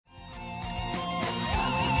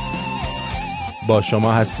با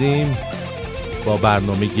شما هستیم با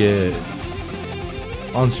برنامه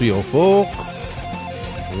آن سوی افق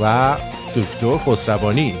و دکتر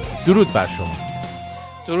خسروانی. درود بر شما.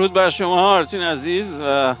 درود بر شما آرتین عزیز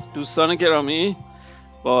و دوستان گرامی،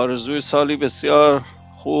 با آرزوی سالی بسیار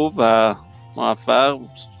خوب و موفق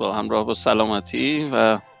با همراه با سلامتی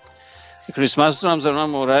و کریسمس رو هم ضمن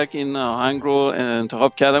مبارک. این آهنگ رو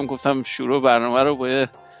انتخاب کردم، گفتم شروع برنامه رو با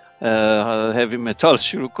هیوی متال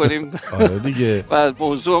شروع کنیم. آره دیگه. و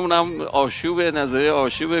موضوعمون هم آشوبه، نظریه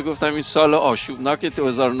آشوبه. گفتم این سال آشوبناک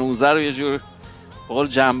 2019 رو یه جور بقول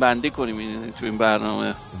جمع‌بندی کنیم تو این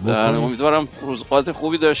برنامه. امیدوارم روزقات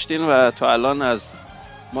خوبی داشتین و تا الان از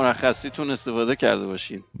مرخصیتون استفاده کرده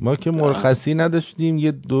باشین. ما که مرخصی نداشتیم،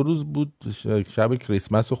 یه 2 روز بود شب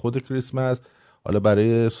کریسمس و خود کریسمس. حالا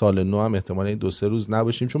برای سال نو هم احتمالاً این 2-3 روز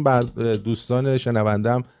نباشیم، چون دوستان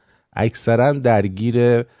شنوندم اکثرا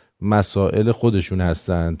درگیر مسائل خودشون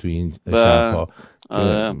هستن تو این شب‌ها.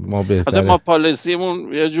 ما بهتره ما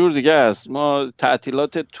پالیسیمون یه جور دیگه است. ما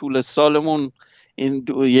تعطیلات طول سالمون این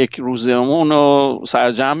 1 روزمون رو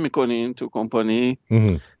سرجم میکنیم تو کمپانی.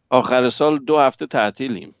 آخر سال 2 هفته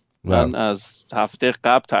تعطیلیم. من از هفته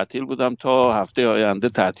قبل تعطیل بودم تا هفته آینده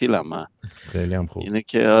تعطیلم. من خیلی هم خوب. اینه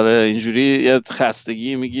که آره اینجوری یه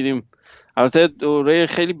خستگی میگیریم. البته دوره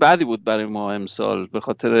خیلی بدی بود برای ما امسال به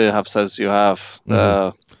خاطر 737.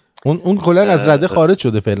 اون کلا از رده خارج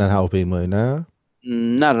شده فعلا هواپیمایی؟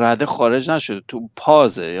 نه رده خارج نشده، تو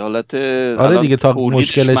پازه حالت. آره دیگه، تا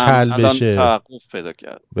مشکلش حل بشه توقف پیدا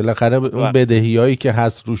کرد. بالاخره اون بدهیایی که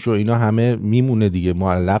هست روش و اینا همه میمونه دیگه،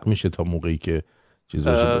 معلق میشه تا موقعی که چیز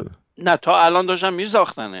بشه. نه تا الان داشتن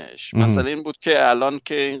میساختنش. مثلا این بود که الان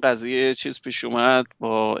که این قضیه چیز پیش اومد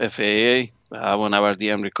با FAA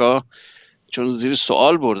هوانوردی امریکا، چون زیر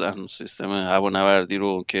سوال بردن سیستم هوانوردی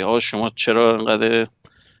رو که شما چرا انقدر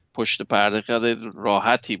پشت پرده قدر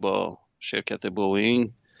راحتی با شرکت بوئینگ.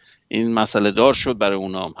 این مسئله دار شد برای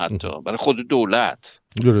اونام، حتی برای خود دولت.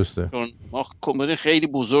 درسته، چون ما کمپانی خیلی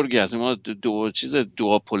بزرگی هستیم، ما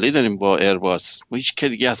دوآپولی داریم با ایرباس، ما هیچ که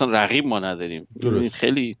دیگه اصلا رقیب ما نداریم.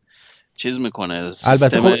 خیلی چیز میکنه.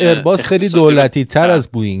 البته خب ایرباس خیلی دولتی تر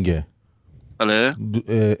از بوئینگه. بله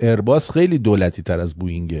ایرباس خیلی دولتی تر از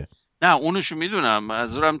بوئینگه. نه اونشو میدونم،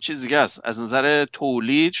 از اونم چیز دیگه است. از نظر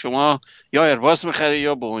تولید شما یا ایرباس میخری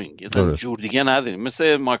یا بوئینگ، اصلا جور دیگه نداریم.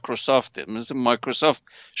 مثل مایکروسافت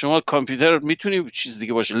شما کامپیوتر میتونی چیز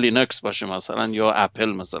دیگه باشه، لینوکس باشه مثلا یا اپل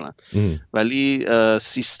مثلا، ولی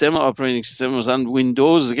سیستم آپراتینگ سیستم مثلا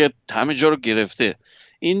ویندوز دیگه همه جا رو گرفته.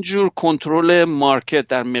 اینجور کنترل مارکت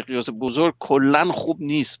در مقیاس بزرگ کلا خوب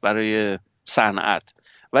نیست برای صنعت.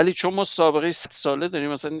 ولی چون ما سابقه 100 ساله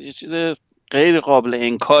داریم، مثلا یه چیز غیر قابل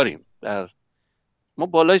انکاریم. ما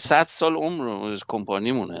بالای 100 سال عمر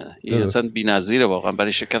کمپانیمونه. این اصلا بی‌نظیره واقعا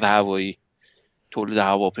برای شرکت هوایی تولید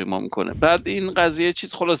هواپیما میکنه. بعد این قضیه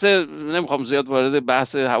چیز، خلاصه نمیخوام زیاد وارد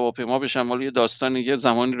بحث هواپیما بشم، ولی یه داستانی یه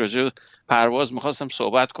زمانی راجع پرواز میخواستم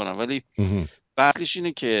صحبت کنم، ولی بحثش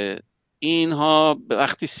اینه که اینها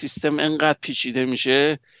وقتی سیستم انقدر پیچیده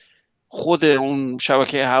میشه، خود اون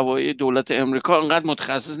شبکه هوایی دولت امریکا انقدر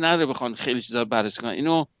متخصص نداره بخوان خیلی چیزا بررسی کنن.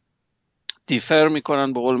 اینو دیفر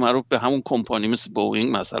میکنن به قول معروف به همون کمپانی مثل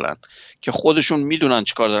بوئینگ مثلا، که خودشون میدونن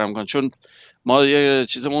چیکار دارن میکنن. چون ما یه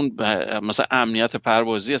چیزمون مثلا امنیت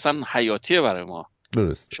پروازی اصلا حیاتیه برای ما.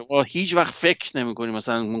 درست. شما هیچ وقت فکر نمیکنی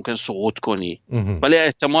مثلا ممکن سقوط کنی، ولی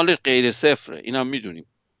احتمال غیر صفره، اینا میدونیم.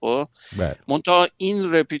 خب منتها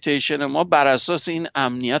این رپیوتیشن ما بر اساس این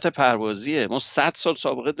امنیت پروازیه. ما 100 سال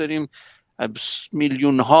سابقه داریم،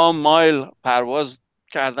 میلیون ها مایل پرواز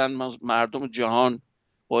کردن مردم جهان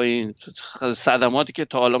با این صدماتی که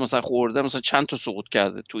تا حالا مثلا خورده، مثلا چند تا سقوط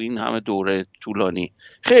کرده تو این همه دوره طولانی،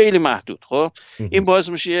 خیلی محدود. خب این باعث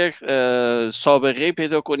میشه یک سابقه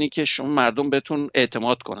پیدا کنی که شما مردم بهتون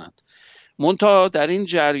اعتماد کنن. منتها در این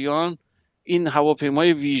جریان این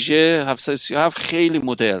هواپیمای ویژه 737 خیلی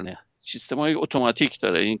مدرنه، سیستمای اتوماتیک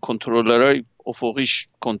داره، این کنترلرهای افقیش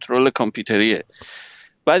کنترل کامپیوتریه.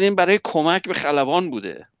 بعد این برای کمک به خلبان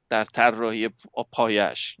بوده در طراحی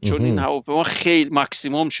پایش، چون این هواپیما خیلی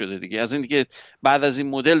ماکسیموم شده دیگه. از این دیگه بعد از این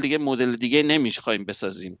مدل دیگه نمیخوایم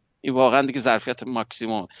بسازیم. این واقعا دیگه ظرفیت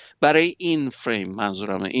ماکسیموم برای این فریم.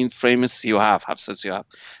 منظورمه این فریم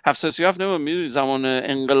 737 نمیدونم زمان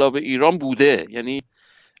انقلاب ایران بوده، یعنی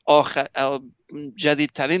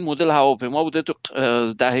جدیدترین مدل هواپیما بوده تو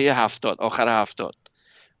دهه 70، آخر 70.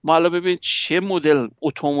 ما الان ببین چه مدل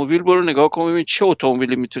اتومبیل، برو نگاه کن ببین چه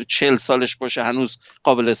اتومبیلی میتونه 40 سالش باشه هنوز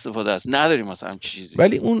قابل استفاده است. نداریم مثلا هم چیزی.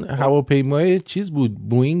 ولی اون هواپیمای چیز بود،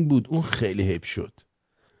 بوئینگ بود، اون خیلی حیف شد.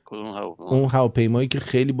 کدوم هواپیما؟ اون هواپیمایی که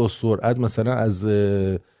خیلی با سرعت مثلا از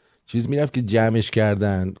چیز میرفت که جمعش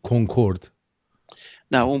کردن، کنکورد.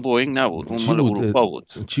 نه اون بوئینگ نبود، اون مال اروپا بود.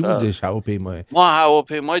 چی بوده هواپیمای؟ ما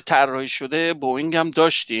هواپیمای طراحی شده بوئینگ هم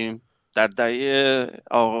داشتیم در دهه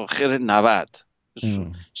آخر 90.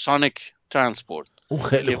 سونیک ترانسپورت، اون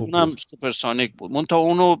خیلی خوب اونم بود. سوپرسونیک بود. منتها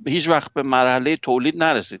اونو هیچ وقت به مرحله تولید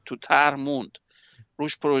نرسید، تو طرح موند.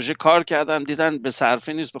 روش پروژه کار کردن، دیدن به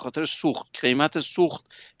صرفه نیست به خاطر سوخت. قیمت سوخت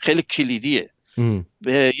خیلی کلیدیه.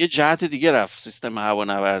 به یه جهت دیگه رفت سیستم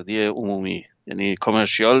هوانوردی عمومی، یعنی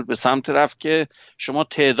کامرشیال، به سمت رفت که شما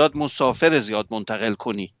تعداد مسافر زیاد منتقل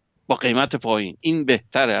کنی با قیمت پایین. این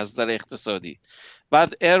بهتره از نظر اقتصادی.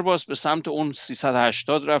 بعد ایرباس به سمت اون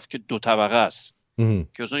 380 رفت که 2 طبقه است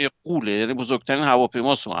که اصلا یه قوله، یعنی بزرگترین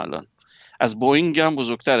هواپیماست الان. از بوئینگ هم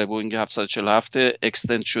بزرگتره. بوئینگ 747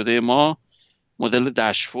 اکستند شده ما، مدل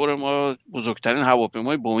دشفور ما بزرگترین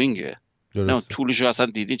هواپیمای بوئینگه. نه طولش اصلا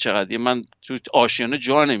دیدی چقدر؟ من تو آشیانه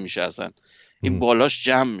جا نمیشه اصلا. این بالاش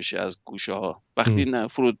جمع میشه از گوشه ها. وقتی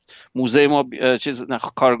فرود موزه ما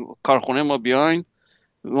کارخونه ما بیاین،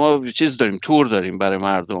 ما چیز داریم، تور داریم برای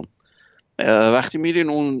مردم. وقتی میرین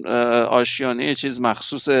اون آشیانه چیز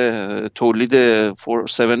مخصوص تولید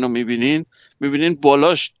 47 رو میبینین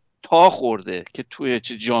بالاش تا خورده که توی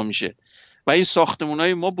چیز جا میشه. و این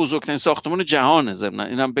ساختمانای ما بزرگترین ساختمان جهانه. ضمن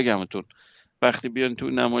اینم بگمتون، وقتی بیان تو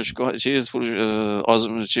نمایشگاه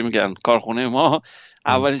چی میگن کارخونه ما،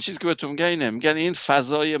 اولین چیزی که بهتون میگن اینه، میگن این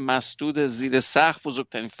فضای مسدود زیر سقف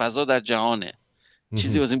بزرگترین فضا در جهانه.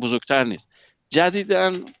 چیزی از این بزرگتر نیست.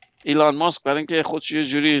 جدیداً ایلان ماسک برای اینکه خودش یه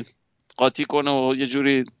جوری قاطی کنه و یه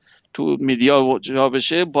جوری تو میدیا جا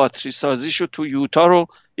بشه، باتری سازیشو تو یوتا رو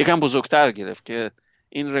یکم بزرگتر گرفت که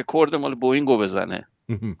این رکورد مال بوئینگو بزنه.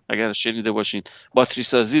 اگر شنیده باشین باتری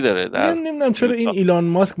سازی داره. نمیدونم چرا این ایلان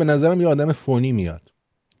ماسک به نظرم یه آدم فونی میاد.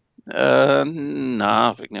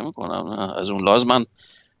 نه فکر نمی کنم. از اون لحاظ من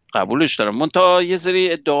قبولش دارم. منتها یه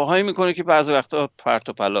سری ادعاهایی میکنه که بعضی وقتا پرت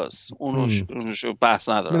و پلاس. اونشو بحث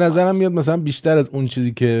ندارم. به نظرم میاد مثلا بیشتر از اون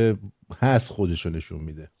چیزی که هست خودشو نشون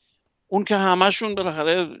میده. اون که همشون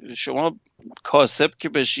بالاخره شما کاسب که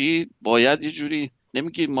بشی باید یه جوری،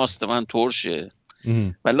 نمیگی ماست من ترشه.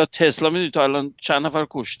 ولی تسلا میدونی تا الان چند نفر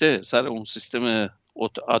کشته سر اون سیستم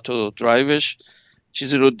اتو درایوش،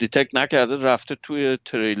 چیزی رو دیتکت نکرده رفته توی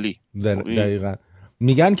تریلی. دقیقاً.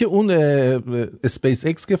 میگن که اون اسپیس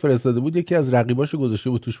ایکس که فرستاده بود یکی از رقیباشو گذاشته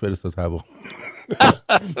بود توش فرستاد هوا.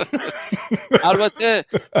 البته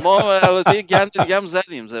یه گند دیگه هم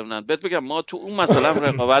زدیم ضمناً. بهت بگم ما تو اون مثلا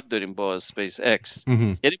رقابت داریم با اسپیس ایکس.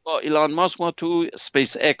 یعنی با ایلان ماسک ما تو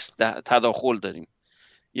اسپیس ایکس تداخل داریم.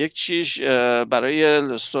 یک چیز برای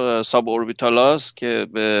ساب اوربیتالاست که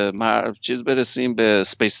به چیز برسیم، به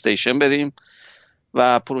اسپیس استیشن بریم،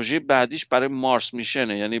 و پروژه بعدیش برای مارس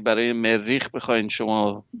میشنه، یعنی برای مریخ بخواین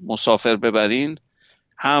شما مسافر ببرین.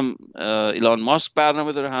 هم ایلان ماسک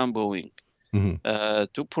برنامه داره هم بوئینگ.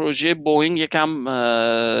 تو پروژه بوئینگ یکم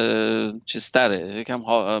چیزتره، یکم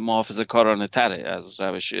محافظه کارانه تره از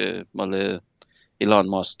روش مال ایلان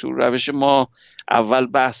ماسک. تو روش ما اول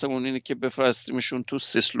بحثمون اینه که بفرستیمشون تو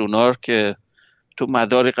سیسلونار که تو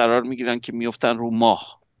مداری قرار میگیرن که میفتن رو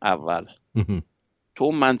ماه اول. تو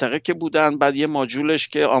اون منطقه که بودن، بعد یه ماجولش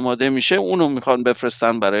که آماده میشه اونو میخوان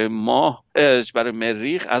بفرستن برای ماه، برای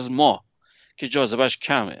مریخ از ماه که جاذبهش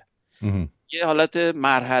کمه. یه حالت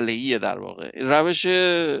مرحله‌ایه در واقع. روش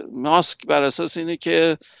ماسک بر اساس اینه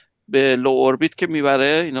که به لو اوربیت که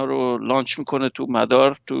میبره اینا رو لانچ میکنه تو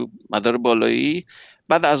مدار بالایی،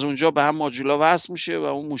 بعد از اونجا به هم ماجولا وصل میشه و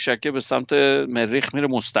اون موشکه به سمت مریخ میره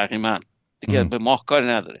مستقیما دیگه، به ماه کاری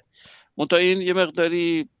نداره. منتها این یه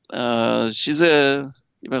مقداری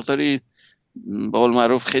یه مقداری به قول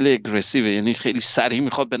معروف خیلی اگریسیوه، یعنی خیلی سریع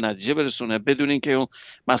میخواد به نتیجه برسونه بدون اینکه اون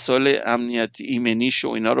مسائل امنیتی ایمنیش و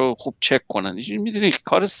اینا رو خوب چک کنن. میدونی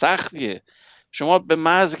کار سختیه. شما به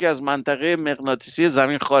محض که از منطقه مغناطیسی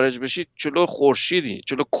زمین خارج بشید جلو خورشیدی،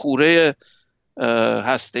 جلو کوره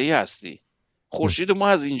هسته‌ای هستی. خورشید ما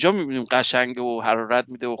از اینجا میبینیم قشنگه و حرارت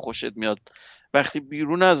میده و خوشت میاد. وقتی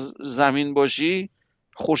بیرون از زمین باشی،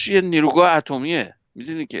 خورشید نیروگاه اتمیه،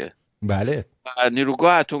 میدونی که؟ بله.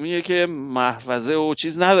 نیروگاه اتمیه که محفظه و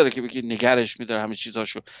چیز نداره که بگی نگرش میداره همه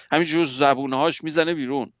چیزاشو، همین جز زبونهاش میزنه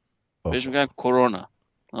بیرون. بهش میگن کرونا.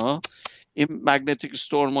 این مگنتیک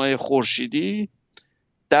استورمای خورشیدی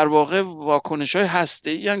در واقع واکنش‌های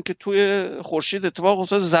هسته‌ای ان که توی خورشید اتفاق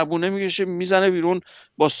افتاده، زبونه میزنه بیرون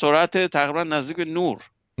با سرعت تقریبا نزدیک به نور.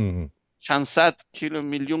 چند صد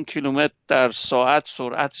میلیون کیلومتر در ساعت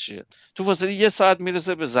سرعتشه. تو فاصله 1 ساعت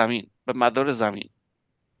میرسه به زمین، به مدار زمین.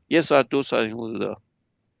 1 ساعت 2 ساعت این حدودا.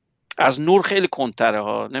 از نور خیلی کندتره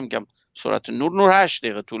ها. نمیگم سرعت نور 8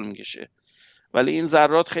 دقیقه طول میکشه. ولی این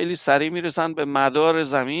ذرات خیلی سریع میرسن به مدار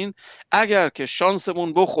زمین. اگر که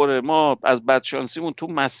شانسمون بخوره ما از بدشانسیمون تو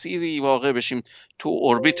مسیری واقع بشیم تو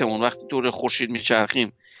اوربیتمون، وقتی دور خورشید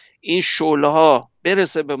میچرخیم، این شعله ها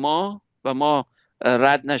برسه به ما و ما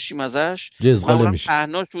رد نشیم ازش، جزغاله معمولا میشه.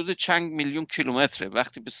 پهنا شده چند میلیون کیلومتره.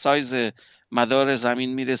 وقتی به سایز مدار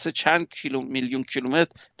زمین میرسه چند میلیون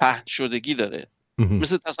کیلومتر پهن شدگی داره.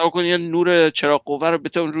 مثل تصور کنی یه نور چراغ قوه رو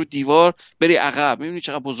بتون رو دیوار بری عقب، میبینی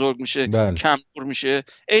چقدر بزرگ میشه، بله. کم نور میشه.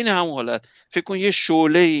 عین همون حالت. فکر کن یه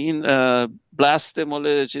شعله، این بلاست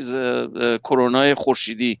مال چیز کرونا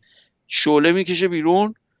خورشیدی شعله میکشه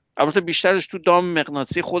بیرون، البته بیشترش تو دام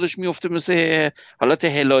مغناطیسی خودش میفته، مثل حالت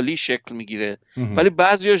هلالی شکل میگیره، ولی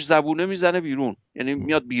بعضیاش زبونه میزنه بیرون، یعنی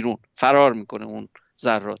میاد بیرون، فرار میکنه اون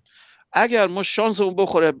ذرات. اگر ما شانسمون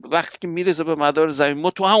بخوره وقتی که میرسه به مدار زمین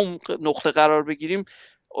ما تو همون نقطه قرار بگیریم،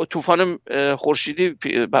 طوفان خورشیدی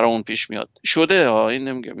برامون پیش میاد. شده ها، این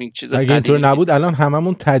نمیگم این چیز اگه اینطور نبود الان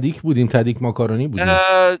هممون تدیک بودیم، تدیک ماکارونی بودیم.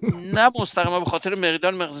 نه مستقیما به خاطر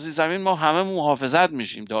مقدار مغناطیسی زمین ما همه محافظت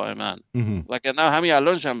میشیم دائما، وگرنه همین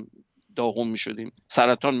الانش هم داغون میشدیم،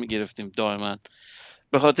 سرطان میگرفتیم دائما،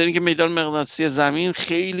 به خاطر اینکه میدان مغناطیسی زمین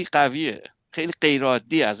خیلی قویه، خیلی غیر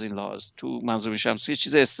عادی از این لحاظ تو منظومه شمسی،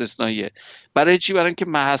 چیز استثنائیه. برای چی؟ برای اینکه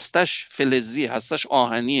هستش فلزی، هستش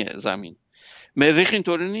آهنیه زمین. مریخ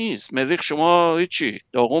اینطوری نیست. مریخ شما هیچی،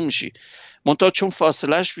 داغون میشی. منتها چون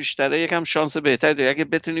فاصلهش بیشتره یکم شانس بهتری داری. اگه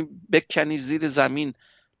بتونی بکنی زیر زمین،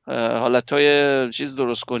 حالتهای چیز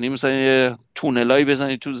درست کنی، مثلا یه تونلایی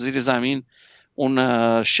بزنی تو زیر زمین،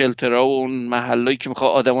 اون شلترها و اون محلایی که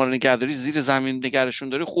میخواد آدما رو نگهداری زیر زمین نگهشون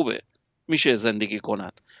داری، خوبه، میشه زندگی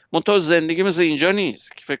کنن. منتها زندگی مثل اینجا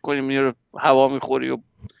نیست که فکر کنیم میره هوا میخوری و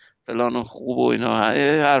فلان خوب و اینا،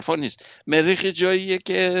 حرفا نیست. مریخ جاییه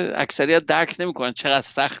که اکثریت درک نمیکنن چقدر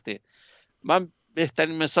سخته. من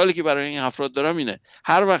بهترین مثالی که برای این افراد دارم اینه،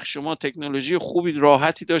 هر وقت شما تکنولوژی خوبی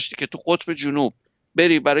راحتی داشتی که تو قطب جنوب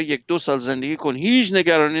بری برای 1-2 سال زندگی کنی، هیچ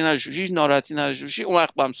نگرانی نداشتی، هیچ ناراحتی نداشتی، اون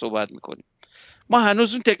وقت با هم صحبت میکنیم. ما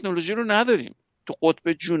هنوز اون تکنولوژی رو نداریم. تو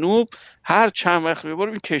قطب جنوب هر چند وقت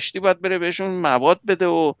ببریم کشتی باید بره بهشون مواد بده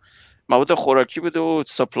و مواد خوراکی بده و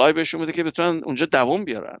سپلای بهشون بده که بتونن اونجا دوام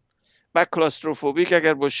بیارن. و کلاستروفوبیک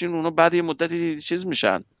اگر باشین اونا بعد یه مدتی چیز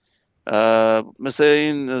میشن، مثل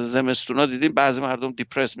این زمستونا دیدیم بعضی مردم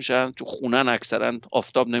دیپرس میشن، تو خونن، اکثرا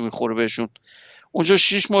آفتاب نمیخوره بهشون. اونجا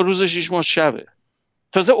 6 ماه روز 6 ماه شبه.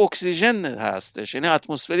 تازه اکسیژن هستش، یعنی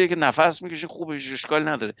اتمسفری که نفس میکشی خوبه، اشکال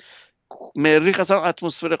نداره. مریخ اصلا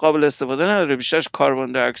اتمسفر قابل استفاده نداره، بیشترش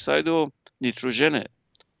کاربن دی اکساید و نیتروژنه،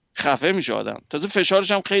 خفه میشه آدم. تازه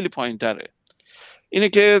فشارش هم خیلی پایین تره. اینه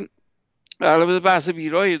که البته بحث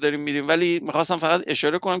ویرایی داریم میریم، ولی میخواستم فقط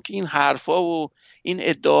اشاره کنم که این حرفا و این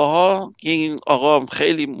ادعاها که این آقا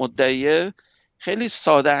خیلی مدعیه خیلی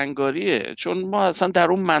ساده انگاریه، چون ما اصلا در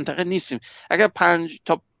اون منطقه نیستیم. اگر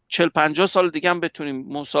 40-50 سال دیگه هم بتونیم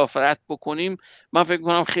مسافرت بکنیم، من فکر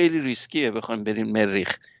کنم خیلی ریسکیه بخوایم بریم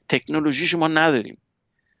مریخ. تکنولوژیش ما نداریم،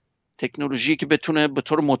 تکنولوژی که بتونه به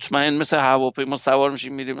طور مطمئن مثل هواپیما سوار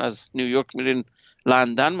میشیم میریم از نیویورک میریم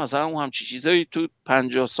لندن مثلا، اون همچی چیزایی تو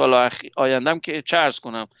 50 سال آیندهم که چه عرض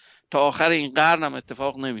کنم تا آخر این قرن هم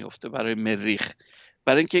اتفاق نمیفته برای مریخ.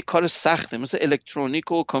 برای اینکه کار سخته، مثل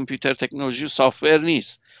الکترونیک و کامپیوتر تکنولوژی و سافتور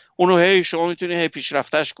نیست. اونو هی شما میتونی هی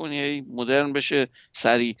پیشرفتش کنی، هی مدرن بشه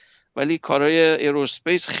سریع، ولی کارهای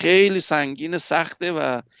ایروسپیس خیلی سنگین، سخته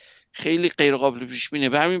و خیلی غیر قابل پیش بینی.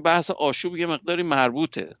 به همین بحث آشوب یه مقداری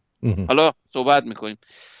مربوطه، حالا صحبت میکنیم.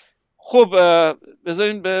 خب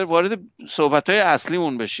بذارین وارد صحبت‌های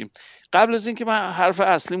اصلیمون بشیم. قبل از اینکه من حرف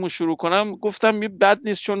اصلیمو شروع کنم گفتم بد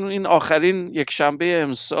نیست چون این آخرین یک شنبه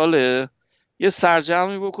امساله یه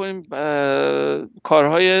سرجمعی بکنیم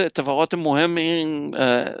کارهای اتفاقات مهم این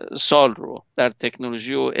سال رو در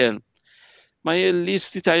تکنولوژی و علم. من یه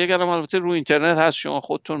لیستی تهیه کردم، البته رو اینترنت هست، شما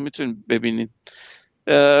خودتون میتونید ببینید.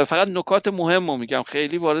 فقط نکات مهم رو میگم،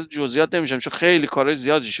 خیلی وارد جزئیات نمیشم چون خیلی کارهای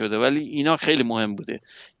زیادی شده، ولی اینا خیلی مهم بوده.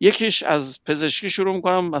 یکیش از پزشکی شروع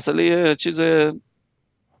میکنم، مسئله چیز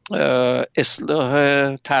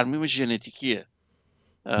اصلاح ترمیم ژنتیکیه.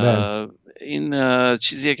 این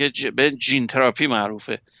چیزیه که به جین تراپی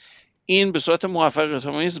معروفه. این به صورت موفقیت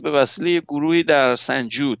آمیز به وسیله گروهی در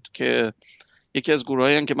سنجود که یکی از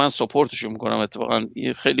گروهایی هستن که من ساپورتشون میکنم، اتفاقا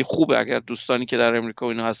خیلی خوبه اگر دوستانی که در امریکا و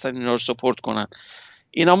اینا هستن اینا رو ساپورت کنن.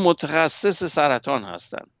 اینا متخصص سرطان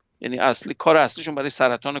هستن، یعنی کار اصلیشون برای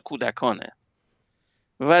سرطان کودکانه،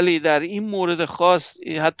 ولی در این مورد خاص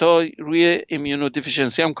حتی روی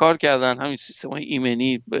ایمیونودیفیشنسی هم کار کردن، همین سیستم‌های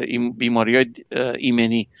ایمنی، بیماری‌های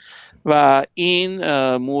ایمنی. و این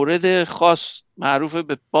مورد خاص معروف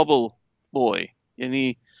به بابل بوی،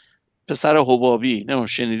 یعنی پسر حبابی، نه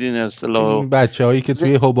شنیدین اصطلاح بچه‌هایی که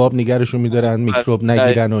توی حباب نگرشون می‌دارن میکروب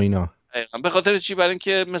نگیرن و اینا. به خاطر چی؟ برای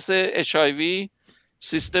اینکه مثل HIV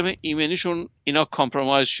سیستم ایمنیشون اینا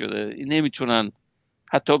کامپرومایز شده، نمیتونن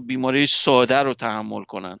حتی بیماری ساده رو تحمل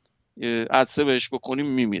کنن، عطسه بهش بکنیم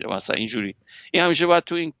میمیره مثلا اینجوری. این همیشه باید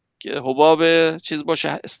تو این حباب چیز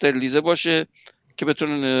باشه، استرلیزه باشه که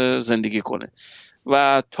بتونه زندگی کنه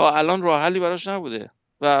و تا الان راه حلی براش نبوده.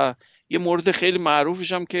 و یه مورد خیلی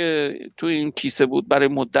معروفش هم که تو این کیسه بود برای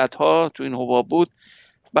مدت ها تو این حباب بود،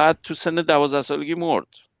 بعد تو سن 12 سالگی مرد،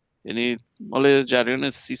 یعنی مال جریان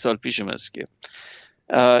 30 سال پیش است که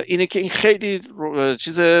اینه که این خیلی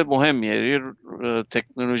چیز مهمیه،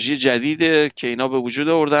 تکنولوژی جدیده که اینا به وجود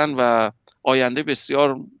آوردن و آینده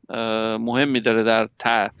بسیار مهمی داره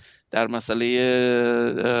در مسئله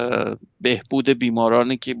بهبود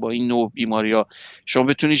بیمارانی که با این نوع بیماری ها شما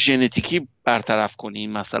بتونی ژنتیکی برطرف کنی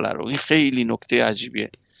این مسئله رو. این خیلی نکته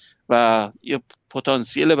عجیبیه و یه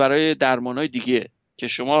پتانسیل برای درمانهای دیگه که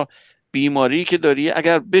شما بیماری که داری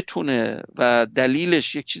اگر بتونه و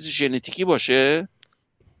دلیلش یک چیز ژنتیکی باشه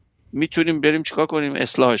میتونیم بریم چیکار کنیم؟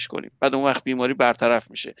 اصلاحش کنیم، بعد اون وقت بیماری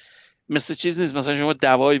برطرف میشه. مثل چیز نیست مثلا شما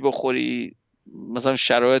دوایی بخوری مثلا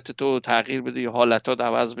شرایط تو تغییر بده یا حالتات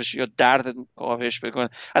عوض بشه یا درد کاهش بکنه،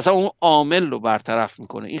 اصلا اون عامل رو برطرف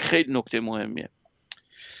میکنه. این خیلی نکته مهمیه.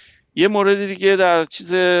 یه مورد دیگه در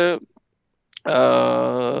چیز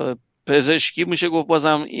پزشکی میشه گفت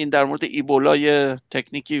بازم این در مورد ایبولا یه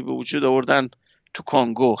تکنیکی به وجود آوردن تو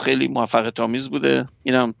کانگو، خیلی موفقیت آمیز بوده.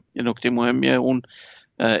 اینم یه نکته مهمیه. اون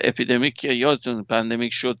اپیدمیک یادتون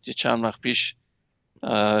پندمیک شد چند وقت پیش،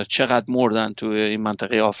 چقدر مردن تو این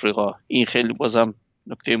منطقه آفریقا. این خیلی بازم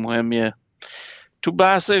نکته مهمیه. تو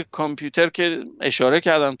بحث کامپیوتر که اشاره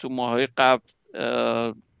کردم تو ماهای قبل،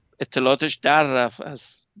 اطلاعاتش در رفت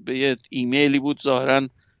به یه ایمیلی بود ظاهرا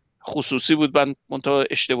خصوصی بود، بعد منتها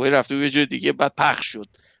اشتباهی رفته به یه جای دیگه، بعد پخش شد.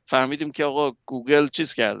 فهمیدیم که آقا گوگل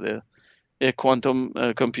چیز کرده،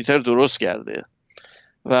 کوانتوم کامپیوتر درست کرده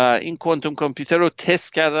و این کوانتوم کامپیوتر رو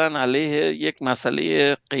تست کردن علیه یک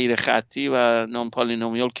مسئله غیر خطی و نان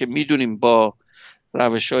پالینومیال که میدونیم با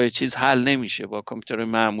روش‌های چیز حل نمیشه، با کامپیوتر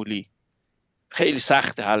معمولی خیلی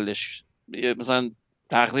سخت حلش. مثلا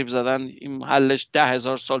تقریب زدن این حلش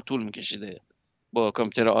 10,000 سال طول میکشیده با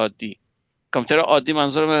کامپیوتر عادی. کامپیوتر عادی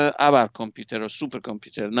منظورم ابر کامپیوتر و سوپر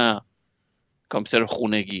کامپیوتر، نه کامپیوتر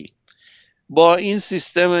خونگی. با این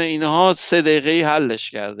سیستم اینها 3 دقیقه‌ای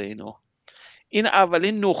حلش کرده اینو. این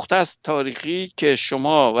اولین نقطه است تاریخی که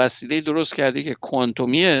شما وسیله درست کردی که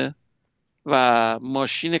کوانتومیه و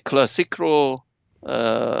ماشین کلاسیک رو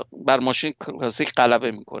بر ماشین کلاسیک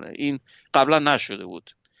غلبه میکنه. این قبلا نشده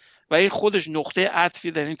بود و این خودش نقطه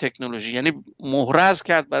عطفی در این تکنولوژی، یعنی محرز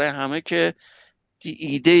کرد برای همه که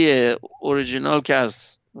ایده اوریجینال که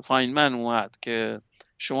از فاینمن اومد که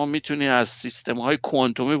شما میتونی از سیستم های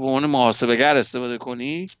کوانتومی به عنوان محاسبه‌گر استفاده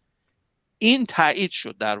کنی، این تایید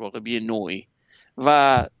شد در واقع به نوعی.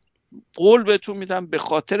 و قول بهتون میدم به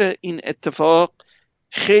خاطر این اتفاق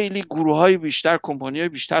خیلی گروه‌های بیشتر، کمپانی‌های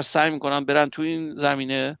بیشتر سعی میکنن برن تو این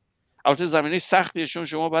زمینه. البته زمینه سختیه چون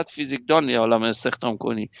شما باید فیزیکدان یه عالمه استخدام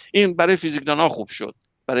کنی. این برای فیزیکدان‌ها خوب شد،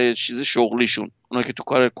 برای چیز شغلیشون، اونا که تو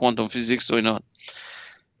کار کوانتوم فیزیکس و اینا.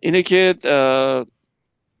 اینه که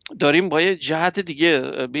داریم با یه جهت دیگه،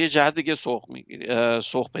 به یه جهت دیگه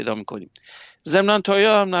سوق پیدا میکنیم. ضمناً تا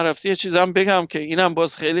یا هم نرفتی یه چیز هم بگم که اینم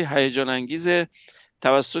باز خیلی هیجان انگیزه.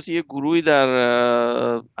 توسط یه گروهی در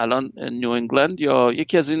الان نیو انگلند یا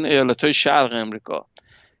یکی از این ایالت‌های شرق امریکا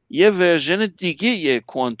یه ورژن دیگه یه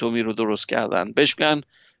کوانتومی رو درست کردن، بهش میگن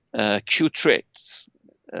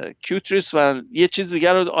کیوتریس و یه چیز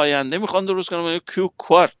دیگه رو آینده میخوان درست کنن، کیو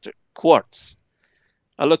کوارتز.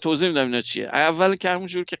 حالا توضیح میدم اینا چیه. اول که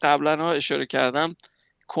همونجور که قبلا ها اشاره کردم،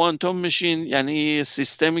 کوانتوم ماشین یعنی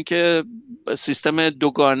سیستمی که سیستم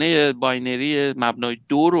دوگانه باینری مبنای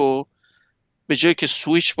 2 رو به جای که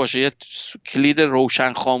سویچ باشه یه کلید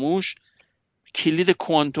روشن خاموش، کلید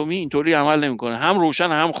کوانتومی اینطوری عمل نمیکنه، هم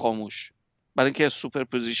روشن هم خاموش، برای اینکه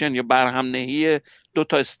سوپرپوزیشن یا برهم نهی 2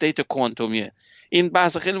 تا استیت کوانتومیه. این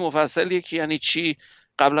بحث خیلی مفصلیه که یعنی چی،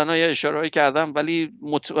 قبلا یا اشاره‌ای کردم، ولی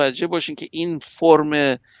متوجه باشین که این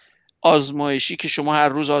فرم آزمایشی که شما هر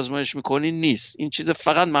روز آزمایش میکنین نیست، این چیز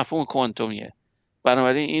فقط مفهوم کوانتومیه.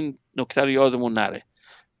 بنابراین این نکته رو یادمون نره.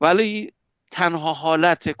 ولی تنها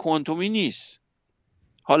حالت کوانتومی نیست،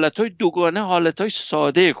 حالتهای دوگانه حالتهای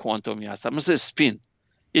ساده کوانتومی هستن، مثل اسپین،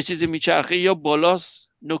 یه چیزی میچرخه یا بالاست،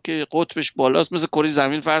 نوک قطبش بالاست، مثل کره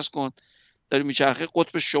زمین فرض کن داره میچرخه،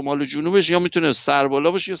 قطبش شمال و جنوبش یا میتونه سر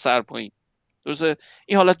بالا باشه یا سر پایین. درسته؟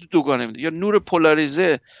 این حالت دوگانه میده. یا نور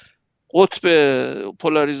پولاریزه، قطب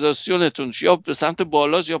پولاریزاسیونتون یا به سمت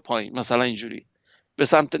بالاست یا پایین، مثلا اینجوری به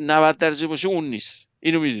سمت 90 درجه باشه اون نیست.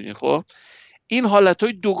 اینو میدونین. خب این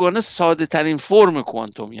حالتهای دوگانه ساده ترین فرم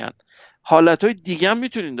کوانتومی هست. حالتهای دیگه هم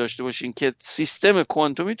میتونین داشته باشین که سیستم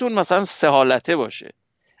کوانتومیتون مثلا 3 حالته باشه.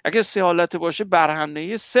 اگه 3 حالته باشه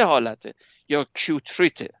برهم‌نهی 3 حالته یا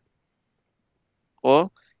کیوتریته.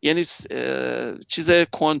 خب یعنی چیز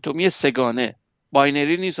کوانتومی سگانه،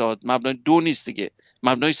 باینری نیست، مبنای 2 نیست دیگه،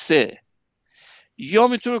 مبنای 3. یا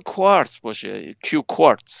میتونه کوارتز باشه، کیو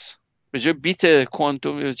کوارتز، به جای بیت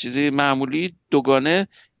کوانتومی چیزی معمولی دوگانه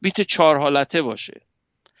بیت 4 حالته باشه.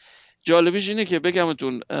 جالبیش اینه که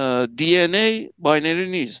بگمتون دی ان ای باینری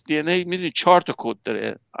نیست. دی ان ای میدونید 4 تا کد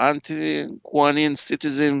داره. آنتی کوانین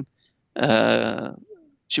سیتوزین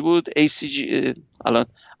چی بود؟ ای سی جی، الان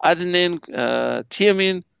ادنین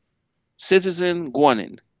تیامین سیتوزین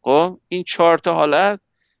گوانین. خب این 4 تا حالت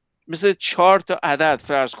مثل 4 تا عدد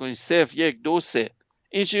فرض کنید 0 1 2 3.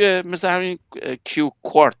 این چیه؟ مثل همین کیو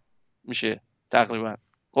کوارت میشه تقریبا.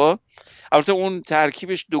 خب البته اون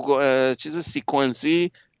ترکیبش چیز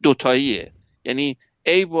سیکونسی دوتاییه، یعنی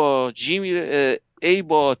A با G میره، A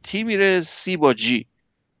با T میره، C با G.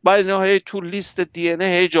 بعد اینا هی تو لیست دی ان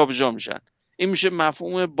ای هی جابجا میشن. این میشه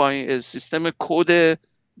مفهوم سیستم کد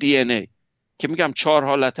دی ان ای که میگم 4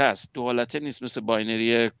 حالته است، 2 حالته نیست مثل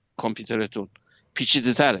باینری کامپیوترتون،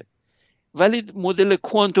 پیچیده تره. ولی مدل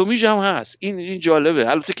کوانتومیش هم هست. این جالبه.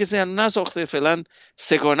 البته کسی نساخته، فعلا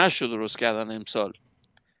سگانه‌اش رو درست کردن امسال.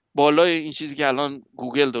 بالای این چیزی که الان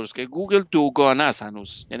گوگل درست کرده، گوگل دوگانه است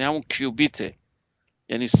هنوز، یعنی همون کیوبیته،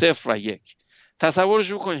 یعنی 0 و 1.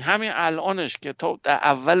 تصورش بکنید همین الانش که تا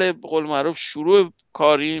اول قول معروف شروع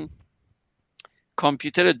کاریم،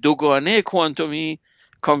 کامپیوتر دوگانه کوانتومی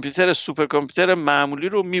کامپیوتر سوپر کامپیوتر معمولی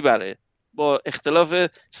رو میبره با اختلاف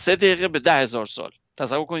 3 دقیقه به 10,000 سال.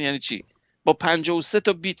 تصور کن یعنی چی؟ با 53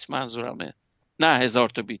 تا بیت منظورمه، نه 1000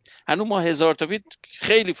 تا بیت. هنوز ما 1000 تا بیت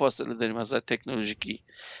خیلی فاصله داریم از تکنولوژیکی.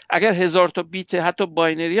 اگر 1000 تا بیت حتی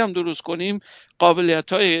باینری هم درست کنیم،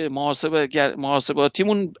 قابلیت‌های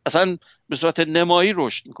محاسباتیمون اصلا به صورت نمایی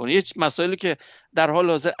رشد میکنه. یه مسائلی که در حال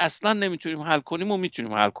حاضر اصلا نمیتونیم حل کنیم و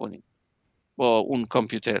میتونیم حل کنیم با اون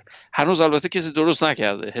کامپیوتر. هنوز البته کسی درست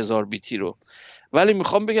نکرده 1000 بیتی رو، ولی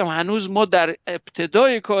میخوام بگم هنوز ما در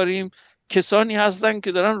ابتدای کاریم. کسانی هستن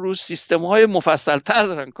که دارن روی سیستم‌های مفصل‌تر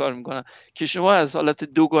دارن کار میکنن که شما از حالت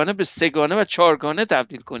دوگانه به سه‌گانه و 4گانه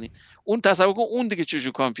تبدیل کنی. اون تصور کن اون دیگه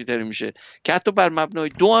چجور کامپیوتری میشه که حتی بر مبنای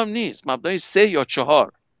 2 هم نیست، مبنای 3 یا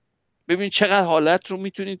 4. ببین چقدر حالت رو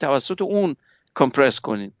میتونید توسط اون کمپرس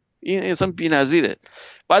کنین. این اصلا بی‌نظیره.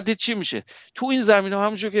 بعد دید چی میشه تو این زمینه.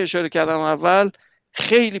 همونجور که اشاره کردم اول،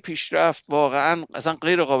 خیلی پیشرفت، واقعا اصلا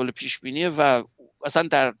غیر قابل پیش بینیه و اصلا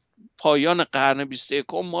در پایان قرن 21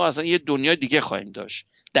 ما اصلا یه دنیا دیگه خواهیم داشت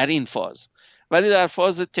در این فاز. ولی در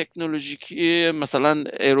فاز تکنولوژیکی مثلا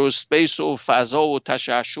ایروسپیس و فضا و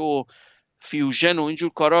تشعشع و فیوژن و اینجور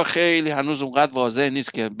کارا خیلی هنوز اونقدر واضح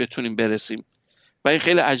نیست که بتونیم برسیم. و این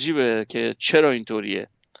خیلی عجیبه که چرا اینطوریه،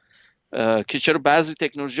 که چرا بعضی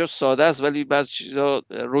تکنولوژی‌ها ساده است ولی بعضی چیزا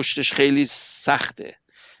رشدش خیلی سخته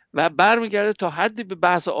و برمیگرده تا حدی به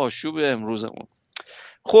بحث آشوب امروزمون.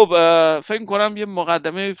 خب فکر کنم یه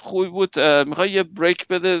مقدمه خوبی بود. میخوای یه بریک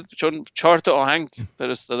بده چون 4 تا آهنگ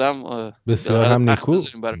فرستادم. بسیار هم نیکو،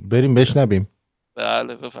 بریم بشنویم.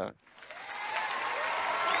 بله بفرمایید.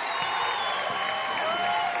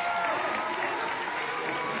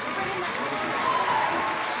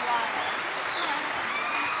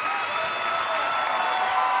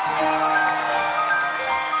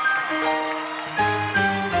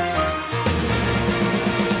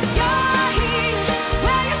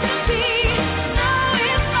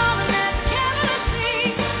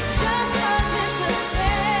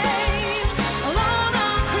 Alone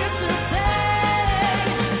on Christmas Day.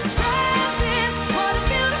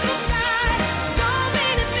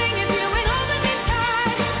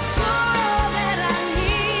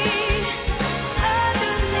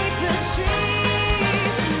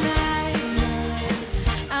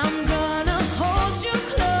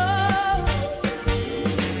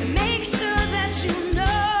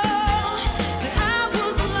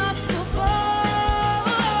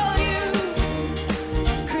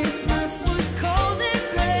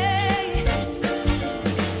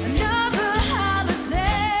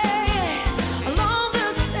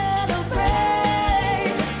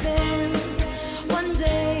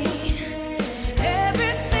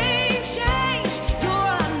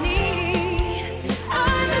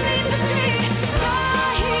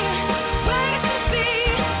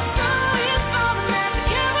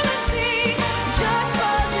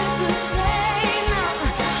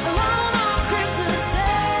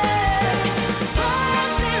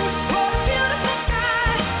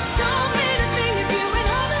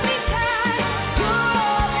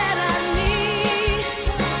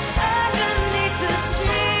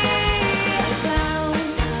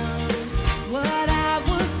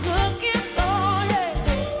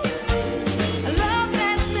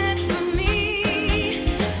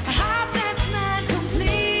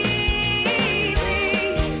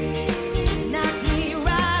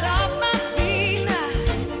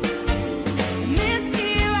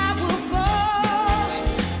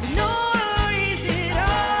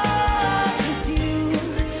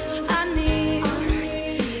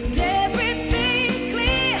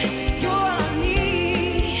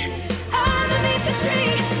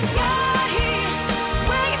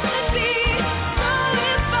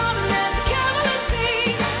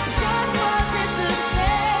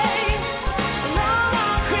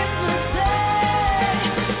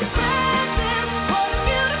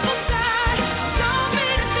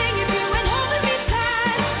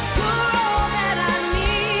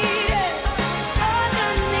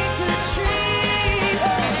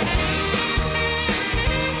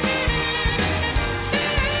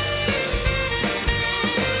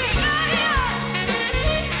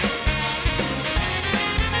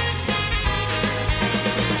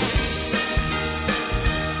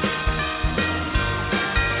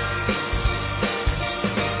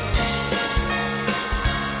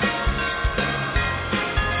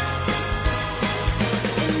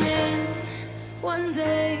 one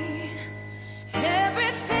day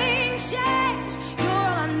everything changed. You're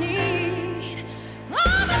all I need.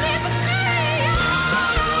 Underneath the tree.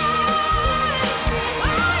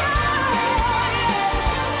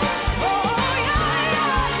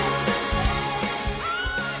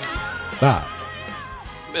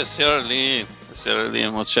 بسیار عالی، بسیار عالی،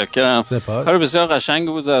 متشکرم. سپاس. کار بسیار قشنگ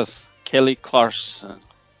بود از کلی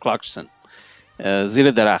کلارکسون.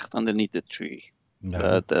 زیر درخت underneath the tree.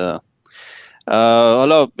 بعد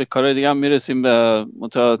حالا به کارهای دیگه هم میرسیم.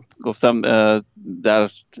 گفتم در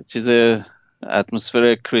چیز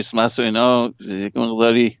اتمسفر کریسمس و اینا یک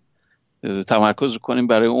مقداری تمرکز کنیم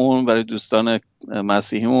برای اون، برای دوستان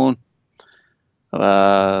مسیحیمون و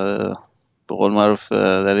به قول معروف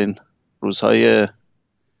در این روزهای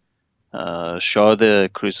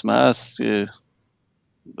شاد کریسمس به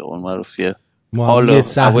قول معروف یه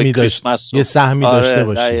سهمی داشته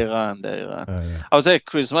باشیم. دقیقاً. البته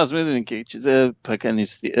کریسمس میدونین که چیز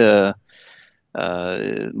پکانیستی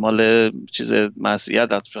مال چیز مسیح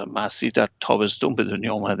در تابستون به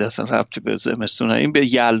دنیا اومده، اصلا ربطی به زمستون، این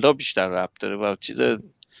به یلدا بیشتر ربط داره و چیز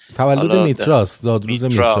تولد میتراس، زادروز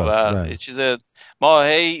میتراس. چیز ما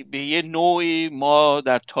هی به یه نوعی ما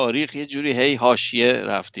در تاریخ یه جوری هی حاشیه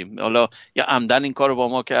رفتیم، حالا یا عمدن این کارو با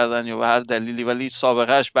ما کردن یا به هر دلیلی، ولی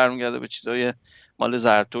سابقهش برمیگرده به چیزای مال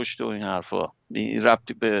زرتشت و این حرفا.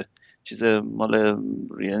 ربطی به چیز مال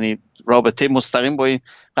یعنی رابطه مستقیم با این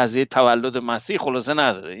قضیه تولد مسیح خلاصه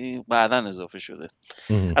نداره، این بعداً اضافه شده.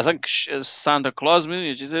 اصلا سانتا کلاز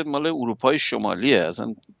میدونی چیز مال اروپای شمالیه،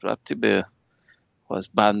 اصلا ربطی به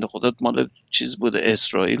بنده خدا مال چیز بوده،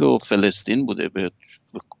 اسرائیل و فلسطین بوده، به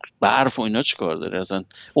برف و اینا چی کار داره؟ اصلا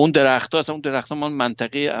اون درخت‌ها مال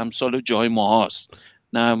منطقه امثال جای ما هست،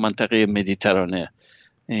 نه منطقه مدیترانه.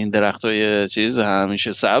 این درخت‌های چیز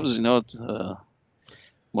همیشه سبز اینا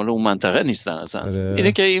مال اون منطقه نیستن اصلا.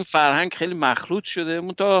 اینه که این فرهنگ خیلی مخلوط شده،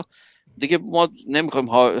 منتها دیگه ما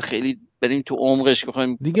نمیخوایم خیلی بریم تو عمقش،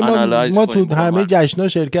 بخوایم دیگه ما تو همه جشن‌ها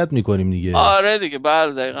شرکت میکنیم دیگه. آره دیگه،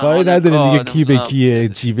 بله دقیقاً. کاری نداریم دیگه کی به کیه،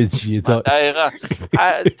 چی به چیه. دقیقاً.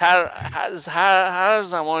 هر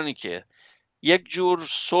زمانی که یک جور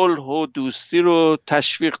صلح و دوستی رو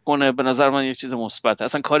تشویق کنه، به نظر من یک چیز مثبته.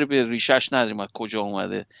 اصلا کاری به ریشش نداریم از کجا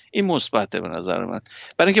اومده، این مثبته به نظر من.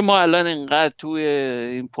 برای اینکه ما الان اینقدر توی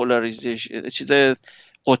این پولاریزیشن چیز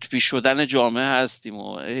قطبی شدن جامعه هستیم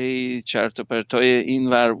و ای چرت و پرتای این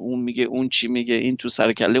ور اون میگه، اون چی میگه، این تو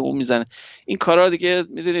سر کله اون میزنه. این کارا دیگه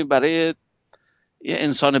میدونید برای یه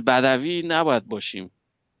انسان بدوی نباید باشیم.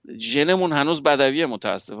 ژنمون هنوز بدویه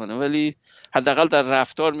متاسفانه، ولی حداقل در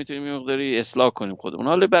رفتار میتونیم یه مقداری اصلاح کنیم خودمون.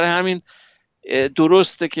 حالا برای همین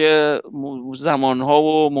درسته که زمانها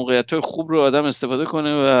و موقعیت‌های خوب رو آدم استفاده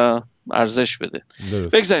کنه و ارزش بده.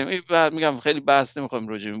 بگذاریم، میگم خیلی بحث نمیخوایم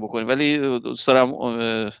راجع به این بکنیم، ولی دوست دارم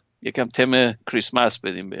یکم تم کریسمس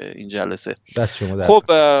بدیم به این جلسه. خب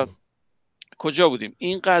کجا بودیم؟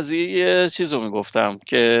 این قضیه چیزو میگفتم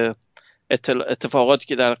که اتفاقاتی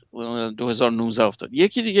که در 2019 افتاد.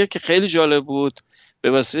 یکی دیگه که خیلی جالب بود،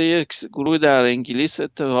 به واسه یک گروه در انگلیس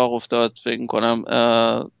اتفاق افتاد، فکر کنم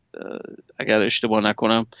اگر اشتباه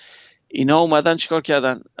نکنم اینا اومدن چیکار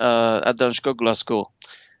کردن از دانشگاه گلاسکو،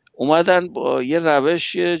 اومدن با یه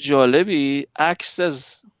روش جالبی عکس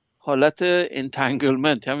از حالت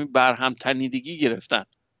انتنگلمنت، همین برهم تنیدگی گرفتن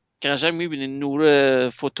که قشنگ میبینین نور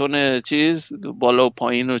فوتون چیز بالا و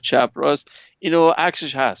پایین و چپ راست، اینو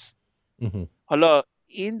عکسش هست. حالا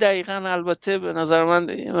این دقیقاً البته به نظر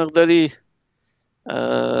من یه مقداری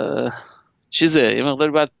یه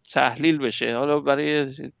مقداری باید تحلیل بشه، حالا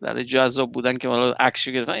برای جذاب بودن که حالا عکس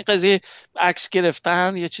گرفتن. این قضیه عکس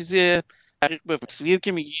گرفتن یه چیزی دقیق به تصویر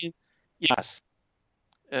که میگین هست.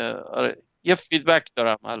 آره یه فیدبک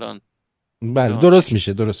دارم الان. بله درست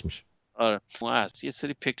میشه. آره ما هست یه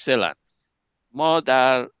سری پیکسلن، ما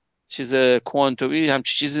در چیز کوانتومی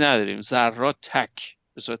همچی چیزی نداریم. ذرات تک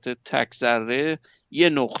به صورت تک ذره یه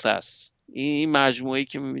نقطه است. این مجموعه‌ای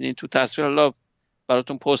که میبینید تو تصویر، حالا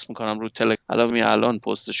براتون پست میکنم رو تلگرام، الان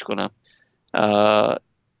پستش کنم.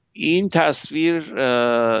 این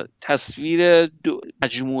تصویر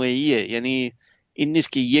مجموعه‌ایه، یعنی این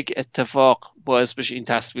نیست که یک اتفاق باعث بشه این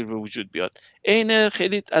تصویر به وجود بیاد. عین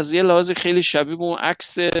خیلی از یه لحاظ خیلی شبیه به اون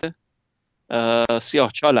عکس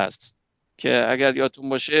سیاه‌چال است که اگر یادتون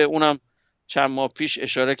باشه اونم چند ماه پیش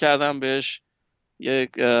اشاره کردم بهش،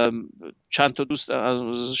 یک چند تا دوست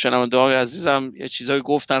شنونده‌های عزیزم یه چیزایی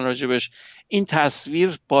گفتن راجبش. این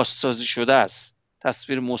تصویر بازسازی شده است،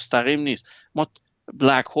 تصویر مستقیم نیست. ما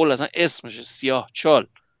بلک هول اصلا اسمشه سیاه‌چال،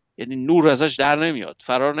 یعنی نور ازش در نمیاد،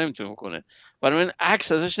 فرار نمیتونه کنه. برای من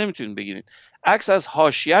عکس ازش نمیتونین بگیرین، عکس از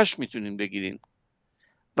حاشیه‌اش میتونین بگیرین.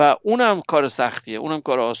 و اونم کار سختیه، اونم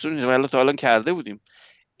کار آسونی نیست، ولی تا الان کرده بودیم.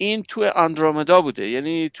 این توی آندرومدا بوده،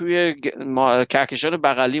 یعنی توی کهکشان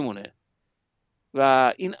بغلیمونه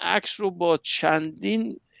و این عکس رو با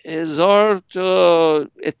چندین هزار تا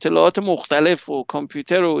اطلاعات مختلف و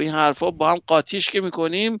کامپیوتر و این حرفا با هم قاطیش که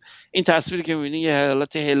میکنیم، این تصویری که میبینی یه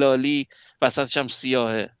حالت هلالی وسطش هم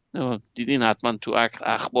سیاهه، دیدین حتما تو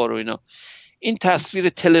اخبار و اینا. این تصویر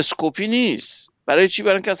تلسکوپی نیست. برای چی؟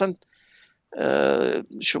 برای اینکه اصلا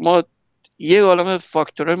شما یه عالمه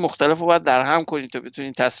فاکتورهای مختلف رو باید در هم کنید تا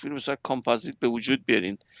بتونین تصویر به صورت کامپوزیت به وجود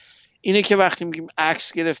بیارین. اینه که وقتی میگیم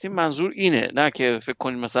عکس گرفتیم منظور اینه، نه که فکر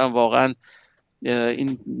کنید مثلا واقعا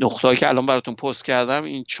این نقطه‌ای که الان براتون پست کردم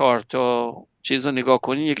این 4 تا چیز رو نگاه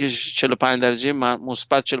کنین، یکیش 45 درجه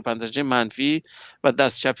مثبت، 45 درجه منفی و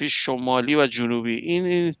دست چپی شمالی و جنوبی.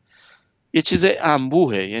 این یه چیز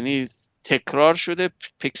انبوهه، یعنی تکرار شده،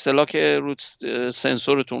 پیکسلا که رو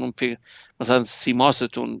سنسورتون مثلا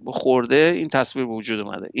سیماستون خورده این تصویر به وجود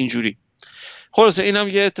اومده اینجوری. خلاصه اینم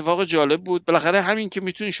یه اتفاق جالب بود. بالاخره همین که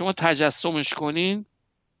میتونین شما تجسمش کنین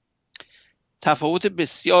تفاوت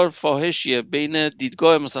بسیار فاحشیه بین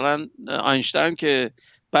دیدگاه مثلا آینشتین که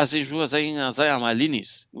بحثش بود مثلا این نظر عملی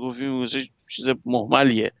نیست، گفتیم چیز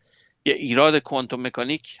مهملیه، یه ایراد کوانتوم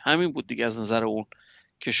مکانیک همین بود دیگه از نظر اون،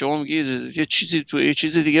 که شما میگید یه چیزی تو یه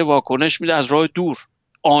چیز دیگه واکنش میده از راه دور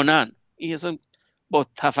آنن. این اصلا با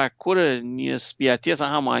تفکر نسبیتی اصلا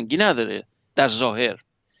هماهنگی نداره در ظاهر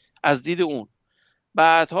از دید اون.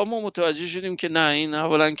 بعدها ما متوجه شدیم که نه، این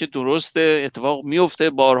اولا که درسته، اتفاق میفته،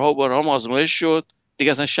 بارها و بارها آزمایش شد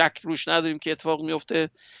دیگه، اصلا شک روش نداریم که اتفاق میفته.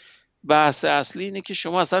 بحث اصلی اینه که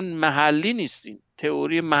شما اصلا محلی نیستین،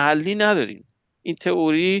 تئوری محلی ندارین. این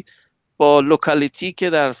تئوری با لوکالیتی که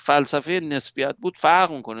در فلسفه نسبیت بود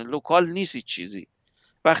فرق میکنه. لوکال نیست چیزی.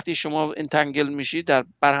 وقتی شما انتنگل میشی در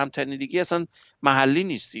برهم‌تنیدگی اصلا محلی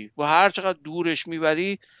نیستی، و هر چقدر دورش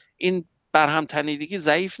میبری این برهم‌تنیدگی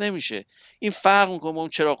ضعیف نمیشه. این فرق میکنه با اون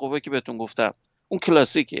چراغ قوه که بهتون گفتم، اون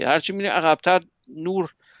کلاسیکه، هرچی میری عقب‌تر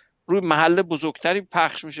نور روی محل بزرگتری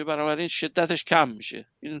پخش میشه، بنابراین شدتش کم میشه.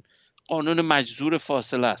 این قانون مجذور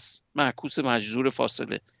فاصله است، معکوس مجذور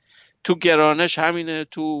فاصله. تو گرانش همینه،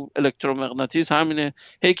 تو الکترومغناطیس همینه.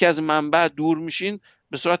 هی که از منبع دور میشین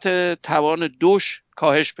به صورت توان دوش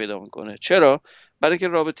کاهش پیدا میکنه. چرا؟ برای که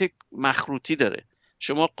رابطه مخروطی داره.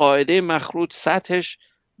 شما قاعده مخروط سطحش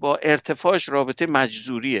با ارتفاعش رابطه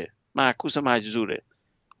مجذوریه، معکوس مجذوره.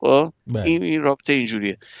 خب این رابطه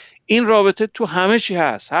اینجوریه. این رابطه تو همه چی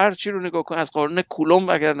هست، هر چی رو نگاه کن. از قانون کولوم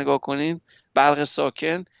اگر نگاه کنین، برق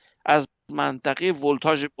ساکن از منطقه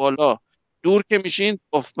ولتاژ بالا دور که میشین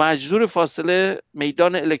با مجذور فاصله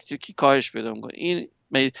میدان الکتریکی کاهش پیدا میکنه، این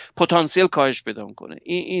پتانسیل کاهش پیدا میکنه.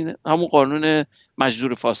 این همون قانون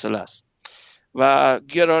مجذور فاصله است. و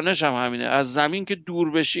گرانش هم همینه، از زمین که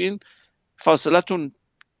دور بشین فاصلتون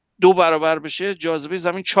 2 برابر بشه، جاذبه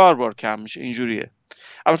زمین 4 بار کم میشه. اینجوریه.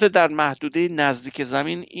 البته در محدوده نزدیک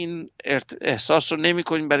زمین این احساس رو نمی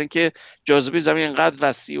کنیم، برای اینکه جاذبه زمین انقدر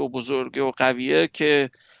وسیع و بزرگه و قویه که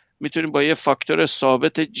میتونیم با یه فاکتور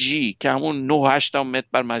ثابت G که همون 9.8 متر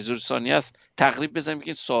بر مجذور ثانیه است تقریب بزنیم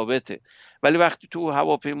که ثابته. ولی وقتی تو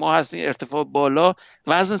هواپیما هستین ارتفاع بالا،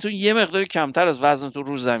 وزنتون یه مقداری کمتر از وزنتون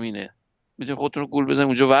رو زمینه. میتونید خودتون رو گول بزنید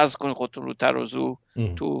اونجا وزن کنید خودتون رو ترازو.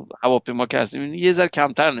 تو هواپیما که هستین یه ذره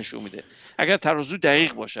کمتر نشون میده، اگر ترازو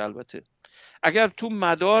دقیق باشه. البته اگر تو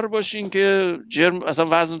مدار باشین که جرم اصلا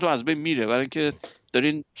وزنتون از بین میره، برای اینکه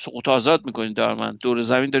دارین سقوط آزاد میکنین، دور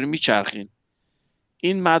زمین دارین میچرخین.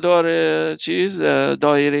 این مدار چیز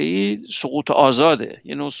دایره‌ای سقوط آزاده،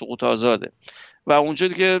 یه نوع سقوط آزاده، و اونجا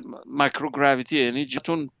دیگه ماکروگراویتی، یعنی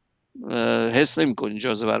جاتون حس نمی‌کنین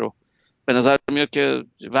جاذبه رو. به نظر میاد که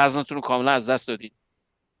وزنتون رو کاملا از دست دادید.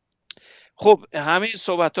 خب همه این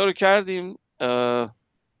صحبت‌ها رو کردیم.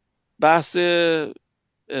 بحث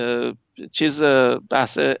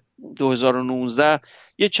بحث 2019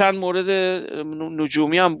 یه چند مورد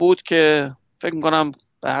نجومی هم بود که فکر میکنم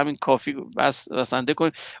به همین کافی بسنده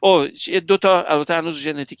کنیم. یه 2 تا البته هنوز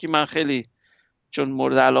ژنتیکی من خیلی چون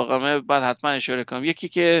مورد علاقمه بعد حتما اشاره کنم. یکی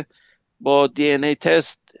که با دی ان ای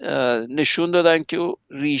تست نشون دادن که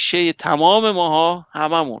ریشه تمام ماها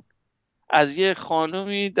هممون از یه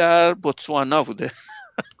خانومی در بوتسوانا بوده.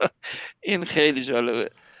 این خیلی جالبه.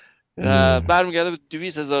 برمیگرده به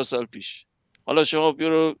 200,000 سال پیش. حالا شما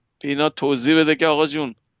بیارو اینا توضیح بده که آقا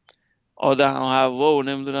جون آدم و حوا و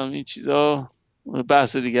نمیدونم این چیزا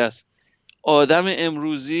بحث دیگه است. آدم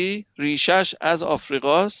امروزی ریشش از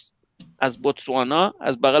آفریقاست، از بوتسوانا،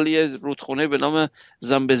 از بغل یه رودخونه به نام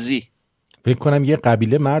زامبزی. فکر کنم یه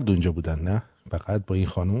قبیله مرد اونجا بودن، نه فقط با این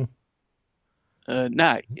خانوم.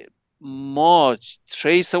 نه، ما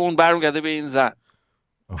تریسمون برمیگرده به این زن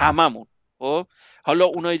هممون. خب حالا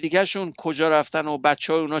اونای دیگه شون کجا رفتن و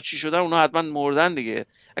بچهای اونا چی شدن، اونا حتما مردن دیگه.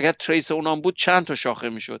 اگر تریس اونام بود چند تا شاخه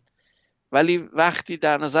میشد. ولی وقتی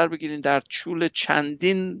در نظر بگیرین در طول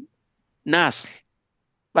چندین نسل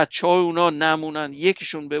بچهای اونا نمونن،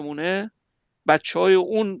 یکیشون بمونه، بچهای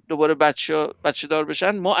اون دوباره بچه دار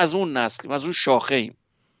بشن، ما از اون نسلیم، از اون شاخه ایم.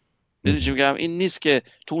 میدونی چی میگم؟ این نیست که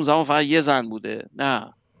تو اون زمان فقط یه زن بوده،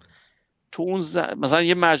 نه، تو اون مثلا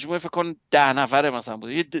یه مجموعه فکر کن 10 نفره مثلا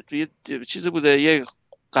بوده، یه چیزی بوده، یه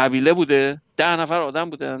قبیله بوده، 10 نفر آدم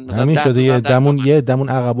بودن مثلا، همین 10 شده تا زن، یه دمون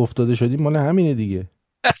عقب افتاده شدیم، مال همینه دیگه.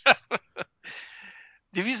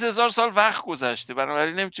 200,000 سال وقت گذشته،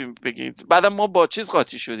 بنابراین نمیتونیم بگیم. بعدم ما با چیز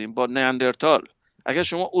قاطی شدیم، با نیاندرتال. اگر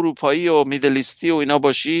شما اروپایی و میدلیستی و اینا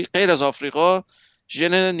باشی، غیر از آفریقا،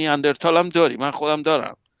 ژن نیاندرتال هم داری، من خودم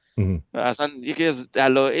دارم. و اصلا یکی از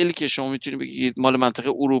دلایلی که شما میتونید بگید مال منطقه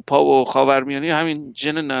اروپا و خاورمیانه همین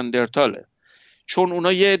ژن نیاندرتاله، چون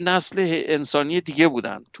اونا یه نسل انسانی دیگه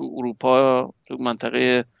بودن تو اروپا، تو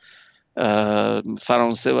منطقه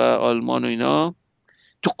فرانسه و آلمان و اینا،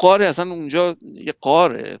 تو قاره، اصلا اونجا یه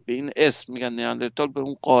قاره به این اسم میگن نیاندرتال، به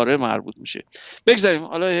اون قاره مربوط میشه. بگذاریم،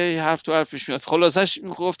 حالا یه حرف تو حرفش میاد. خلاصش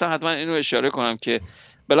گفتم حتما اینو اشاره کنم که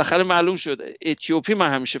بالاخره معلوم شد اتیوپی، من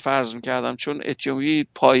همیشه فرض میکردم چون اتیوپی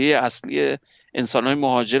پایه اصلی انسانهای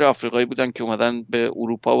مهاجر آفریقایی بودن که اومدن به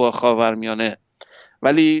اروپا و خاورمیانه،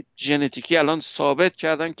 ولی ژنتیکی الان ثابت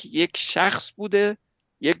کردن که یک شخص بوده،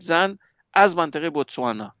 یک زن از منطقه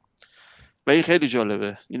بوتسوانا، و این خیلی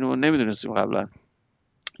جالبه، اینو نمیدونستیم قبلا.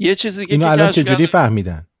 یه چیزی که اینو الان کشف چجوری کردن،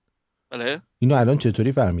 فهمیدن؟ بله، اینو الان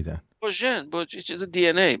چطوری فهمیدن؟ با ژن، با چیز دی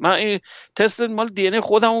ان ای. من این تست مال دی ان ای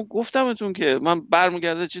خودمو گفتمتون که من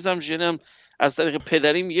برمیگرده چیزم، ژنم از طریق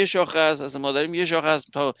پدریم یه شاخه است، از مادریم یه شاخه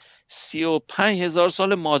است، تا 35,000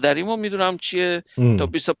 سال مادریمو میدونم چیه، تا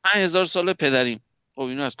 25,000 سال پدریم. خب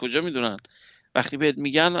اینو از کجا میدونن؟ وقتی بهت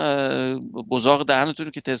میگن بزاق دهنتون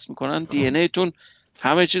رو که تست میکنن، دی ان ای تون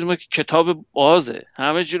همه چیز، ما کتاب بازه،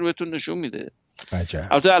 همه چی رو بهتون نشون میده. عجب.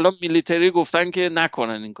 البته الان میلیتری گفتن که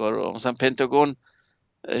نکنن این کارو، مثلا پنتاگون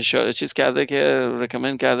چیز کرده که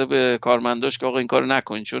رکامند کرده به کارمنداش که آقا این کارو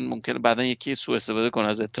نکنین، چون ممکنه بعدن یکی سوء استفاده کنه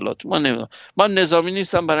از اطلاعات. من نمیدونم، من نظامی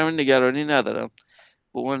نیستم، برای من نگرانی ندارم.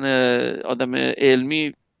 به عنوان آدم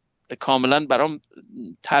علمی کاملا برام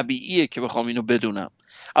طبیعیه که بخوام اینو بدونم.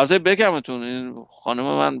 البته بگمتون، این خانم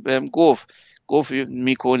من بهم گفت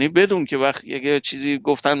میکنی بدون که وقت یه چیزی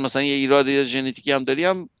گفتن مثلا یه ایراد ژنتیکی هم داری،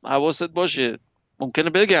 هم حواست باشه، ممکنه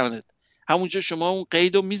بگمت همونجا شما اون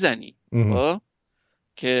قیدو میزنی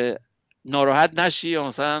که ناراحت نشی یا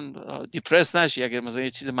مثلا دیپرس نشی. اگر مثلا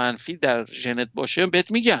یه چیز منفی در ژنت باشه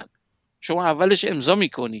بهت میگن، شما اولش امضا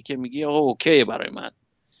میکنی که میگی آقا اوکی برای من.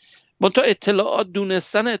 منتها اطلاعات،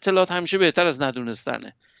 دونستن اطلاعات همیشه بهتر از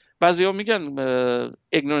ندونستنه. بعضیا میگن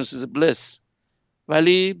ignorance is bliss،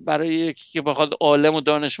 ولی برای یکی که بخواد عالم و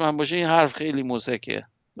دانشمند باشه این حرف خیلی موسکه.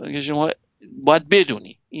 شما باید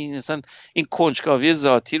بدونی، این اصلا این کنجکاوی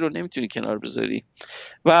ذاتی رو نمیتونی کنار بذاری.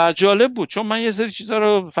 و جالب بود چون من یه سری چیزا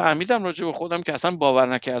رو فهمیدم راجع به خودم که اصلا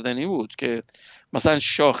باور نکردنی بود، که مثلا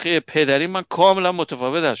شاخه پدری من کاملا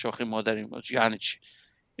متفاوت از شاخه مادری من. یعنی چی؟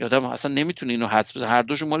 یادم اصلا نمیتونه اینو حدس بزنه، هر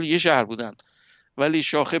دوشون مال یه شهر بودن، ولی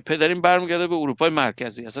شاخه پدریم برمیگرده به اروپای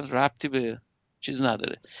مرکزی، اصلا ربطی به چیز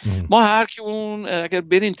نداره. ما هر کی اون اگر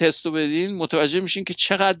برین تستو بدین متوجه میشین که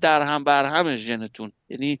چقدر در هم بر همه ژنتون،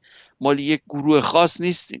 یعنی مال یک گروه خاص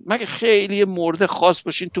نیستین. مگه خیلی مورد خاص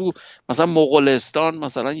باشین تو مثلا مغولستان،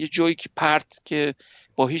 مثلا یه جایی که پرت که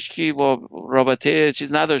با هیچ کی با رابطه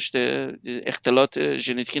چیز نداشته، اختلاط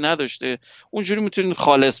ژنتیکی نداشته، اونجوری میتونین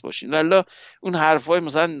خالص باشین. والا اون حرفای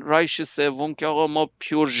مثلا رایش سوم که آقا ما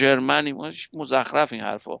پیور ژرمنیم، مزخرف این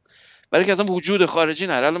حرفا، برای که اصلا وجود خارجی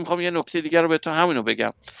نداره. الان میخوام یه نکته دیگر رو بهتون همینو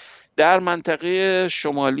بگم. در منطقه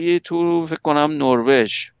شمالی تو فکر کنم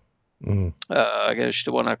نروژ، اگر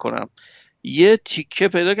اشتباه نکنم، یه تیکه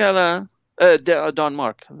پیدا کردن،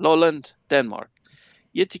 دانمارک، لولند دنمارک،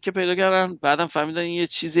 یه تیکه پیدا کردن، بعدم فهمیدن یه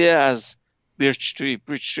چیزی از برچ تری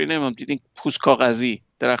نمیدونم دیدین، پوست کاغذی،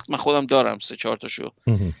 درخت من خودم دارم 3-4 تاشو،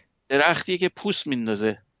 درختیه که پوست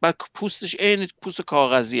میندازه، بعد پوستش عین پوست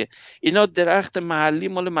کاغذیه. اینا درخت محلی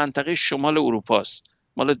مال منطقه شمال اروپاست،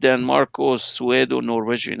 مال دنمارک و سوئد و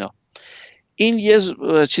نروژ اینا. این یه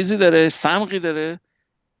چیزی داره، سمقی داره،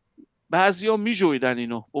 بعضیا میجویدن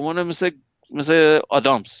اینو به عنوان مثل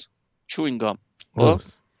آدامس چوینگام.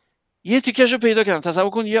 یه تیکهشو پیدا کردن. تصور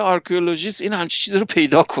کن یه آرکئولوژیست این همچین چیزی رو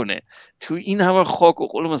پیدا کنه تو این همه خاک و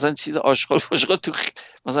قول، مثلا چیز آشغال تو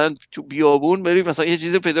مثلا تو بیابون بری مثلا یه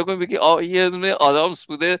چیزی پیدا کنی بگی یه دونه آدامس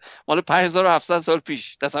بوده مال 5700 سال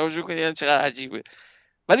پیش. تصورش کن یعنی چقدر عجیبه،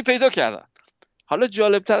 ولی پیدا کردن. حالا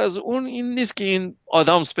جالبتر از اون این نیست که این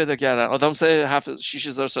آدامس پیدا کردن، آدامس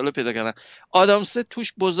 6000 ساله پیدا کردن، آدامس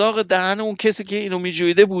توش بزاق دهن اون کسی که اینو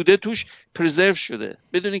میجویده بوده توش پرزرو شده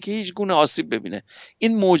بدون که هیچ گونه آسیب ببینه.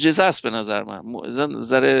 این معجزه است به نظر من،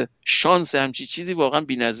 نظر شانس همچی چیزی واقعا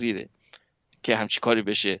بی‌نظیره که همچی کاری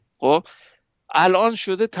بشه. خب الان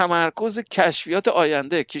شده تمرکز کشفیات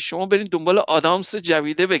آینده که شما برین دنبال آدامس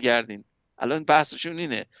جویده بگردین. الان بحثشون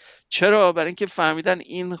اینه. چرا؟ برای اینکه فهمیدن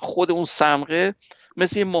این خود اون صمغه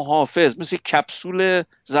مثل یه محافظ، مثل یه کپسول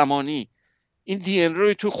زمانی، این دی ان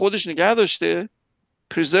روی تو خودش نگه داشته،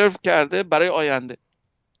 پریزرو کرده برای آینده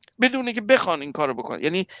بدون اینکه بخوان این کارو بکنن.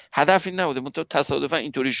 یعنی هدف این نبوده، منتها تصادفا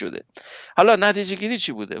اینطوری شده. حالا نتیجه گیری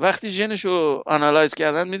چی بوده؟ وقتی ژنشو آنالایز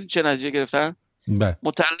کردن میدونید چه نتیجه گرفتن؟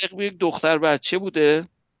 متعلق به یک دختر بچه بوده،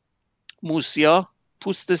 موسیاه،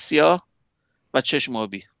 پوست سیاه و چشم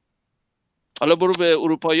آبی. حالا برو به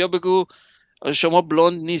اروپایی‌ها بگو شما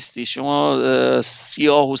بلوند نیستی، شما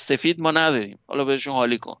سیاه و سفید ما نداریم، حالا بهشون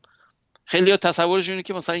حالی کن. خیلی ها تصورشون اینه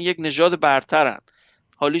که مثلا یک نژاد برترن،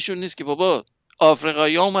 حالیشون نیست که بابا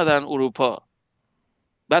آفریقایی‌ها اومدن اروپا،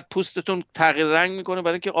 بعد پوستتون تغییر رنگ میکنه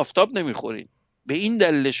برای اینکه آفتاب نمیخورین، به این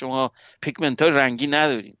دلیل شما پیگمنت‌های رنگی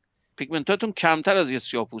ندارین، پیگمنتاتون کمتر از یه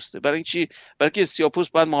سیاه‌پوسته. برای این چی؟ برای که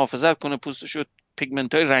سیاه‌پوست باید محافظت کنه پوستشو،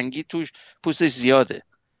 پیگمنت‌های رنگی توش پوستش زیاده،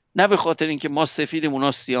 نه به خاطر اینکه ما سفیدیم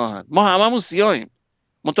اونا سیاهن. ما هممون سیاهیم،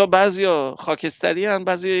 منتها بعضیا خاکستری ان،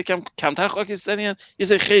 بعضیا یکم کمتر خاکستری ان، یه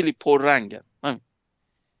سری خیلی پررنگن.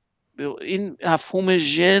 این مفهوم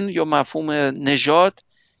ژن یا مفهوم نژاد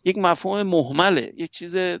یک مفهوم مهمله، یک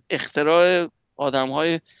چیز اختراع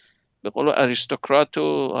آدم‌های به قول اریستوکرات و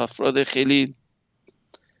افراد خیلی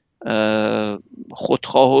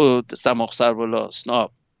خودخواه و دماغ سربالا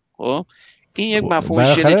سناب. خب این یک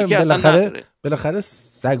مفهوم ژنتیکی اصلا نداره. بالاخره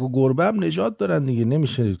سگ و گربه هم نژاد دارن دیگه،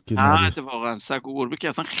 نمیشه که نه واقعا سگ و گربه که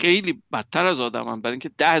اصلا خیلی بدتر از آدمن، برای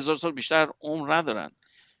اینکه 10,000 سال بیشتر عمر ندارن.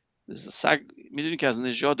 سگ میدونی که از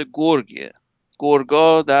نژاد گرگه،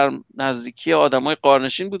 گرگا در نزدیکی آدمای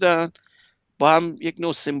قارنشین بودن، با هم یک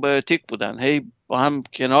نوع سیمبیوتیک بودن، هی با هم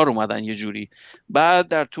کنار اومدن یه جوری. بعد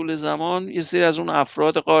در طول زمان یه سری از اون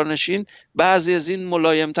افراد قارنشین بعضی از این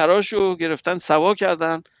ملایم تراشو گرفتن سوا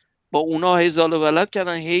کردن، با اونا هی زال و ولد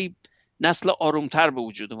کردن، هی نسل آرومتر به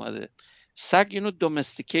وجود اومده. سگ اینو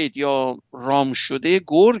دومستیکیت یا رام شده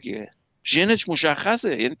گرگه، ژنش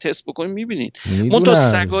مشخصه، یعنی تست بکنید میبینید. منتها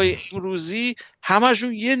سگای امروزی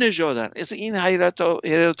همشون یه نژادن. اصلا این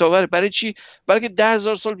حیرت آوره. برای چی؟ برای که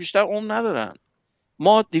 10,000 سال بیشتر عمر ندارن.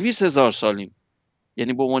 ما 200,000 سالیم،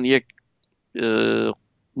 یعنی به عنوان یک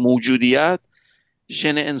موجودیت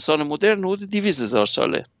ژن انسان مدرن حدود 200,000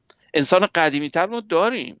 ساله. انسان قدیمی تر ما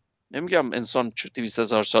داریم، نمیگم انسان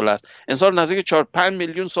 200,000 سال است، انسان نزدیک 4-5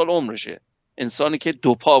 میلیون سال عمرشه، انسانی که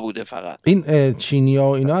دو پا بوده فقط. این چینیا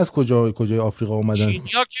و اینا از کجای آفریقا اومدن؟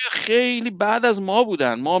 چینیا که خیلی بعد از ما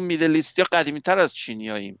بودن، ما میدلیستیا قدیمی تر از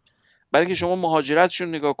چینیاییم. برای که شما مهاجرتشون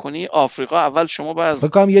نگاه کنی آفریقا، اول شما باید فکر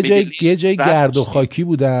کنم یه جای گرد و خاکی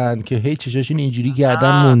بودن که هی چشاشون اینجوری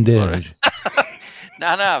گردن مونده.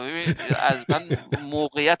 نه ببین، از من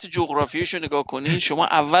موقعیت جغرافیاییشو نگاه کنی، شما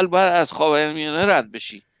اول باید از خاورمیانه رد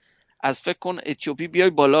بشی. از فکر کن اتیوپی بیای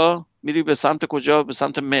بالا، میری به سمت کجا؟ به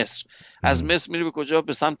سمت مصر. از مصر میری به کجا؟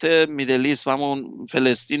 به سمت میدلیست و همون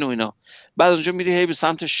فلسطین و اینا. بعد اونجا میری هی به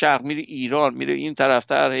سمت شرق، میری ایران، میری این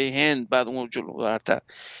طرفتر، هی هند، بعد اون جلوتر.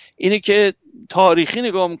 اینه که تاریخی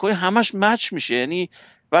نگاه میکنی همش مچ میشه. یعنی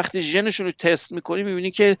وقتی ژنشون رو تست میکنی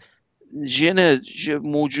میبینی که ژن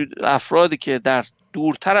موجود افرادی که در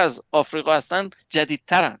دورتر از آفریقا هستن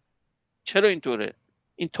جدیدترن. چرا اینطوره؟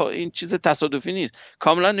 این چیز تصادفی نیست،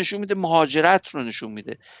 کاملا نشون میده مهاجرت رو نشون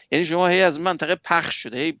میده. یعنی شما هی از منطقه پخش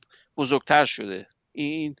شده، هی بزرگتر شده.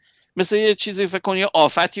 این مثل یه چیزی فکر کن یه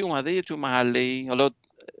آفتی اومده یه تو محله‌ای، حالا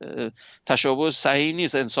تشابه صحیح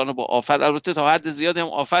نیست انسان با آفت، البته تا حد زیادی هم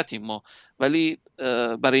آفتیم ما، ولی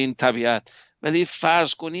برای این طبیعت، ولی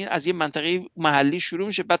فرض کنین از یه منطقه محلی شروع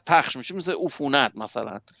میشه بعد پخش میشه، مثل عفونت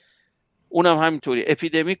مثلا. اونم همینطوری.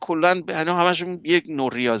 اپیدمیک کلا همشون یک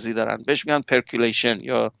نوع ریاضی دارن، بهش میگن پرکولیشن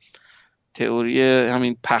یا تئوری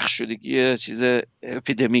همین پخش شدگی چیز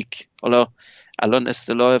اپیدمیک. حالا الان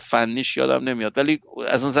اصطلاح فنیش یادم نمیاد، ولی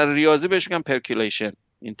از نظر ریاضی بهش میگن پرکولیشن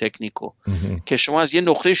این تکنیکو. که شما از یه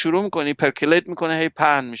نقطه شروع میکنی، پرکولیت میکنه، هی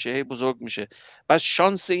پهن میشه، هی بزرگ میشه. بعد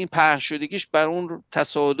شانس این پهن شدگیش بر اون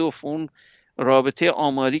تصادف، اون رابطه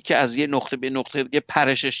آماری که از یه نقطه به نقطه دیگه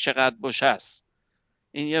پرشش چقدر باشه است.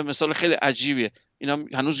 این یه مثال خیلی عجیبیه. اینا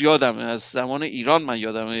هنوز یادمه، از زمان ایران من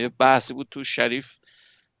یادمه یه بحثی بود تو شریف،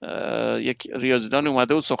 یک ریاضیدان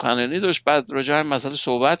اومده بود سخنرانی داشت، بعد راجع به این مسئله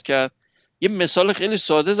صحبت کرد. یه مثال خیلی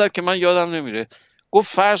ساده زد که من یادم نمیره.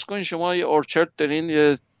 گفت فرض کنین شما یه اورچارد دارین،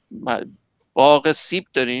 یه باغ سیب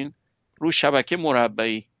دارین رو شبکه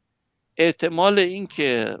مربعی، احتمال این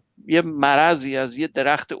که یه مرضی از یه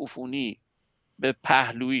درخت عفونی به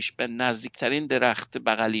پهلویش، به نزدیکترین درخت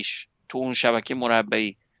بغلیش تو اون شبکه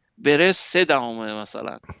مربعی بره 0.3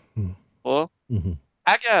 مثلا. خب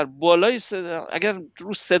اگر بالای اگر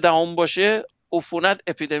رو 0.3 باشه عفونت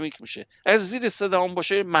اپیدمیک میشه، اگر زیر 0.3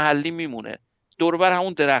 باشه محلی میمونه، دور بر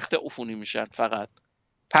همون درخت عفونی میشن، فقط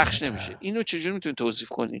پخش نمیشه. اینو چجوری میتونید توصیف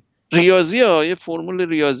کنین؟ ریاضی ها، یه فرمول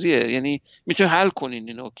ریاضیه، یعنی میتونید حل کنین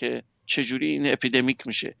اینو که چجوری این اپیدمیک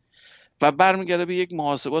میشه و برمیگرده به یک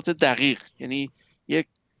محاسبات دقیق، یعنی یک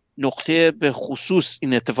نقطه به خصوص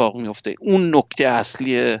این اتفاق میفته، اون نکته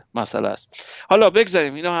اصلی مسئله است. حالا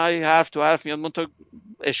بگذاریم اینا حرف تو حرف میاد، منتها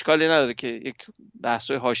اشکالی نداره که یک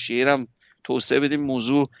بحث‌های حاشیه‌ای هم توسعه بدیم،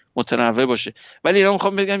 موضوع متنوع باشه. ولی اینا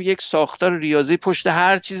میخوام بگم یک ساختار ریاضی پشت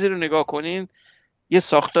هر چیزی رو نگاه کنین، یه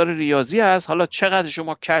ساختار ریاضی هست. حالا چقدر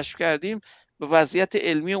شما کشف کردیم به وضعیت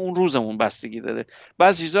علمی اون روزمون بستگی داره.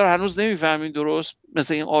 بعضی چیزا رو هنوز نمیفهمیم درست،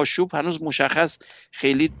 مثل این آشوب هنوز مشخص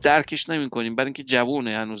خیلی درکش نمی‌کنیم، برای اینکه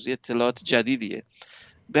جوونه، هنوز یه اطلاعات جدیدیه.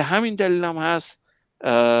 به همین دلیل هم هست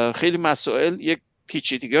خیلی مسائل یک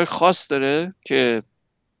پیچیدگی‌های خاص داره که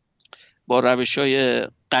با روش‌های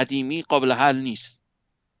قدیمی قابل حل نیست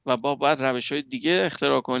و باید روش‌های دیگه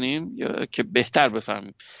اختراع کنیم که بهتر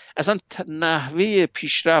بفهمیم. اصلا نحوه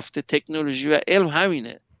پیشرفت تکنولوژی و علم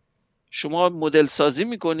همینه. شما مدل سازی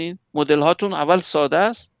میکنین، مدل هاتون اول ساده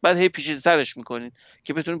است، بعد هی پیچیده ترش میکنین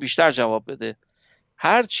که بتونین بیشتر جواب بده.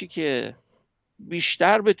 هر چی که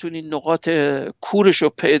بیشتر بتونین نقاط کورش رو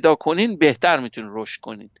پیدا کنین، بهتر میتونین رشد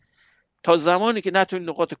کنین. تا زمانی که نتونین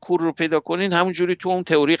نقاط کور رو پیدا کنین، همونجوری تو اون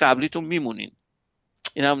تئوری قبلیتون میمونین.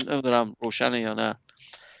 این هم نمیدونم روشنه یا نه.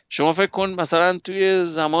 شما فکر کن مثلا توی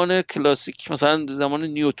زمان کلاسیک، مثلا زمان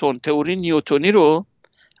نیوتن، تئوری نیوتنی رو،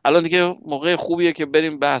 الان دیگه موقع خوبیه که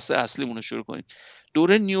بریم بحث اصلیمون رو شروع کنیم.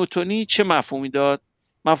 دوره نیوتنی چه مفهومی داد؟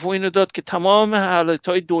 مفهوم اینو داد که تمام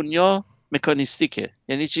حالتهای دنیا مکانیستیکه.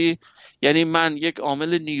 یعنی چی؟ یعنی من یک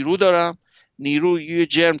عامل نیرو دارم، نیرو یه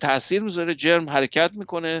جرم تاثیر میذاره، جرم حرکت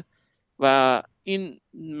میکنه و این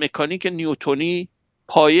مکانیک نیوتنی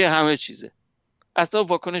پایه همه چیزه. اصلا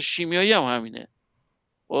واکنش شیمیایی هم همینه.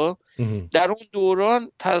 در اون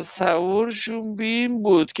دوران تصورشون بین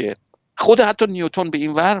بود که خود حتی نیوتن به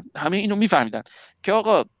این ور همه اینو میفهمیدن که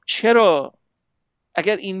آقا چرا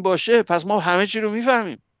اگر این باشه پس ما همه چی رو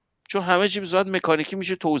میفهمیم، چون همه چی به صورت مکانیکی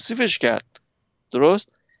میشه توصیفش کرد. درست؟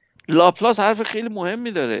 لاپلاس حرف خیلی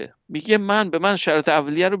مهمی داره، میگه به من شرط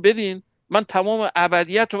اولیه رو بدین، من تمام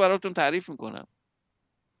ابدیت رو براتون تعریف میکنم.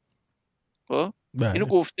 اینو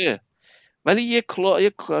گفته، ولی یک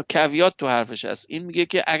کویات تو حرفش هست. این میگه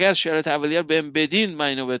که اگر شرط اولیه رو بهم بدین، من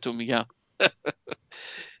اینو بهتون میگم.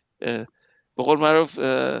 به قول معروف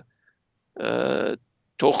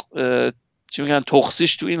چی میگن،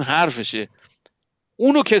 تخصیش تو این حرفشه.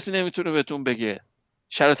 اونو کسی نمیتونه بهتون بگه.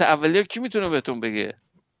 شرط اولیه کی میتونه بهتون بگه؟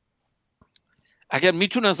 اگر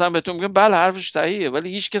میتونستم بهتون بگم بله حرفش صحیحه، ولی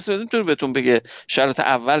هیچ کسی نمیتونه بهتون بگه شرط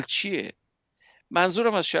اول چیه.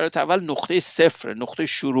 منظورم از شرط اول نقطه صفر، نقطه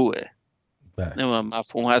شروعه. نمیدونم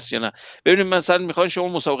مفهوم هست یا نه. ببینید مثلا میخواین شما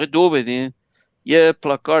مسابقه 2 بدین، یه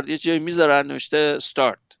پلاکارد یه جایی میذارن نوشته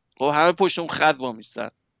استارت، خب همه پشت اون خط وامیستن،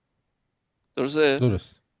 درسته؟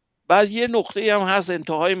 درست. بعد یه نقطه هم هست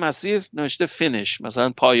انتهای مسیر نوشته فینیش، مثلا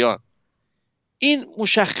پایان. این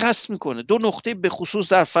مشخص میکنه دو نقطه به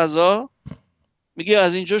خصوص در فضا، میگه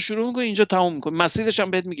از اینجا شروع میکنه اینجا تموم میکنه، مسیرش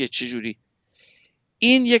هم بهت میگه چجوری.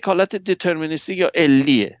 این یک حالت دیترمینیستی یا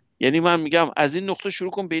علیه، یعنی من میگم از این نقطه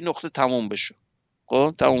شروع کن به این نقطه تموم بشه،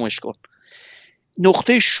 خب تمومش کن.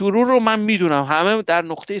 نقطه شروع رو من میدونم، همه در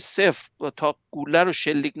نقطه صفر تا گوله رو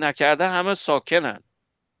شلیک نکرده همه ساکنن،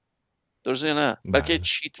 درسته یا نه؟ بلکه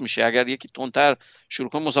چیت میشه اگر یکی تندتر شروع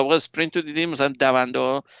کنه. مسابقه اسپرینت رو دیدیم، مثلا دونده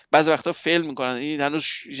ها بعضی وقتا فیل میکنن، این هنوز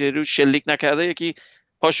شلیک نکرده، یکی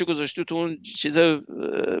پاشو گذاشته تو اون چیز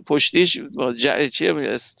پشتیش، چیه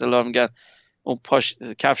اصطلاح میگن، اون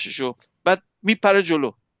کفششو، بعد میپره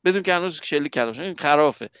جلو بدون که هنوز شلیک کرده باشه، این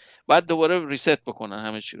خرافه. بعد دوباره ریست بکنن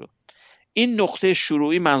همه چی رو. این نقطه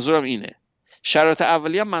شروعی منظورم اینه. شرایط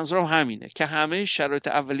اولیه منظورم همینه که همه شرایط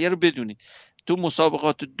اولیه رو بدونید. تو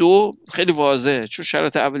مسابقات 2 خیلی واضحه، چون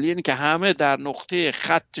شرایط اولیه اینه که همه در نقطه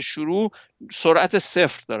خط شروع سرعت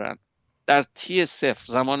 0 دارن، در تی 0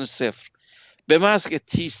 زمان 0، به محض که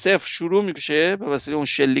تی 0 شروع میشه به وسیله اون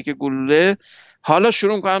شلیک گلوله، حالا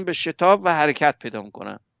شروع میکنن به شتاب و حرکت پیدا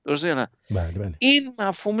میکنن، درسته یا نه؟ بله. این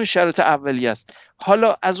مفهوم شرایط اولیه است.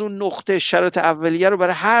 حالا از اون نقطه شرایط اولیه رو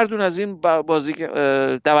برای هر دون از این بازی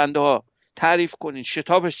دونده ها تعریف کنین،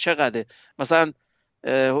 شتابش چقدره. مثلا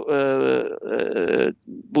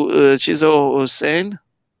چیز حسین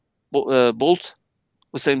بولت،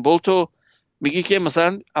 حسین بولتو میگی که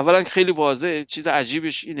مثلا اولا خیلی واضحه، چیز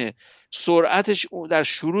عجیبش اینه سرعتش در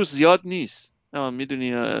شروع زیاد نیست.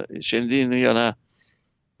 میدونی شنیدی اینو یا نه؟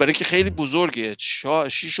 برای که خیلی بزرگه،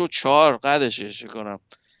 6.4 قدشه کنم،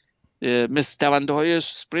 مثل دونده های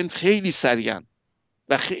سپرینت خیلی سریعن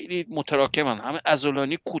و خیلی متراکمن، همه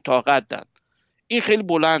عضلانی کوتاه قدن. این خیلی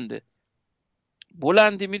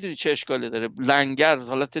بلندی میدونی چه اشکالی داره؟ لنگر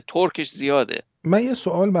حالت تورکش زیاده. من یه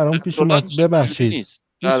سوال برام پیش اومد، ببخشید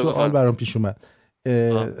این سوال برام پیش اومد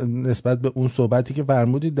نسبت به اون صحبتی که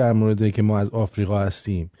فرمودید در مورد که ما از آفریقا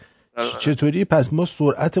هستیم. چطوری پس ما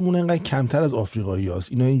سرعتمون اینقدر کمتر از آفریقایی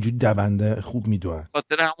هست؟ اینا اینجوری دونده خوب میدونن؟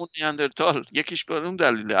 خاطر همون نیاندرتال، یکیش به اون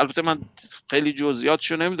دلیله. البته من خیلی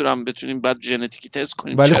جزئیاتشو نمیدونم، بتونیم بعد ژنتیکی تست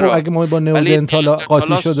کنیم. ولی خب اگه ما با نئاندرتال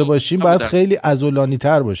قاطی شده باشیم باید خیلی عضلانی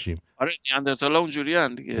تر باشیم. آره نیاندرتال اونجوری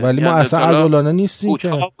ان دیگه، ولی ما اصلا عضلانه نیستیم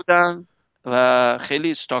که. بودن و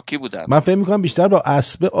خیلی استاکی بودن. من فکر میکنم بیشتر با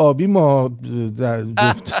اسب آبی ما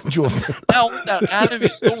جفت نه اون در قرن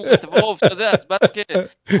 20 اتفاق افتاده، از بس که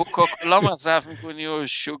کوکاکولا مصرف میکنی و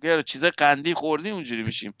شوگر و چیز قندی خوردی اونجوری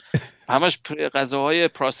میشیم. همش غذاهای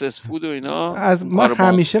پروسس فود و اینا. از من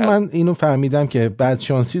همیشه من اینو فهمیدم که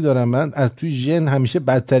بدشانسی دارم، من از توی ژن همیشه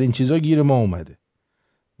بدترین چیزا گیر ما اومده.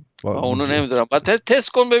 اونو نمیدونم، بعد تست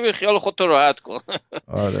کن ببین، خیال خودت راحت کن.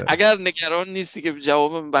 آره. اگر نگران نیستی که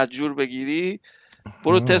جواب بدجور بگیری،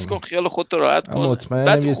 برو تست کن، خیال خودت راحت کن.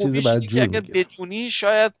 مطمئنم یه چیزی بدجور اگر بدونی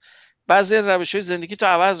شاید بعضی روش‌های زندگی تو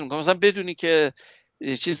عوض می‌کنه. مثلا بدونی که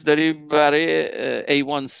چیز داری برای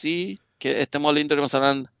A1C که احتمال این داره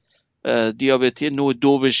مثلا دیابتی نوع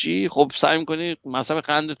 2 بشی، خب سعی می‌کنی مصرف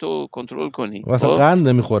قندتو کنترل کنی. مثلا قند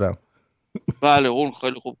نمیخورم. بله اون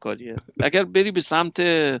خیلی خوب کاریه. اگر بری به سمت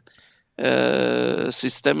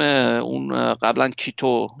سیستم اون قبلا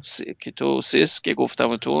کیتوسیس که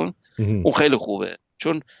گفتمتون، اون خیلی خوبه،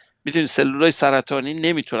 چون میدونی سلولای سرطانی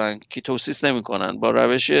نمیتونن کیتوسیس نمیکنن، با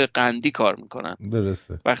روش قندی کار میکنن.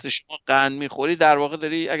 درسته. وقتی شما قند میخوری در واقع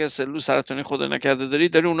داری، اگر سلول سرطانی خدا نکرده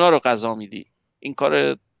داری اونا رو غذا میدی. این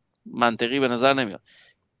کار منطقی به نظر نمیاد.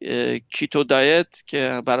 کیتو دایت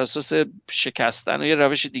که بر اساس شکستن و یه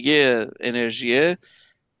روش دیگه انرژیه،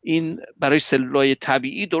 این برای سلولای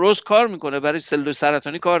طبیعی درست کار میکنه، برای سلول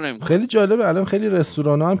سرطانی کار نمیکنه. خیلی جالبه، الان خیلی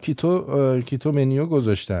رستوران ها هم کیتو منیو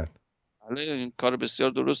گذاشتن. این کار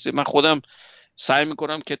بسیار درسته. من خودم سعی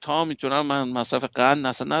میکنم که تا میتونم من مصرف قند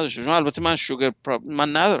اصلا نداشته باشم. البته من شوگر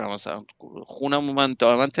من ندارم، مثلا خونم من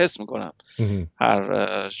دائما تست میکنم،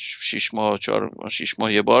 هر 6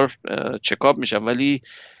 ماه یه بار چکاپ میشم. ولی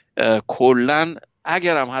کلا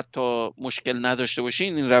اگرم حتی مشکل نداشته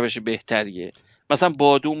باشین این روش بهتریه. مثلا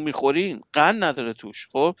بادوم میخورین قند نداره توش،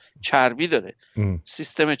 خب چربی داره.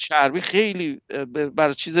 سیستم چربی خیلی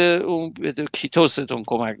بر چیز اون کیتوستون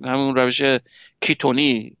کمک، همون روش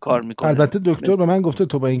کیتونی کار میکنه. البته دکتر به من گفته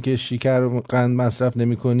تو با اینکه شکر و قند مصرف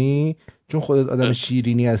نمیکنی چون خودت آدم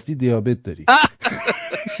شیرینی هستی دیابت داری.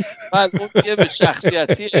 من اون یه به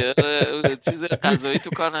شخصیتیه، چیز غذایی تو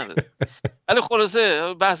کار نداره. ولی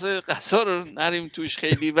خلاصه بحث غذا رو نریم توش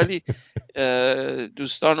خیلی، ولی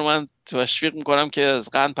دوستان رو من تشویق میکنم که از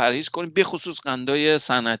قند پرهیز کنیم، به خصوص قندای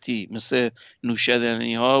صنعتی مثل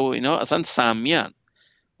نوشیدنی ها و اینا اصلا سمی ان.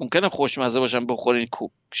 ممکنه خوشمزه باشن بخورین،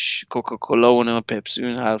 کوکاکولا و پپسی و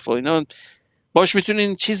این حرفا، اینا باش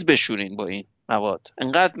میتونین چیز بشورین با این مواد.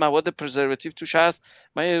 انقدر مواد پرزرواتیو توش هست.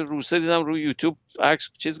 من یه روسه دیدم روی یوتیوب عکس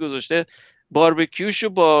چیز گذاشته، باربیکیوشو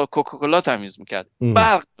با کوکاکولا تمیز میکرد،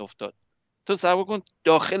 برق افتاد. تو تصور کن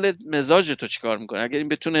داخل مزاج تو چیکار میکنه اگر این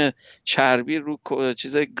بتونه چربی رو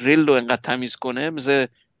چیز گریل رو انقدر تمیز کنه،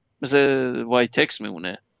 مثل وایتکس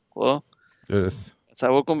میمونه. خب درست.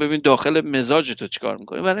 تصور کن ببین داخل مزاج تو چیکار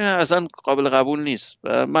میکنه. ولی اصلا قابل قبول نیست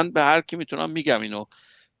و من به هر کی میتونم میگم اینو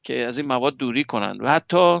که از این مواد دوری کنن. و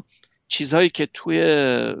حتی چیزهایی که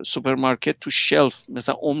توی سوپرمارکت تو شلف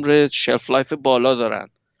مثلا عمر شلف لایف بالا دارن،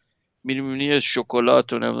 می‌بینی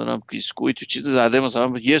شکلات و نمیدونم بیسکویت تو چیز زده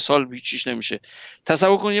مثلا یه سال هیچیش نمیشه.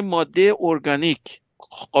 تصور کن یه ماده ارگانیک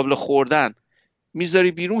قابل خوردن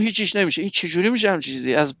میذاری بیرون هیچیش نمیشه. این چجوری میشه هم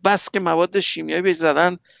چیزی؟ از بس که مواد شیمیایی بهش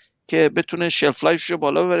زدن که بتونه شلف لایفش رو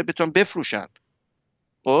بالا ببره، بتونن بفروشن.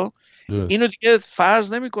 خب اینو دیگه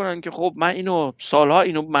فرض نمیکنن که خب من اینو سالها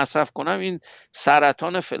اینو مصرف کنم این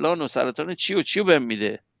سرطان فلان و سرطان چی و چی رو بهم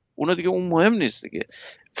میده. اونو دیگه اون مهم نیست دیگه.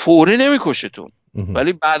 فوری نمیکشتون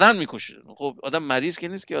ولی بعداً میکشتون. خب آدم مریض که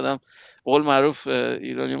نیست که آدم قول معروف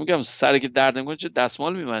ایرانی میگم سری که درد نمیکنه چه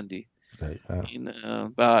دستمال میبندی. این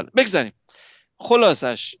بله بگذاریم.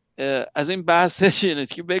 خلاصش از این بحث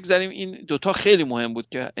ژنتیکی بگذاریم. این دوتا خیلی مهم بود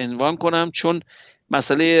که عنوان کنم، چون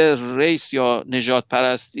مسئله ریس یا نژاد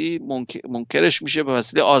پرستی منکرش میشه به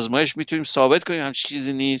وسیله آزمایش میتونیم ثابت کنیم همچین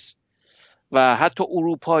چیزی نیست. و حتی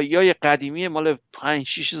اروپایی‌های قدیمی مال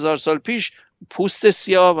 5-6 هزار سال پیش پوست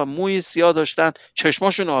سیاه و موی سیاه داشتن،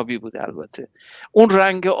 چشماشون آبی بوده. البته اون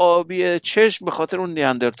رنگ آبی چشم به خاطر اون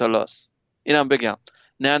نیاندرتالاست. اینم بگم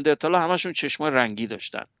نیاندرتالا همشون چشمای رنگی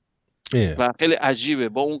داشتن و خیلی عجیبه،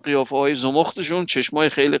 با اون قیافه های زمختشون چشمای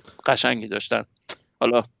خیلی قشنگی داشتن.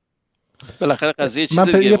 حالا بالاخره قضیه چیز من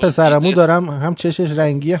دیگه. یه پسرمو دارم، هم چشش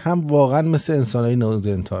رنگیه، هم واقعا مثل انسانای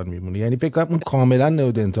نئودنتال میمونه. یعنی فکر کنم اون کاملا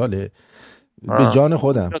نئودنتاله به جان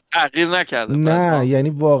خودم. تغییر نکرده؟ نه یعنی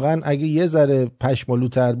واقعا اگه یه ذره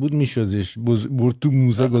پشمالوتر بود میشدش، برد تو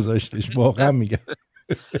موزه گذاشتش. واقعا میگم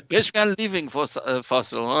بهش میگن لیوینگ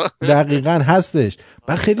فاسل. دقیقاً هستش.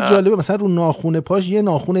 و خیلی جالبه مثلا رو ناخون پاش یه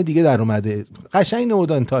ناخون دیگه در اومده، قشنگ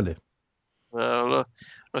نئودنتاله. حالا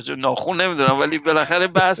راجع ناخون نمیدونم، ولی بالاخره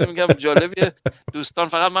بحث میگم جالبیه. دوستان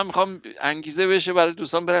فقط من میخوام انگیزه بشه برای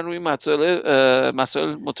دوستان برن روی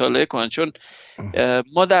مسائل مطالعه کنن، چون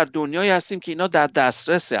ما در دنیایی هستیم که اینا در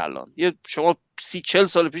دسترسه. الان شما 30-40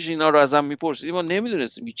 سال پیش اینا رو ازم میپرسیدیم ما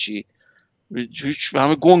نمیدونستیم چی، هیچ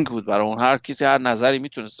همه گنگ بود برای اون. هر کسی هر نظری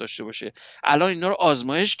میتونست داشته باشه. الان اینا رو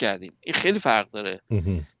آزمایش کردیم، این خیلی فرق داره.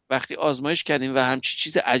 وقتی آزمایش کردیم و همچی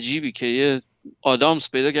چیز عجیبی که یه آدامس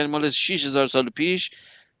پیدا کردیم مال 6000 سال پیش،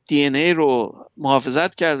 دی ان ای رو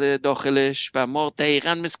محافظت کرده داخلش و ما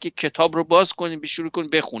دقیقاً مثل که کتاب رو باز کنیم شروع کنیم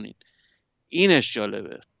بخونیم. اینش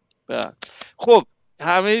جالبه. خب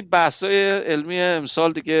همه بحث‌های علمی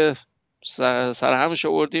امسال دیگه سر همش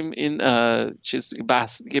آوردیم. این چیز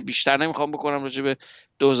بحث دیگه بیشتر نمیخوام بکنم راجع به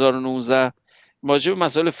 2019. راجع به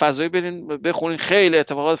مسائل فضایی برین بخونین. خیلی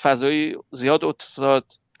اتفاقات فضایی زیاد افتاد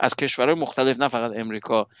از کشورهای مختلف، نه فقط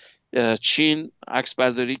امریکا. چین عکس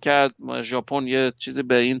برداری کرد، ژاپن یه چیزی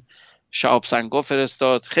به این شهاب سنگا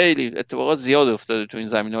فرستاد. خیلی اتفاقات زیاد افتاده تو این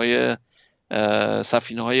زمینه‌های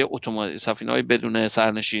سفینه‌های بدون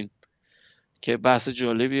سرنشین که بحث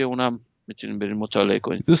جالبیه. اونم میتونیم بریم مطالعه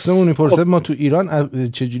کنیم. دوستمون میپرسه ما تو ایران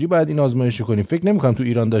چجوری باید این آزمایشو کنیم؟ فکر نمی‌کنم تو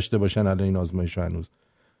ایران داشته باشن الان این آزمایشو هنوز.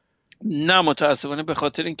 نه متاسفانه، به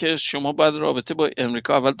خاطر اینکه شما باید رابطه با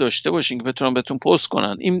امریکا اول داشته باشین که بتونن بهتون پست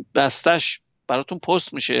کنن. این بستش براتون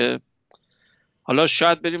پست میشه. حالا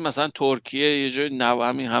شاید بریم مثلا ترکیه، یه جای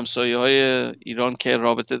همین همسایه‌های ایران که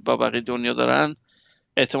رابطه با بقیه دنیا دارن،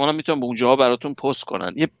 احتمالاً میتونن به اونجاها براتون پست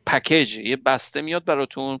کنن. یه پکیج، یه بسته میاد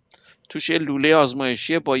براتون، توش یه لوله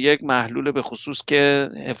آزمایشی با یک محلول به خصوص که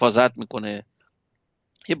حفاظت میکنه،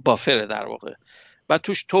 یه بافره در واقع. بعد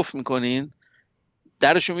توش تف میکنین،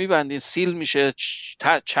 درشو میبندین، سیل میشه،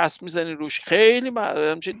 چسب میزنین روش. خیلی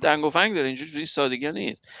همچین دنگ و فنگ داره، اینجوری سادگی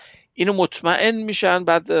نیست. اینو مطمئن میشن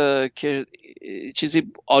بعد که چیزی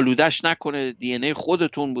آلودش نکنه، دی ان ای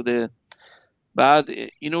خودتون بوده. بعد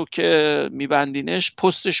اینو که میبندینش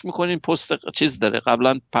پستش میکنین. پست چیز داره،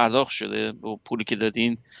 قبلا پرداخت شده با پولی که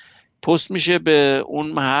دادین، پست میشه به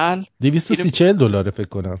اون محل. $240 فکر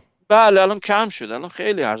کنم. بله الان کم شده، الان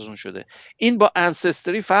خیلی ارزون شده. این با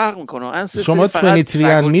انسستری فرق میکنه. شما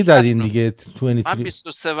 23 میدادین دیگه.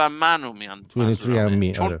 23 منو میان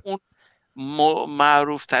 23 چون اون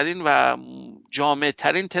معروف ترین و جامع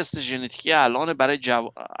ترین تست ژنتیکی الان برای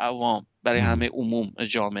عوام، برای همه عموم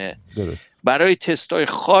جامعه. درست. برای تستای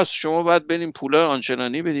خاص شما باید برین پولا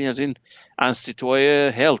آنچنانی بدین از این انستیتوهای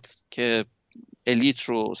هلت که الیت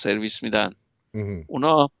رو سرویس میدن.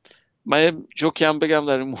 اونا من جوکی هم بگم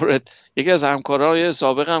در این مورد، یکی از همکارای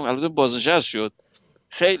سابقم البته بازنشسته شد،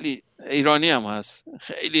 خیلی ایرانی هم هست،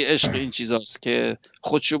 خیلی عشق این چیزاست که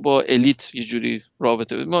خودشو با الیت یه جوری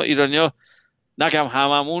رابطه بده. ما ایرانی‌ها نگم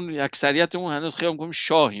هممون، اکثریتمون هنوز خیلی میگم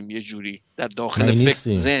شاهیم یه جوری در داخل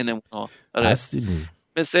فکر ذهنمون. هستیم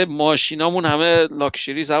مثل ماشینامون همه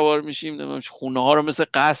لاکچری سوار میشیم، خونه ها رو مثل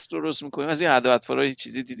قصر درست میکنیم. از این هدواتفرای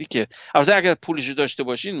چیزی دیدی که البته اگر پولشو داشته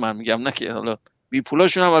باشین، من میگم نه که حالا بی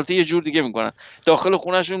پولاشون هم البته یه جور دیگه میکنن. داخل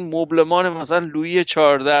خونهشون مبلمان مثلا لویی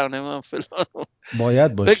 14 نمیدونم فلان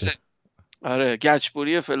باید باشه. آره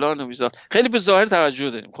گچبوری فلان و بیزار. خیلی به ظاهر توجه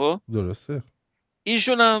داریم. خب درسته.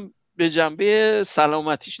 ایشون هم به جنبه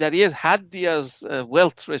سلامتیش در یه حدی از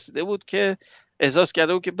ولت رسیده بود که احساس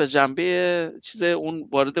کرده بود که به جنبه چیز اون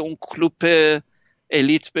وارد اون کلوب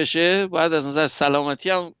الیت بشه، باید از نظر سلامتی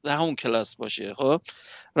هم در همون کلاس باشه. خب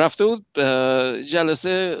رفته بود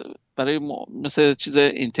جلسه برای مثل چیز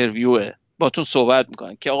اینترویوه، باتون صحبت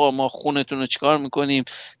میکنن که آقا ما خونتون رو چیکار میکنیم،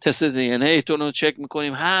 تست دی ان ای تون رو چک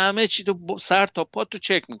میکنیم، همه چی تو سر تا پا تو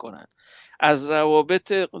چک میکنن، از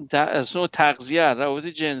روابط تغذیه، روابط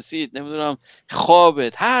جنسی، نمیدونم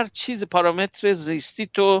خوابت، هر چیز پارامتر زیستی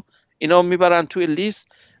تو اینا میبرن توی لیست.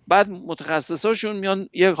 بعد متخصصاشون میان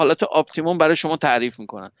یه حالت اپتیموم برای شما تعریف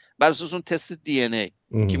میکنن بر اساس اون تست دی ان ای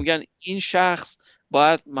که میگن این شخص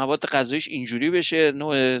باید مواد غذاییش اینجوری بشه،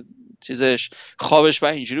 نوع چیزش، خوابش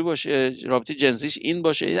باید اینجوری باشه، رابطه جنسیش این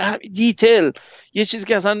باشه، دیتیل. یه چیزی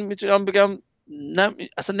که اصلا میتونم بگم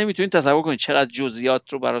اصلا نمیتونین تصور کنید چقدر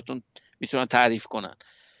جزئیات رو براتون میتونن تعریف کنن.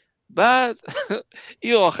 بعد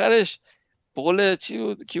این آخرش بقول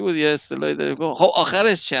کی بود یه اصطلاحی داره، خب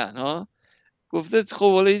آخرش چند ها گفته،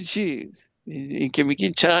 خب حالا این چی، این که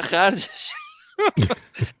میگین چقدر خرجش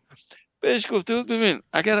بهش گفته بود ببین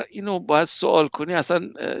اگر اینو باید سوال کنی اصلا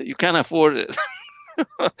you can't afford it.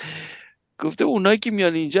 گفته اونایی که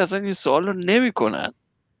میان اینجا اصلا این سوال رو نمی کنن.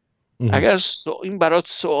 اگر این برات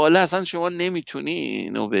سواله اصلا شما نمیتونی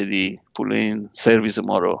اینو بدی پول این سرویس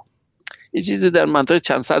ما رو. یه چیزی در منطقه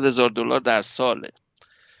چند صد هزار دلار در ساله،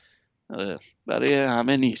 برای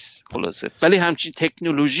همه نیست خلاصه. ولی همچین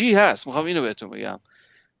تکنولوژی هست، میخوام اینو بهتون بگم،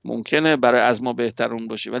 ممکنه برای از ما بهترون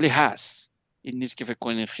باشه ولی هست. این نیست که فکر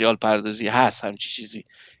کنین خیال پردازی، هست همچین چیزی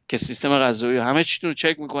که سیستم غذایی همه چیتون رو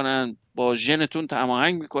چک میکنن، با ژنتون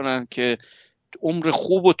هماهنگ میکنن که عمر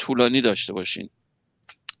خوب و طولانی داشته باشین.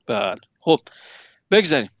 بله خب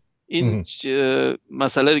بگذاریم این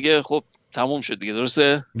مسئله دیگه خب تموم شد دیگه،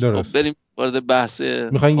 درسته؟ خب بریم وارد بحث.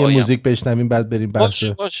 میخواین یه موزیک بشنویم بعد بریم بحث؟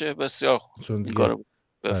 باشه بسیار خوب، این کارو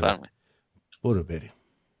بفرمایید. برو بریم.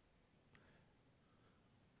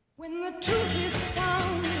 When the truth is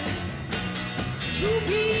found to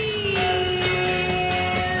be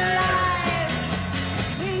lies,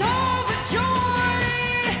 and all the joy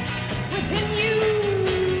within you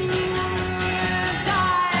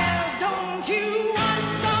dies. Don't you want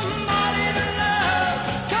somebody to love?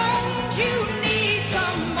 Don't you need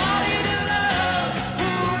somebody to love?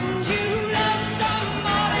 Wouldn't you love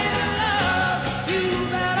somebody to love? You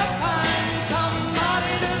better find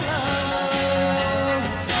somebody to love.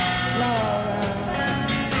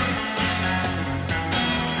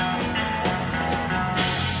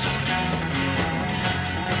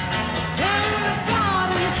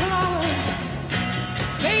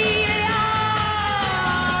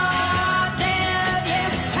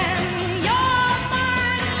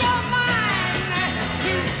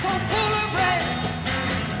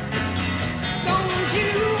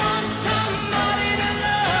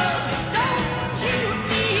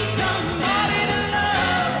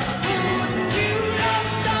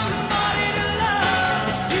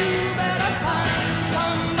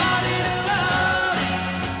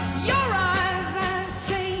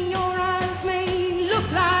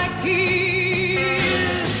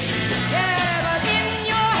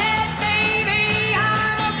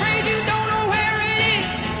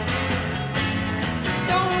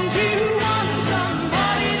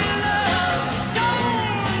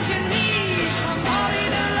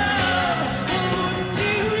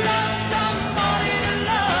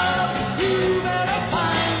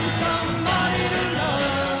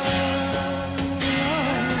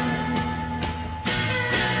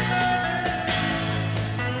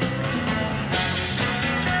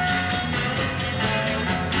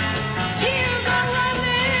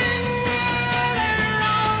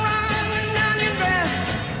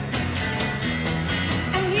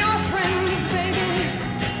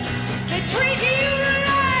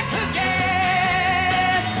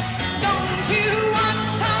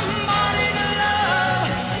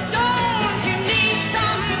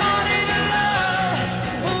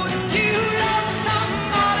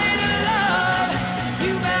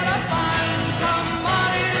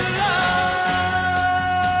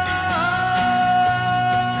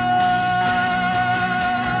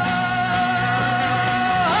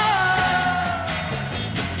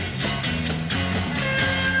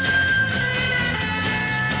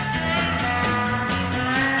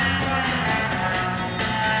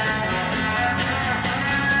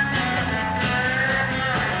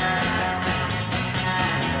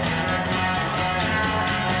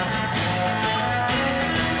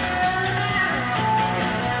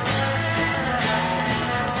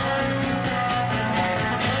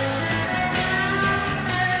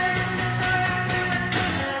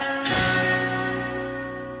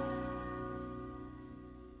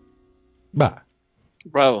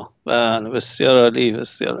 براو. بله بسیار عالی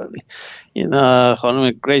بسیار عالی. این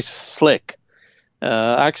خانم گریس سلیک،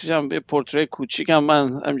 عکسش هم به پورتری کوچیکم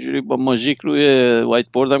من همجوری با ماژیک روی وایت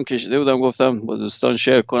بوردم کشیده بودم، گفتم با دوستان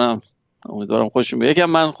شیر کنم، امیدوارم خوششون بیاد. یکم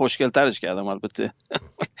من خوشگل ترش کردم البته.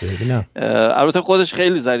 البته خودش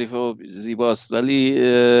خیلی ظریفه و زیباست، ولی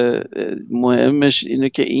مهمش اینه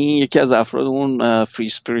که این یکی از افراد اون فری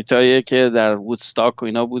اسپریتاییه که در وودستاک و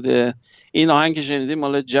اینا بوده. این آهنگ که شنیدیم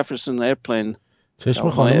مال جفرسون ایرپلین چشم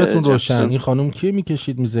خانومتون روشن. این خانوم کیه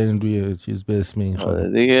میکشید میذارین روی چیز به اسم این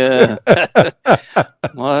خانوم؟ دیگه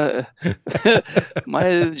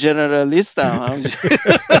ما جنرالیستم.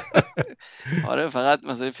 آره فقط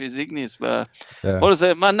مثلا فیزیک نیست. و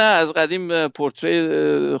خلاصه من نه از قدیم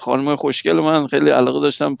پورتری خانم خوشگل من خیلی علاقه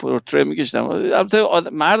داشتم، پورتری میکشتم. البته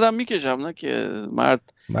مردم میکشم، نه که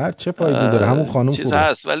مرد چه فایده داره، همون خانم چیز خوبه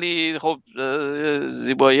هست، ولی خب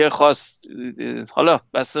زیبایی خاص حالا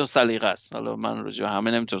بسته سلیقه است. حالا من راجع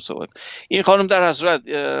همه نمیتونم صحبت. این خانم در هر صورت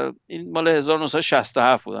این مال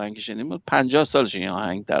 1967 بود آهنگش، یعنی 50 سالشه این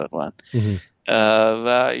آهنگ تقریبا.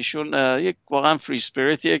 و ایشون یک واقعا فری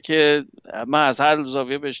اسپریتیه که من از هر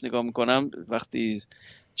زاویه بهش نگاه میکنم. وقتی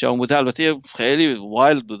جوان بوده البته خیلی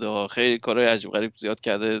وایلد بوده، خیلی کارهای عجیب غریب زیاد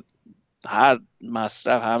کرده، هر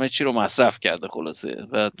مصرف همه چی رو مصرف کرده خلاصه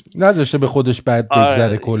و نذاشته به خودش بد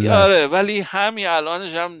بگذره کلا. آره ولی همین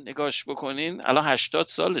الانش هم نگاش بکنین الان 80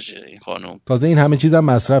 سالشه این خانم. تازه این همه چیزم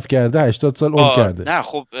مصرف کرده، 80 سال عمر کرده. نه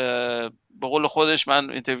خب به قول خودش من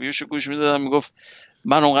اینترویوشو گوش میدادم میگفت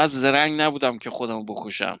من اونقدر زرنگ نبودم که خودمو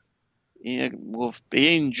بکشم. این گفت به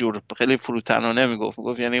این جور خیلی فروتنانه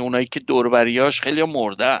میگفت یعنی اونایی که دور بریاش خیلی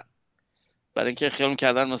مردن برای اینکه خیال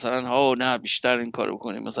کردن مثلا ها نه بیشتر این کارو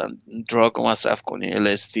بکنیم، مثلا دراگ رو مصرف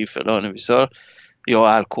کنی، LSD فلان بیسار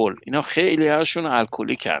یا الکل. اینا خیلی هاشون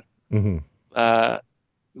الکلیکن.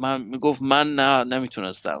 من میگفت من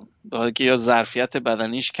نمیتونستم، به حالی که یا ظرفیت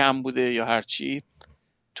بدنیش کم بوده یا هرچی،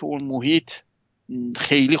 تو اون محیط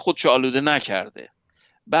خیلی خودشو آلوده نکرده.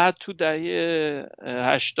 بعد تو دهه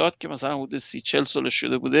 80 که مثلا حدود 30-40 سالش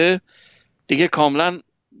شده بوده دیگه کاملا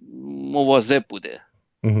مواظب بوده.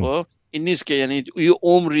 خب این نیست که یعنی یه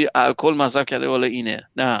عمری الکل مصرف کرده والا اینه،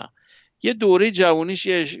 نه، یه دوره جوانیش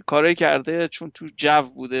یه کارایی کرده چون تو جو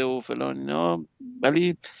بوده و فلان اینا.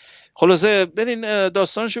 ولی خلاصه برین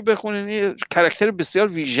داستانشو بخونین، یه کاراکتر بسیار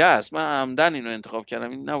ویژه است. من عمدن اینو انتخاب کردم،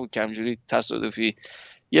 این نبود که همجوری تصادفی.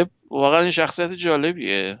 یه واقعا این شخصیت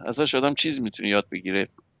جالبیه، ازش آدم چیز میتونه یاد بگیره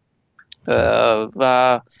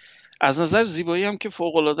و از نظر زیبایی هم که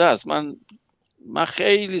فوق العاده است. من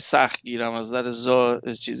خیلی سخت گیرم از نظر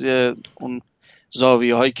چیز اون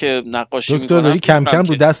زاویه هایی که نقاشی میکنم. دکتر داری کم کم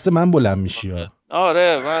رو دست من بلند میشی.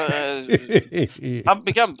 آره من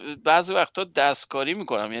بگم بعضی وقتا دستکاری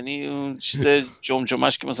میکنم، یعنی اون چیز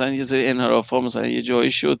جمجمش که مثلا یه سری انحرافا مثلا یه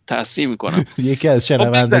جایی شد تصحیح میکنم. یکی از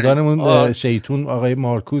شنوندگانمون شیطون آقای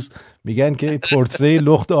مارکوس میگن که پورتری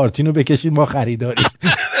لخت آرتینو بکشید ما خریداریم.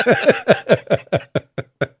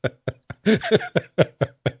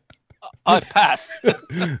 پس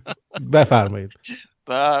بفرمایید.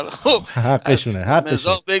 خب حقشونه.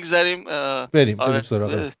 بگذاریم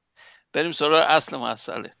بریم سراغ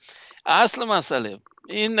اصل مسئله.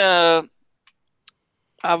 این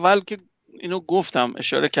اول که اینو گفتم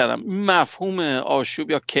اشاره کردم، این مفهوم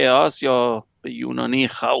آشوب یا کیاس یا به یونانی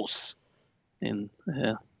خاوس، این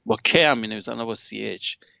با که هم می نویسن با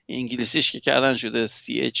CH، انگلیسیش که کردن شده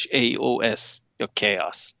CHAOS یا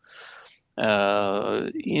کیاس.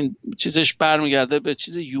 این چیزش برمیگرده به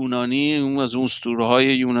چیز یونانی، اون از اون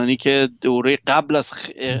اسطوره‌های یونانی که دوره قبل از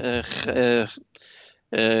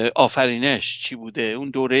آفرینش چی بوده، اون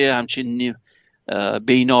دوره همچین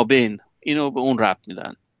بینابین، اینو به اون ربط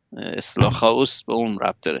میدن، اصطلاح خاوس به اون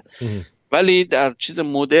ربط داره. ولی در چیز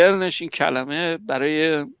مدرنش این کلمه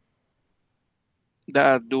برای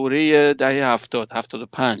در دوره دهه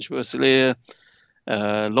 70-75 به وسیله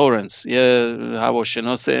لورنس، یه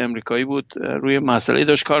هواشناس امریکایی بود، روی مسئله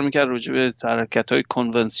داشت کار میکرد راجع به حرکت‌های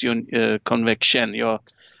کنوکشن یا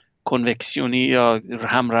کنوکسیونی یا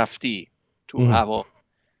همرفتی تو هوا.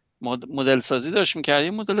 مدل سازی داشت میکرد.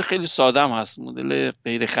 یه مدل خیلی ساده هم هست، مدل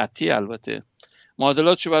غیر خطی. البته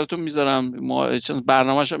معادلاتشو براتون میذارم،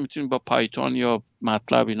 برنامه‌اش هم میتونید با پایتون یا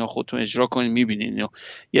مطلب اینا خودتون اجرا کنید میبینین.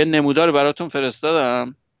 یه نمودار براتون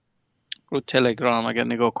فرستادم رو تلگرام، اگر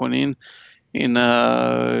نگاه کنین این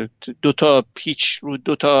دو تا پیچ رو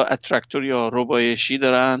دو تا اترکتور یا ربایشی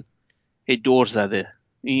دارن هی دور زده.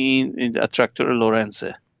 این اترکتور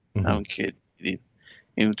لورنسه، همون که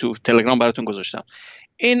این تو تلگرام براتون گذاشتم.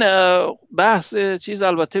 این بحث چیز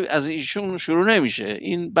البته از ایشون شروع نمیشه،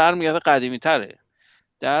 این برمیگرده قدیمی تره.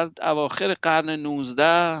 در اواخر قرن 19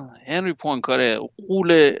 هنری پوانکاره،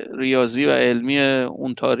 غول ریاضی و علمی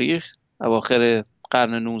اون تاریخ، اواخر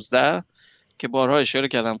قرن 19 که بارها اشاره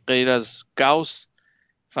کردم، غیر از گاوس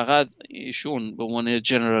فقط ایشون به عنوان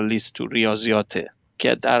جنرالیست تو ریاضیاته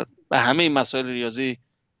که در به همه مسائل ریاضی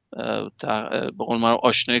به قول معروف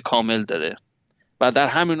آشنایی کامل داره و در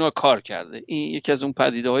همینا کار کرده. این یکی از اون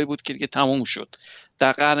پدیده هایی بود که دیگه تموم شد.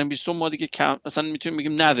 در قرن 20 ما دیگه مثلا میتونیم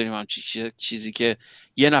بگیم نداریم همچین چیزی که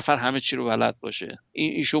یه نفر همه چی رو بلد باشه.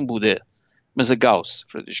 ایشون بوده، مثل گاوس،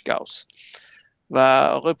 فریدریش گاوس. و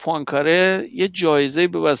آقای پوانکاره یه جایزه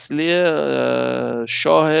به وسیله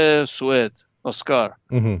شاه سوئد اسکار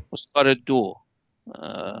 2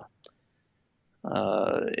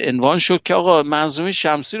 عنوان شد که آقا منظومه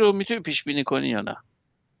شمسی رو میتونی پیش بینی کنی یا نه؟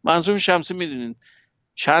 منظومه شمسی میدونین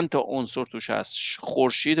چند تا عنصر توش هست،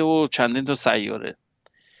 خورشید و چندین تا سیاره.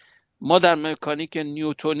 ما در مکانیک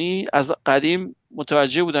نیوتونی از قدیم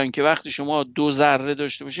متوجه بودن که وقتی شما 2 ذره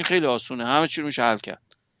داشته باشین خیلی آسونه، همه چی رو میشه حل کرد.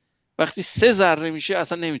 وقتی 3 ذره میشه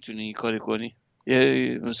اصلا نمیتونی این کاری کنی،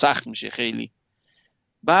 سخت میشه خیلی.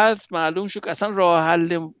 بعد معلوم شد که اصلا راه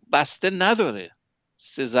حل بسته نداره.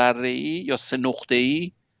 3 ذره‌ای یا 3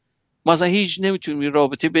 نقطه‌ای ما اصلا هیچ نمیتونیم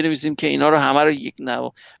رابطه بنویسیم که اینا رو همه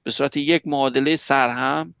رو به صورت یک معادله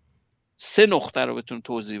سرهم 3 نقطه رو بتون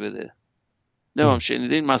توضیح بده. نمیدونم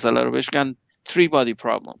شنیدین این مسئله رو، بهش میگن 3 body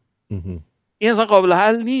problem. این اصلا قابل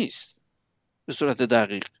حل نیست به صورت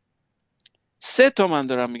دقیق. 3 تا من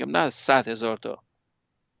دارم میگم، نه 100,000 تا.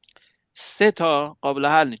 3 تا قابل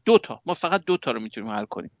حل نیست، 2 تا. ما فقط 2 تا رو میتونیم حل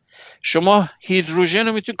کنیم. شما هیدروژن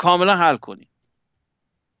رو میتونید کاملا حل کنی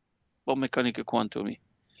با مکانیک کوانتومی،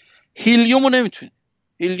 هیلیوم رو نمیتونید.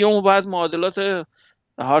 هیلیوم رو باید معادلات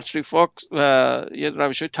هارتری فاکس و یه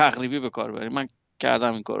روش‌های تقریبی به کار ببرید. من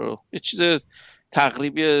کردم این کار رو، یه چیز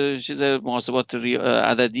تقریبی، چیز محاسبات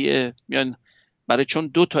عددیه میان برای، چون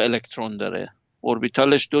 2 تا الکترون داره،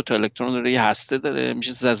 اوربیتالش 2 تا الکترون داره، یه هسته داره،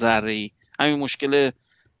 میشه ذره‌ای. همین مشکل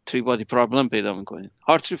 3 body problem پیدا میکنید.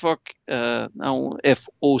 هارتری فاک، نه اون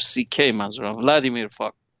FOCK منظورم، ولادیمیر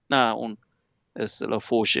فاک، نه اون اصطلاح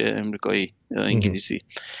فوش امریکایی انگلیسی.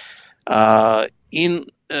 این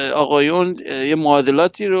آقایون یه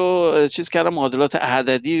معادلاتی رو چیز کردن، معادلات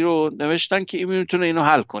عددی رو نوشتن که این میتونه اینو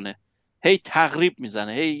حل کنه. هی تقریب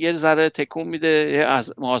میزنه، هی یه ذره تکون میده،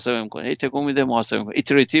 محاسبه میکنه، هی تکون میده، محاسبه میکنه،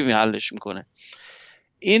 ایتراتیو حلش میکنه.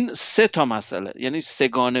 این 3 تا مسئله، یعنی 3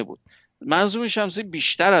 گانه بود. منظومه شمسی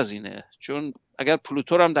بیشتر از اینه، چون اگر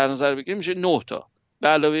پلوتو رو هم در نظر بگیریم میشه 9 تا به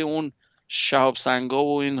علاوه اون شهاب سنگا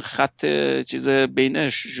و این خط چیز بین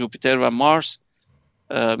ژوپیتر و مارس.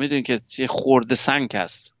 میدونین که یه خورده سنگ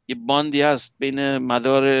هست، یه باندی هست بین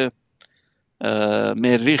مدار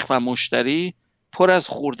مریخ و مشتری، پر از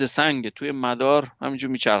خورده سنگ توی مدار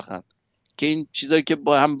همینجور میچرخن که این چیزایی که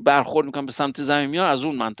با هم برخورد میکنن به سمت زمین میان از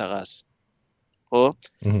اون منطقه است. خب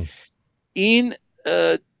این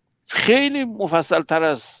خیلی مفصل تر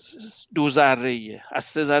از 2 ذره‌ایه، از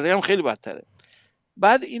 3 ذره‌ای هم خیلی بدتره.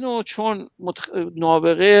 بعد اینو چون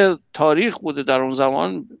نابغه تاریخ بوده در اون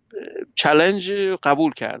زمان، چالش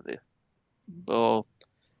قبول کرده با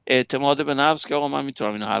اعتماد به نفس که آقا من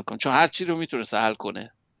میتونم اینو حل کنم، چون هر چی رو میتونست حل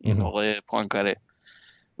کنه این آقای پوانکاره.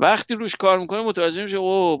 وقتی روش کار میکنه متوجه میشه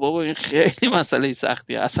اوه بابا این خیلی مسئله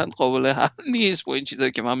سختیه، اصلا قابل حل نیست با این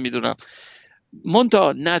چیزایی که من میدونم.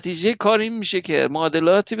 منتها نتیجه کار این میشه که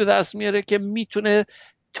معادلاتی به دست میاره که میتونه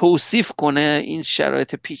توصیف کنه این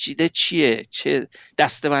شرایط پیچیده چیه، چه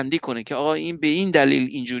دسته‌بندی کنه که آقا این به این دلیل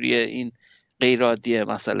اینجوریه، این غیر عادیه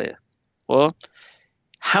مسئله. خب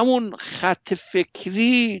همون خط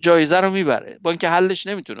فکری جایزه رو میبره، با اینکه حلش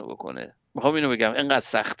نمیتونه بکنه. میخوام اینو بگم اینقدر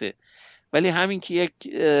سخته، ولی همین که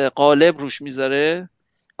یک قالب روش میذاره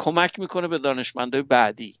کمک میکنه به دانشمندای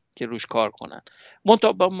بعدی که روش کار کنن.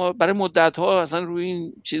 برای مدت ها اصلا روی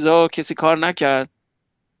این چیزها کسی کار نکرد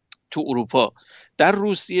تو اروپا. در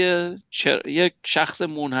روسیه یک شخص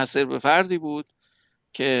منحصر به فردی بود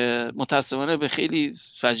که متاسفانه به خیلی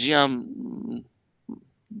فجیع هم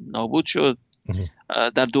نابود شد.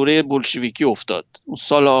 در دوره بولشویکی افتاد. اون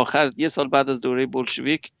سال آخر، یه سال بعد از دوره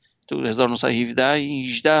بولشویک تو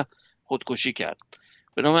 1918 خودکشی کرد،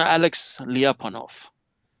 به نام الکس لیاپانوف.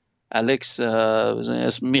 الکس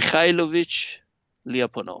اسم میخایلوویچ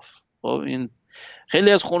لیاپانوف. خب این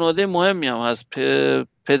خیلی از خانواده مهمی هم هست.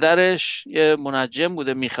 پدرش یه منجم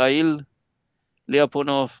بوده، میخائیل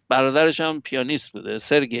لیاپانوف. برادرش هم پیانیست بوده،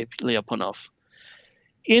 سرگئی لیاپانوف.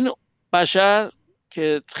 این بشر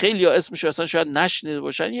که خیلی ها اسمش اصلا شاید نشنیده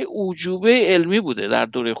باشن، یه اعجوبه علمی بوده در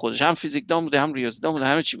دوره خودش، هم فیزیکدان بوده، هم ریاضیدان بوده،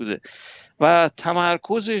 همه چی بوده. و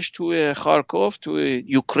تمرکزش توی خارکوف، توی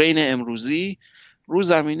یوکرین امروزی، رو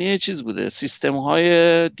زمینه چیز بوده، سیستم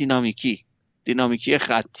های دینامیکی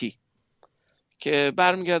خطی که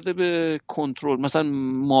برمیگرده به کنترل، مثلا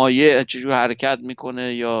مایع چجور حرکت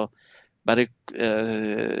میکنه، یا برای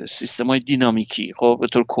سیستم های دینامیکی. خب به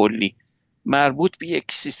طور کلی مربوط به یک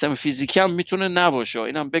سیستم فیزیکی هم میتونه نباشه،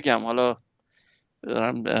 اینم بگم، حالا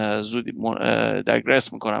دارم زودی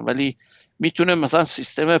دایگرس میکنم، ولی میتونه مثلا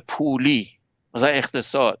سیستم پولی، مثلا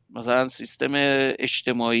اقتصاد، مثلا سیستم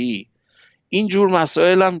اجتماعی، اینجور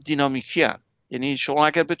مسائل هم دینامیکی هم. یعنی شما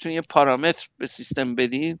اگر بتونید یه پارامتر به سیستم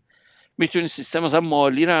بدین، میتونید سیستم مثلا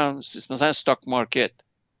مالی رو هم، مثلا استاک مارکت،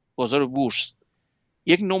 بازار بورس،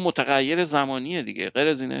 یک نوع متغیر زمانیه دیگه، غیر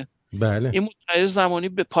از اینه؟ بله. این متغیر زمانی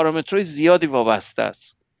به پارامترهای زیادی وابسته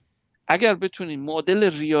است. اگر بتونین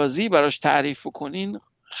مدل ریاضی براش تعریف کنین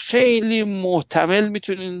خیلی محتمل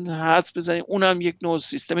میتونین حدس بزنین اونم یک نوع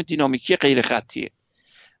سیستم دینامیکی غیر خطیه.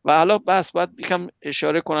 و حالا بس باید یکم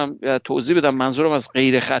اشاره کنم، توضیح بدم منظورم از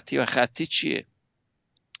غیر خطی و خطی چیه.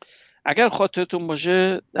 اگر خاطرتون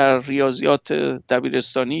باشه در ریاضیات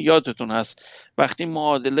دبیرستانی یادتون هست وقتی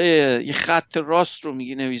معادله یه خط راست رو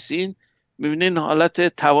میگی نویسین، میبینین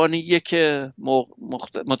حالت توان یک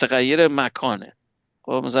متغیر مکانه.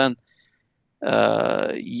 خب مثلا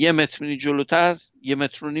 1 متر میری جلوتر 1.5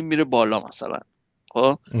 متر میره بالا مثلا.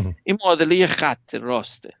 خب این معادله یه خط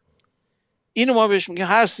راسته. اینو ما بهش میگیم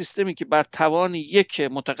هر سیستمی که بر توان یک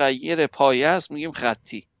متغیر پایه است میگیم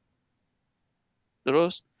خطی.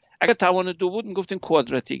 درست؟ اگر توان 2 بود میگفتیم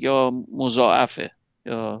کوادراتیک یا مضاعفه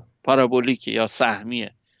یا پارابولیکه یا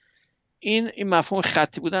سهمیه. این مفهوم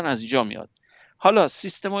خطی بودن از اینجا میاد. حالا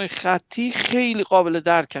سیستم‌های خطی خیلی قابل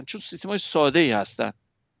درکن چون سیستم‌های ساده‌ای هستن.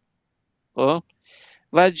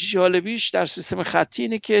 و جالبیش در سیستم خطی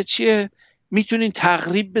اینه که چیه؟ میتونین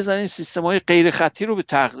تقریب بزنین سیستم‌های غیر خطی رو به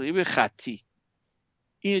تقریب خطی.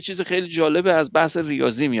 این یه چیز خیلی جالبه، از بحث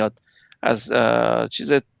ریاضی میاد، از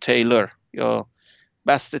چیز تیلر یا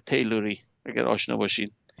بست تیلوری اگر آشنا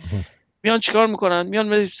باشین. میان چیکار میکنن؟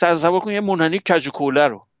 میان تصور کن یه منحنی کج و کوله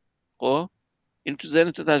رو، خب این تو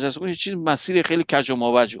ذهنتون تجسم کنین، چیز مسیر خیلی کج و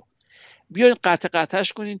ماوجو بیاین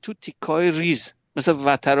قطعش کنین تو تیکای ریز، مثل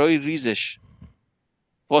وترای ریزش،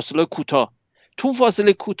 فاصله کوتاه. تو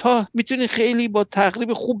فاصله کوتاه میتونین خیلی با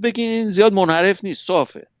تقریب خوب بگین زیاد منحرف نیست،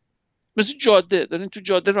 صافه. مثل جاده، دارین تو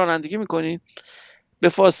جاده رانندگی میکنین، به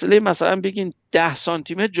فاصله مثلا بگین 10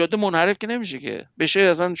 سانتی متر جاده منحرف که نمیشه که بشه،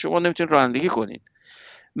 اصلا شما نمیتونین رانندگی کنین.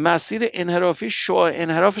 مسیر انحرافی شعاع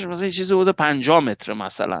انحرافش مثلا یه چیزی بوده 50 متر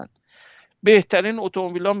مثلا. بهترین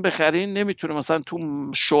اتومبیلام بخرین نمیتونه مثلا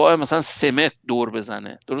تو شعاع مثلا 3 متر دور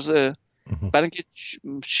بزنه، درسته؟ برای اینکه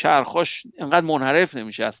چرخاش اینقدر منحرف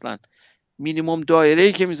نمیشه اصلا. مینیمم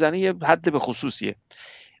دایره‌ای که میزنه یه حد به خصوصیه.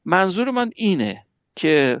 منظور من اینه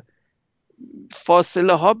که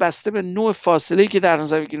فاصله ها بسته به نوع فاصله‌ای که در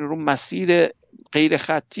نظر بگیرین رو مسیر غیر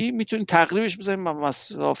خطی میتونین تقریبش بزنین با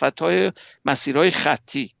مسافت‌های مسیرهای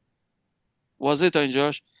خطی. واضحه تا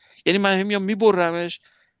اینجاش؟ یعنی من میام میبرمش،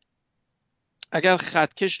 اگر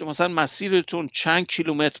خطکش مثلا مسیرتون چند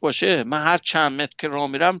کیلومتر باشه، من هر چند متر که راه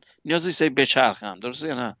میرم نیازی نیست بچرخم، درسته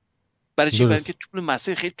یا نه؟ برای چی؟ برای اینکه طول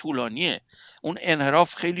مسیر خیلی طولانیه، اون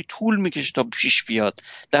انحراف خیلی طول میکشه تا پیش بیاد.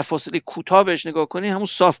 در فاصله کوتاه بهش نگاه کنی همون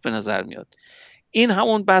صاف به نظر میاد. این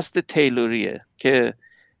همون بست تیلوریه که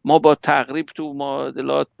ما با تقریب تو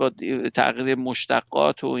معادلات، با تغییر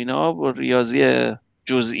مشتقات و اینا، با ریاضی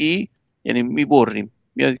جزئی یعنی میبریم،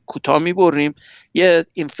 یا کوتاه میبریم، یه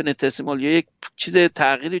اینفینیتسیمال یا یک چیز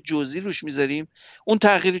تغییر جزئی روش میذاریم، اون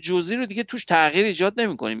تغییر جزئی رو دیگه توش تغییر ایجاد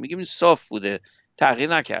نمی‌کنیم، میگیم این صاف بوده، تغییر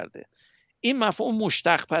نکرده. این مفهوم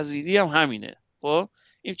مشتق پذیری هم همینه. خب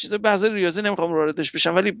این چیزا بعضی ریاضی نمیخوام واردش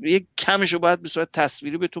بشم، ولی یک کمشو باید به صورت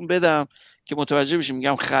تصویری بهتون بدم که متوجه بشیم.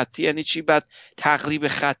 میگم خطی یعنی چی، بعد تقریب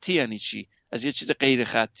خطی یعنی چی، از یه چیز غیر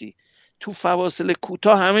خطی. تو فواصل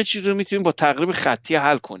کوتاه همه چیز رو میتونیم با تقریب خطی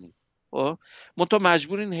حل کنیم. خب منتها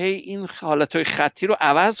مجبورین هی این حالتهای خطی رو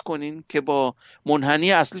عوض کنین که با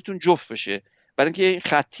منحنی اصلیتون جفت بشه. برای اینکه این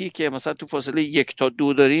خطی که مثلا تو فاصله 1 تا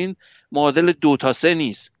 2 دارین معادل 2 تا 3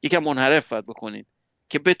 نیست، یکم منحرف باید بکنین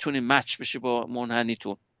که بتونین مچ بشه با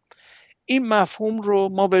منحنیتون. این مفهوم رو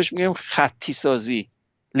ما بهش میگیم خطی سازی،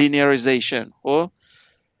 لینیاریزیشن. خب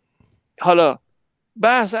حالا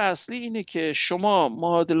بحث اصلی اینه که شما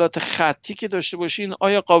معادلات خطی که داشته باشین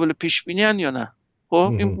آیا قابل پیش بینی ان یا نه.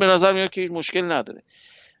 خب این به نظر میاد که هیچ مشکل نداره،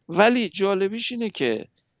 ولی جالبیش اینه که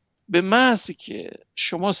به محضی که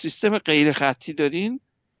شما سیستم غیر خطی دارین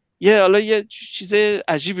یه چیز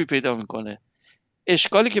عجیبی پیدا میکنه.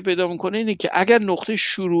 اشکالی که پیدا میکنه اینه که اگر نقطه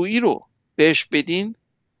شروعی رو بهش بدین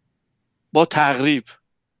با تقریب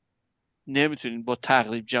نمیتونین با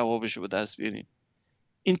تقریب جوابش رو به دست بیارین.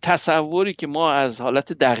 این تصوری که ما از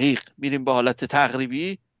حالت دقیق میریم به حالت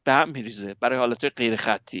تقریبی به هم میریزه برای حالت غیر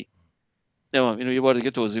خطی. نمیم اینو یه بار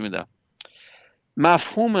دیگه توضیح میدم.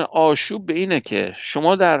 مفهوم آشوب به اینه که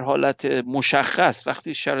شما در حالت مشخص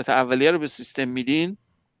وقتی شرط اولیه رو به سیستم میدین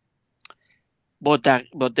با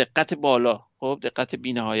دقت بالا، خب دقت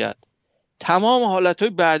بی‌نهایت، تمام حالتهای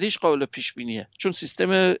بعدیش قابل پیش بینیه، چون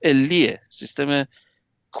سیستم علیه، سیستم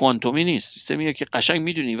کوانتومی نیست، سیستمیه که قشنگ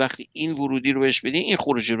میدونی وقتی این ورودی رو بهش بدی این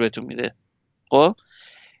خروجی رو بهتون میده. خب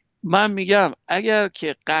من میگم اگر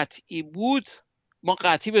که قطعی بود ما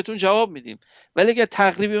قطعی بهتون جواب میدیم، ولی اگر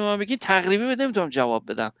تقریبی من بگی تقریبی نمیتونم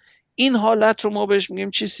جواب بدم. این حالت رو ما بهش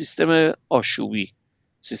میگیم چی؟ سیستم آشوبی.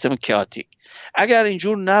 سیستم کیاتیک. اگر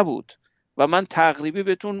اینجور نبود و من تقریبی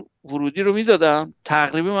بهتون ورودی رو میدادم،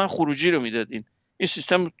 تقریبی من خروجی رو میدادین. این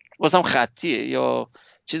سیستم بازم خطیه یا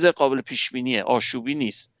چیز قابل پیش بینیه، آشوبی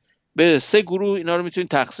نیست. به 3 گروه اینا رو میتونین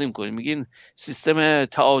تقسیم کنین. میگین سیستم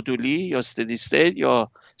تعادلی یا استدی استیت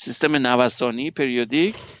یا سیستم نوسانی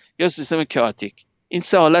پریودیک یا سیستم کیاتیک. این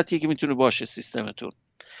 3 حالتیه که میتونه باشه سیستمتون.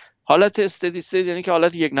 حالت استدی استیت یعنی که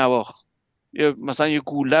حالت یک نواخت، یا مثلا یه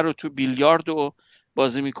گوله رو تو بیلیارد رو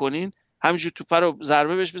بازی میکنین، همینجور توپ رو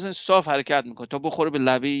ضربه بهش بزنین صاف حرکت میکنه تا بخوره به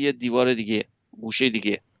لبه یه دیوار دیگه، گوشه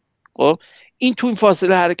دیگه. خب این تو این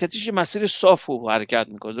فاصله حرکتیش یه مسیر صاف رو حرکت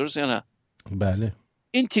میکنه، درست یا نه؟ بله.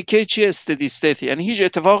 این تیکه چیه؟ استدی استیت، یعنی هیچ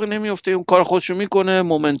اتفاقی نمیفته، اون کار خودشو میکنه،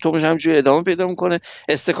 مومنتومش همینجوری ادامه پیدا میکنه.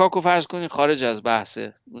 استکاک رو فرض کنین خارج از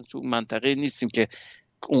بحثه، تو منطقه نیستیم که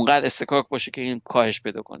اونقدر استکاک باشه که این کاهش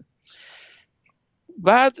پیدا کنه.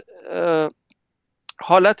 بعد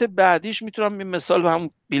حالت بعدیش میتونم این مثال به هم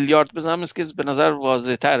بیلیارد بزنم که به نظر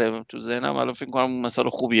واضح تره تو ذهنم، الان فکر کنم اون مثال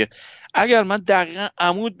خوبیه. اگر من دقیقا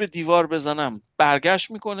عمود به دیوار بزنم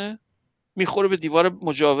برگشت میکنه، میخوره به دیوار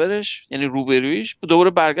مجاورش یعنی روبرویش، دوباره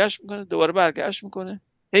برگشت میکنه، دوباره برگشت میکنه،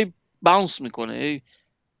 هی باونس میکنه، هی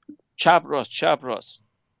چپ راست چپ راست.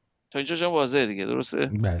 تا اینجا جا واضحه دیگه، درسته؟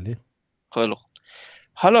 بله. خیلی خوب.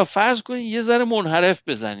 حالا فرض کنین یه ذره منحرف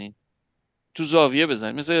بزنین، تو زاویه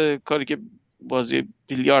بزنین، مثل کاری که بازی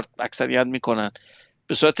بیلیارد اکثریت میکنن،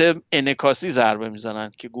 به صورت انعکاسی ضربه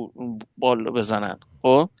میزنن که بال بزنن.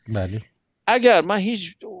 خب بله. اگر من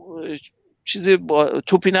هیچ چیزی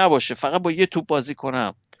توپی نباشه، فقط با یه توپ بازی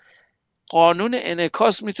کنم، قانون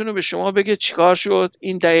انعکاس میتونه به شما بگه چیکار شد،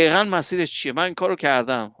 این دقیقاً مسیرش چیه. من این کارو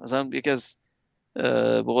کردم، مثلا یکی از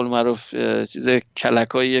به قول معروف چیز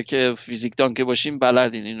کلکاییه که فیزیکدان که باشین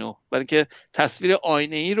بلدین اینو، برای اینکه تصویر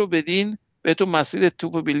آینه‌ای رو بدین بهتون مسیر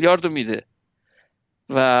توپ بیلیارد رو میده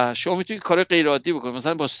و شما میتونید کار غیر عادی بکنید،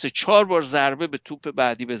 مثلا با 3-4 بار ضربه به توپ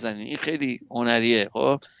بعدی بزنین. این خیلی هنریه،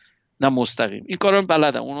 خب نه مستقیم. این کارو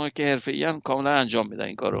بلدن اونها که حرفه‌این، کاملا انجام میدن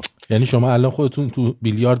این کارو. یعنی شما الان خودتون تو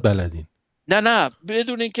بیلیارد بلدین؟ نه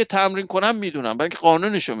بدون اینکه تمرین کنم میدونم، برای اینکه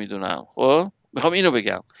قانونشو میدونم. خب میخوام اینو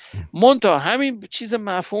بگم، منتها همین چیز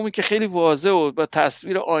مفهومی که خیلی واضحه و با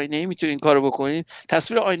تصویر آینه‌ای میتونین این کارو بکنین.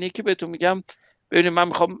 تصویر آینه‌ای که بهتون میگم، ببینید من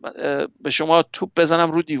میخوام به شما توپ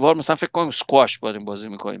بزنم رو دیوار، مثلا فکر کنیم اسکواش بازی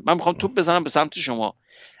میکنیم، من میخوام توپ بزنم به سمت شما.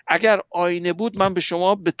 اگر آینه بود من به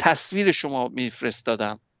شما به تصویر شما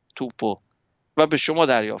میفرستادم توپو و به شما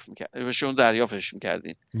دریافتش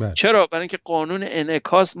میکردین. چرا؟ برای اینکه قانون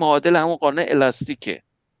انعکاس معادل همون قانون الاستیکه،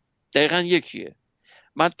 دقیقاً یکیه.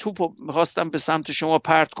 من توپو میخواستم به سمت شما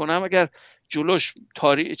پرت کنم، اگر جلوش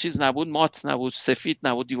چیز نبود، مات نبود، سفید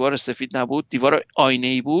نبود، دیوار سفید نبود، دیوار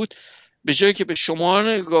آینه‌ای بود، به جایی که به شما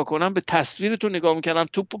نگاه کنم به تصویرتون نگاه میکردم،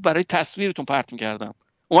 توپو برای تصویرتون پرت میکردم،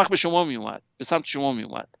 اون وقت به شما میومد، به سمت شما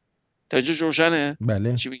میومد. توجه روشنه؟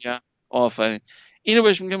 بله. چی میگم؟ آفرین. اینو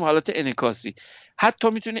بهش میگم حالت انعکاسی. حتی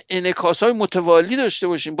میتونه انعکاس‌های متوالی داشته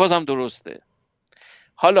باشیم، بازم درسته.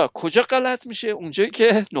 حالا کجا غلط میشه؟ اونجایی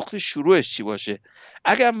که نقطه شروعش چی باشه.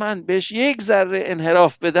 اگر من بهش یک ذره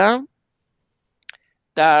انحراف بدم،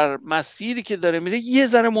 در مسیری که داره میره یه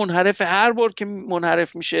ذره منحرف، هر بار که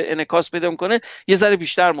منحرف میشه انعکاس پیدا میکنه یه ذره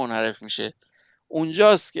بیشتر منحرف میشه.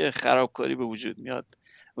 اونجاست که خرابکاری به وجود میاد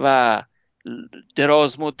و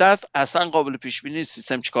دراز مدت اصلا قابل پیش بینی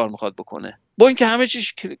سیستم چیکار میخواد بکنه. با اینکه همه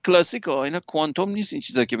چیز کلاسیکه، اینا کوانتوم نیست این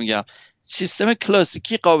چیزا که میگم، سیستم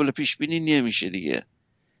کلاسیکی قابل پیش بینی نمیشه دیگه،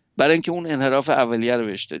 برای اینکه اون انحراف اولیه رو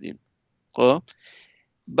بهش دادیم. خب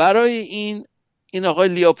برای این آقای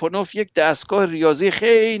لیاپونوف یک دستگاه ریاضی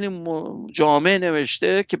خیلی جامع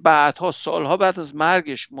نوشته که بعدها سالها بعد از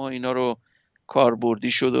مرگش ما اینا رو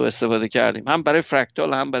کاربردی شد و استفاده کردیم، هم برای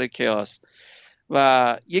فرکتال هم برای کیاس.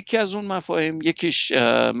 و یکی از اون مفاهیم، یکیش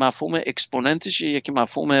مفهوم اکسپوننتشه، یکی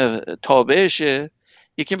مفهوم تابعشه،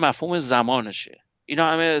 یکی مفهوم زمانشه.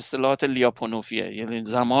 اینا همه اصطلاحات لیاپونوفیه، یعنی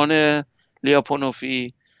زمان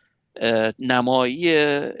لیاپونوفی،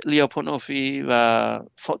 نمایی لیاپونوفی و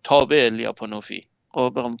تابع لیاپونوفی.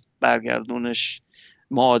 خب برگردونش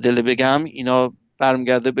معادله بگم، اینا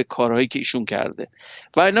برمیگرده به کارهایی که ایشون کرده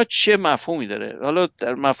و اینا چه مفهومی داره. حالا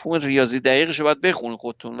در مفهوم ریاضی دقیقش رو باید بخونید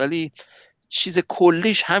خودتون، ولی چیز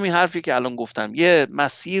کلیش همین حرفی که الان گفتم. یه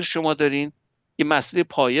مسیر شما دارین، یه مسیر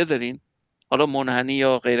پایه دارین، حالا منحنی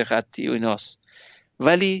یا غیر خطی و ایناست،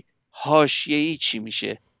 ولی حاشیه‌ای چی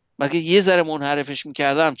میشه؟ مگه یه ذره منحرفش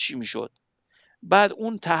میکردم چی میشد؟ بعد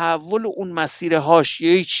اون تحول اون مسیر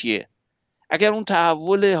حاشیه‌ای چیه؟ اگر اون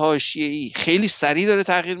تحول حاشیه‌ای خیلی سریع داره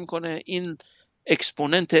تغییر میکنه، این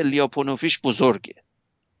اکسپوننت لیاپونوفیش بزرگه.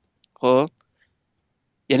 خب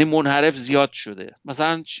یعنی منحرف زیاد شده.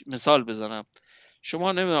 مثلا مثال بزنم،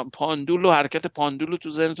 شما نمیدونم پاندول و حرکت پاندول رو تو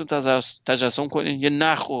ذهنتون تجسم کنین، یه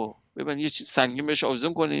نخو ببین یه چیز سنگین بهش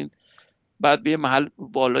آویزون کنین، بعد به یه محل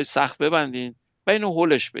بالای سقف ببندین و اینو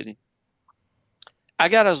هولش بدین.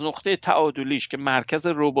 اگر از نقطه تعادلیش که مرکز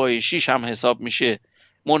ربایشیش هم حساب میشه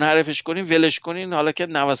منحرفش کنین، ولش کنین، حالا که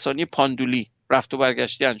نوسانی پاندولی رفت و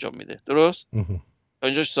برگشتی انجام میده. درست؟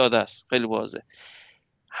 اینجاش ساده است، خیلی واضحه.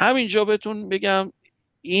 همینجا بهتون بگم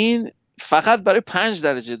این فقط برای 5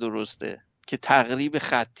 درجه درسته که تقریب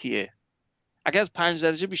خطیه. اگر 5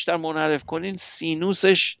 درجه بیشتر منحرف کنین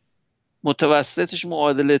سینوسش متوسطش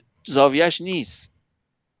معادل زاویهش نیست،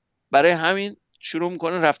 برای همین شروع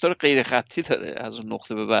میکنه رفتار غیر خطی داره از اون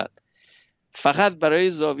نقطه به بعد. فقط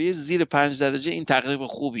برای زاویه زیر 5 درجه این تقریب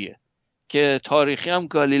خوبیه که تاریخی هم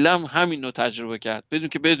گالیله هم همین رو تجربه کرد بدون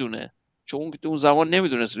که بدونه، چون اون زمان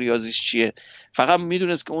نمیدونست ریاضیش چیه، فقط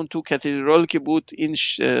میدونست که اون تو کاتدرال که بود این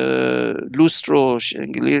لوسترو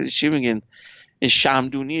انگلیسی چی میگن، این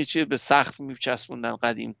شمعدونی چیه به سقف میچسبوندن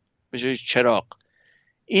قدیم به جای چراغ.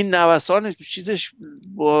 این نوسان چیزش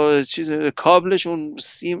با چیز کابلش اون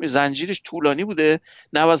زنجیرش طولانی بوده،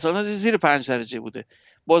 نوسانات زیر 5 درجه بوده.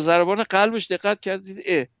 با ضربان قلبش دقت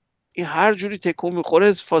کردید این هر جوری تکون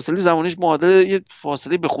میخوره فاصله زمانیش معادل یه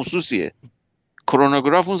فاصله به خصوصیه.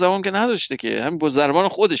 کرونوگراف اون زمان که نداشته که، همین با ضربان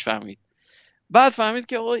خودش فهمید. بعد فهمید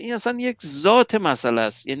که آقا این اصلا یک ذات مسئله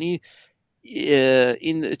است، یعنی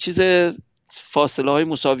این چیز فاصله های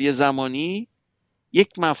مساوی زمانی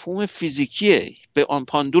یک مفهوم فیزیکیه، به آن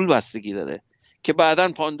پاندول بستگی داره که بعداً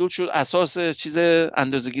پاندول شد اساس چیز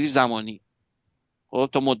اندازه‌گیری زمانی. خب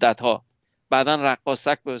تا مدت‌ها بعداً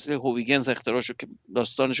رقاصک به وسیله هویگنز اختراع شد که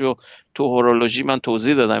داستانشو تو هورولوژی من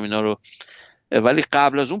توضیح دادم اینا رو، ولی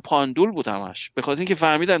قبل از اون پاندول بود همش، به خاطر اینکه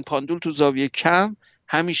فهمیدن پاندول تو زاویه کم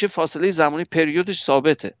همیشه فاصله زمانی پریودش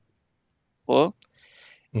ثابته. خب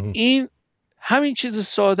این همین چیز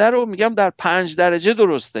ساده رو میگم در 5 درجه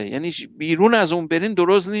درسته، یعنی بیرون از اون برین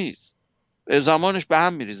درست نیست، زمانش به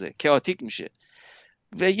هم میریزه، کئاتیک میشه.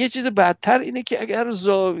 و یه چیز بدتر اینه که اگر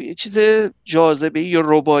زاویه چیز جاذبه‌ای یا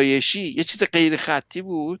ربایشی یه چیز غیر خطی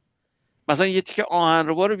بود، مثلا یه تیکه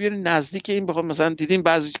آهنربا رو بیارین نزدیک این بخوام، مثلا دیدین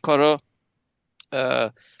بعضی کارا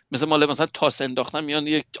مثلا تاس انداختن میان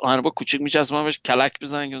یک آهنربا کوچیک میچسبن بهش کلک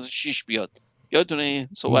بزنن که مثلا شیش بیاد، یادتونه این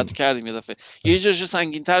صحبت کردیم یه دفعه، یه جاش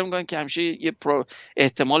سنگین‌تر میکنن که همیشه یه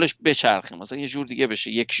احتمالش بچرخه، مثلا یه جور دیگه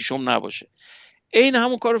بشه، 1/6 نباشه. این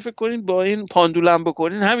همون کارو فکر کنین با این پاندولم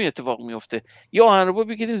بکنین همین اتفاق میفته. یا آهنربا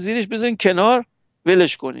بگیرین زیرش بزنین کنار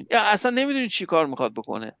ولش کنین، یا اصلا نمیدونین چی کار میخواد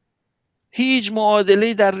بکنه، هیچ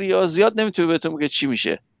معادله‌ای در ریاضیات نمیتونه بهتون بگه چی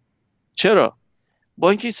میشه. چرا؟ با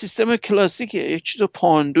اینکه سیستم کلاسیکه، یک چیز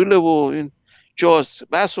پاندوله و این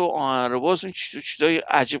بس و آهنرباست، این چیزای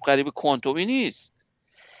عجیب غریب کوانتومی نیست.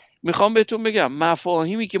 میخوام بهتون بگم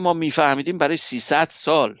مفاهیمی که ما میفهمیدیم برای 300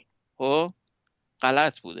 سال خب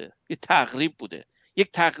غلط بوده، یک تقریب بوده،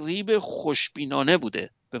 یک تقریب خوشبینانه بوده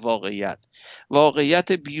به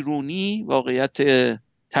واقعیت بیرونی، واقعیت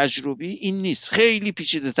تجربی این نیست، خیلی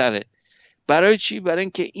پیچیده تره. برای چی؟ برای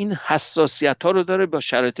اینکه این حساسیت ها رو داره با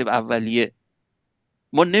شرایط اولیه،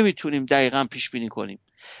 ما نمیتونیم دقیقاً پیش بینی کنیم.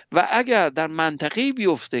 و اگر در منطقه‌ای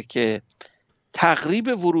بیفته که تقریب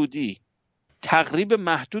ورودی تقریب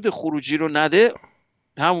محدود خروجی رو نده،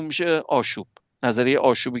 همون میشه آشوب، نظریه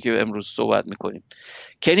آشوبی که امروز صحبت میکنیم،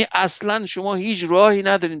 که یعنی اصلا شما هیچ راهی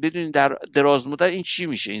ندارین بدونین در دراز مدت این چی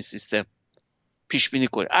میشه، این سیستم پیش بینی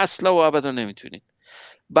کنید، اصلا و ابدا نمیتونین.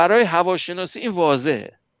 برای هواشناسی این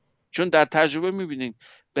واضحه، چون در تجربه میبینین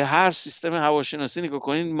به هر سیستم هواشناسی نگاه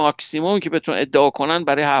کنین ماکسیموم که بتون ادعا کنن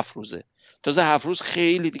برای 7 روزه، تازه 7 روز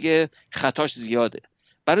خیلی دیگه خطاش زیاده.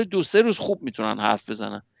 برای 2-3 روز خوب میتونن حرف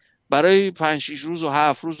بزنن، برای 5-6 روز و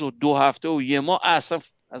 7 روز و 2 هفته و 1 ماه اصلا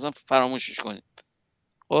فراموشش کنید.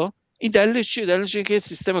 خب این دلیلش چیه؟ دلیلش اینه که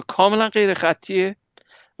سیستم کاملا غیر خطیه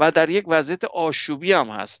و در یک وضعیت آشوبی هم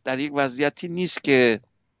هست، در یک وضعیتی نیست که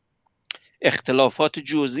اختلافات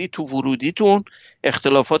جزئی تو ورودیتون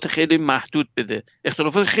اختلافات خیلی محدود بده،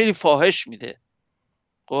 اختلافات خیلی فاحش میده.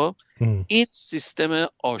 خب این سیستم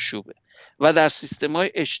آشوبه. و در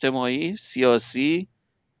سیستم‌های اجتماعی، سیاسی،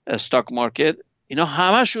 استاک مارکت، اینا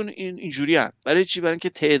همشون اینجوری هست. برای چی؟ برای اینکه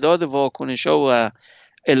تعداد واکنش‌ها و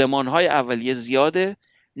المان‌های اولیه زیاده،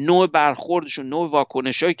 نوع برخوردشون، نوع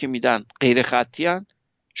واکنش‌هایی که میدن غیر خطی هستند.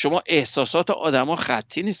 شما احساسات آدما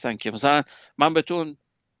خطی نیستن که مثلا من بهتون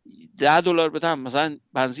 $10 بدم مثلا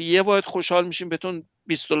بنزی 1 واحد خوشحال میشیم، بهتون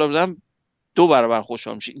 $20 بدم 2 برابر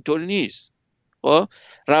خوشحال میشیم، اینطوری نیست. خب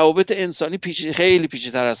روابط انسانی خیلی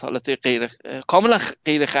پیچیده‌تر از حالت کاملا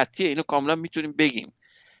غیر خطیه، اینو کاملا میتونیم بگیم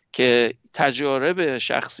که تجارب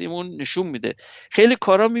شخصیمون نشون میده. خیلی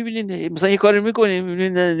کارا میبینین مثلا یه کاری میکنیم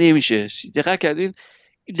میبینین نمیشه، دقت کردین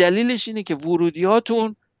دلیلش اینه که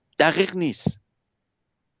ورودیاتون دقیق نیست.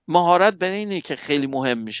 مهارت برای اینه که خیلی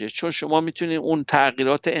مهم میشه، چون شما میتونید اون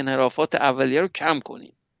تغییرات انحرافات اولیه رو کم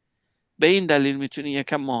کنید. به این دلیل میتونید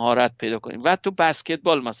یکم مهارت پیدا کنید. و تو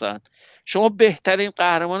بسکتبال مثلا شما بهترین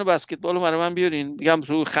قهرمان بسکتبال رو برای من بیارین، میگم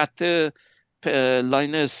رو خط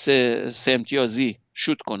لاین سه امتیازی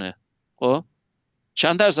شوت کنه، خب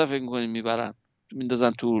چند درصد فکر میکنید میبرن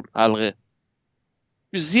میندازن تو حلقه؟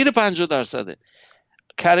 زیر 50%.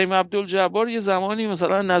 کریم عبدالجبار یه زمانی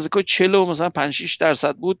مثلا نزدیک 40 مثلا 5-6%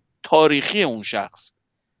 بود تاریخی اون شخص.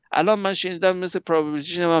 الان من شنیدم مثل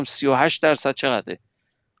پروبابیلیتیش هم 38% چقدره.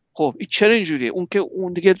 خب این چرا اینجوریه؟ اون که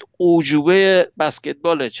اون دیگه اوجوبه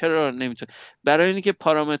بسکتباله، چرا نمیتونه؟ برای اینکه که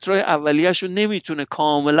پارامترهای اولیه‌شو نمیتونه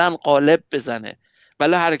کاملا قالب بزنه.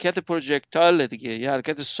 ولی حرکت پروژکتایل دیگه، یه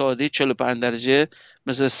حرکت ساده 45 درجه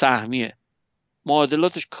مثل سهمیه،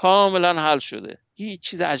 معادلاتش کاملا حل شده، هیچ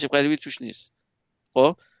چیز عجیب غریبی توش نیست.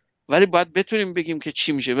 خب ولی باید بتونیم بگیم که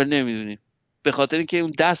چی میشه ولی نمیدونیم، به خاطر اینکه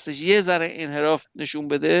اون دستش یه ذره انحراف نشون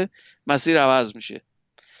بده مسیر عوض میشه.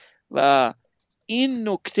 و این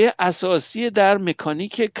نکته اساسی در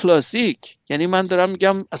مکانیک کلاسیک. یعنی من دارم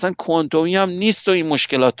میگم اصلا کوانتومی هم نیست و این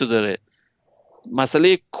مشکلات رو داره.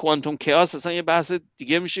 مسئله کوانتوم کیاس اصلا یه بحث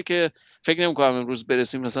دیگه میشه که فکر نمی‌کنم امروز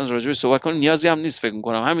برسیم مثلا راجع به صحبت کنیم، نیازی هم نیست فکر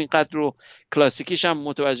می‌کنم. همینقدر رو کلاسیکیش هم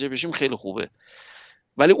متوجه بشیم خیلی خوبه.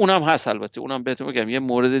 ولی اونم هست، البته اونم بهتون بگم یه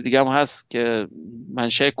مورد دیگه هم هست که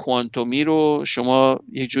منشأ کوانتومی رو شما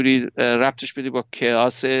یک جوری ربطش بدی با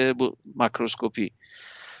کیاس ماکروسکوپی.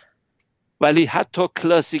 ولی حتی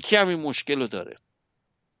کلاسیکی هم این مشکل رو داره.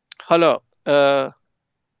 حالا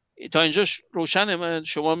تا اینجا روشنه؟ من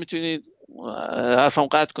شما میتونید حرفم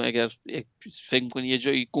قطع کنید اگر فکر کنید یه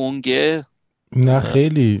جایی گنگه. نه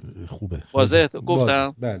خیلی خوبه، واضح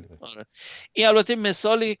گفتم. بله. آره. این البته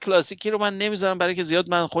مثال کلاسیکی رو من نمیذارم برای که زیاد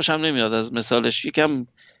من خوشم نمیاد از مثالش، یکم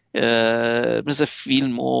مثل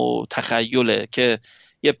فیلم و تخیله که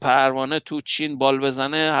یه پروانه تو چین بال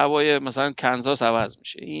بزنه هوای مثلا کنزاس عوض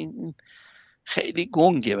میشه. این خیلی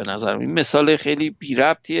گنگه به نظرم. این مثال خیلی بی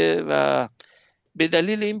ربطیه و به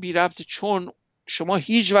دلیل این بی ربط چون شما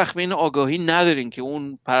هیچ وقت به این آگاهی ندارین که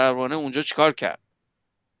اون پروانه اونجا چیکار کرد.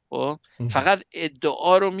 فقط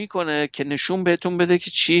ادعا رو میکنه که نشون بهتون بده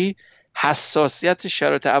که چی حساسیت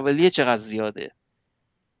شرایط اولیه چقدر زیاده.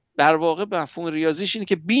 در واقع مفهوم ریاضیش اینه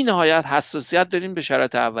که بی نهایت حساسیت دارین به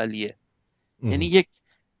شرایط اولیه. یعنی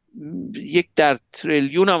یک در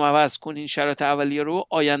تریلیون هم عوض کنین شرایط اولیه رو،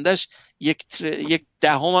 آیندهش یک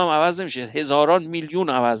دهم هم عوض نمیشه، هزاران میلیون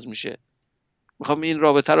عوض میشه. میخوام این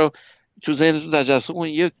رابطه رو تو ذهنتون تجسم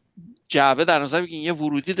کنین. یه جعبه در نظر بگیرین، یه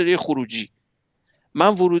ورودی داره یه خروجی. من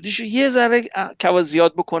ورودیشو یه ذره کوا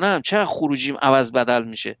زیاد بکنم چقدر خروجیم عوض بدل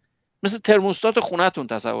میشه. مثل ترموستات خونتون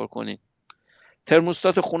تصور کنین.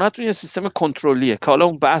 ترموستات خونتون یه سیستم کنترلیه که حالا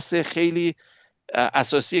اون بحث خیلی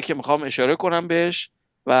اساسیه که میخوام اشاره کنم بهش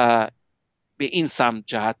و به این سمت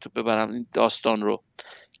جهت ببرم این داستان رو،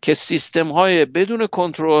 که سیستم های بدون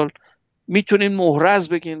کنترل میتونین مهرز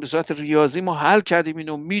بگین به صورت ریاضی ما حل کردیم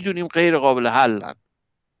اینو، میدونیم غیر قابل حلن،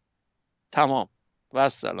 تمام و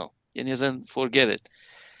سلام. یعنی اصلا forget it.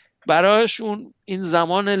 برایشون این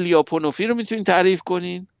زمان لیاپونوفی رو میتونین تعریف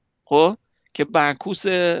کنین، خب که معکوس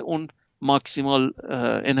اون ماکسیمال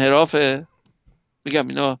انحرافه. میگم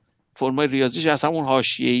اینا فرمای ریاضیش از همون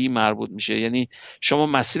حاشیه‌ای مربوط میشه. یعنی شما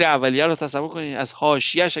مسیر اولیه رو تصور کنین، از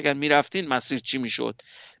حاشیه‌اش اگر میرفتین مسیر چی میشد،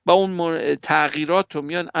 با اون تغییرات رو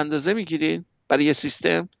میان اندازه میگیرین برای یه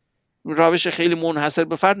سیستم. روش خیلی منحصر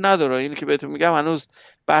به فرد نداره. اینی که بهتون میگم هنوز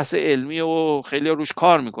بحث علمی و خیلی روش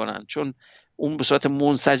کار میکنن، چون اون به صورت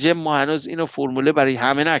منسجم ما هنوز اینو فرموله برای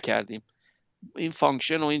همه نکردیم. این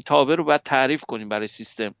فانکشن و این تابع رو باید تعریف کنیم برای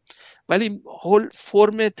سیستم. ولی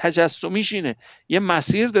فرم تجسمیش اینه، یه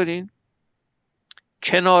مسیر دارین،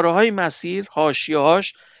 کنارهای مسیر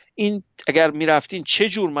حاشیه‌هاش این اگر میرفتین چه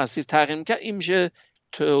جور مسیر تغییر میکرد، این میشه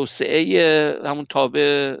توسعه همون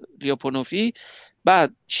تابع لیاپونوفی.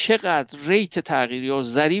 بعد چقدر ریت تغییر یا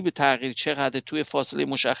ضریب تغییر چقدر توی فاصله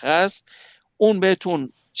مشخص، اون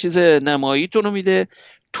بهتون چیز نماییتون رو میده.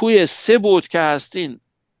 توی 3 بعد که هستین،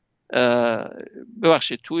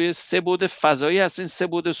 ببخشید توی 3 بعد فضایی هستین، 3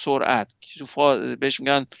 بعد سرعت بهش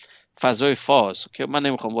میگن فضای فاز، که من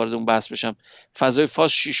نمیخوام وارد اون بحث بشم. فضای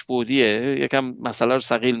فاز 6 بعدیه، یکم مسئله رو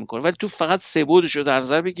ثقیل میکنه، ولی تو فقط 3 بعدش رو در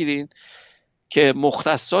نظر بگیرین که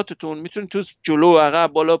مختصاتتون میتونید تو جلو و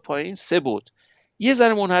عقب بالا پایین 3 بعد یه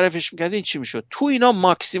ذره منحرفش میکردین چی میشد. تو اینا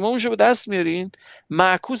ماکسیمومش رو به دست میارین،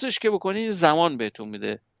 معکوسش که بکنین زمان بهتون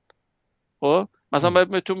میده. خب مثلا باید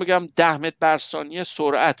بهتون بگم 10 متر بر ثانیه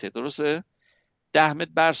سرعته، درسته؟ 10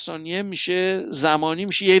 متر بر ثانیه میشه زمانی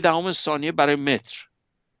میشه 1/10 ثانیه برای متر.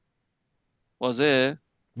 واضحه؟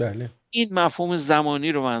 بله. این مفهوم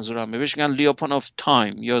زمانی رو منظورمه، بهش میگن لیاپونوف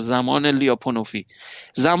تایم یا زمان لیاپونوفی.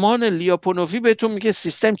 زمان لیاپونوفی بهتون میگه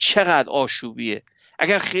سیستم چقدر آشوبیه.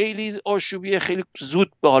 اگر خیلی آشوبیه خیلی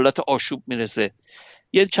زود به حالت آشوب میرسه.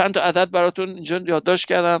 یه چند تا عدد براتون اینجا یادداشت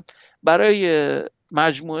کردم. برای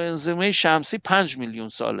مجموعه انزیم‌های شمسی 5 میلیون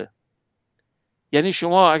ساله. یعنی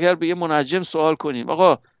شما اگر به یه منجم سوال کنیم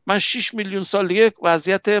آقا من 6 میلیون سال دیگه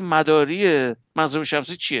وضعیت مداری منظومه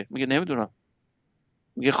شمسی چیه؟ میگه نمیدونم.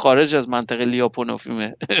 میگه خارج از منطقه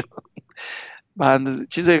لیاپونوفیمه. من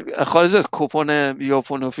چیز خارج از کوپون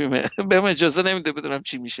لیاپونوفیمه. بهم اجازه نمیده بدونم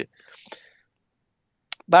چی میشه.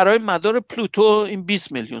 برای مدار پلوتو این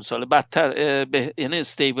 20 میلیون ساله، بدتر یعنی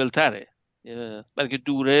استیبل تره، بلکه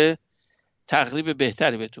دوره تقریب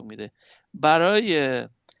بهتری بهتون میده. برای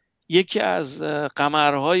یکی از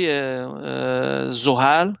قمرهای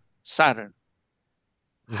زحل سرن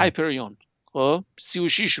هایپریون خب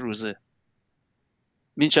 36 روزه.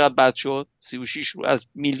 این چقدر بد شد؟ 36 روز از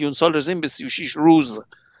میلیون سال رسیدیم به 36 روز.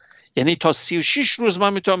 یعنی تا 36 روز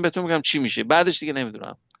من میتونم بهتون بگم چی میشه، بعدش دیگه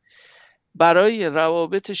نمیدونم. برای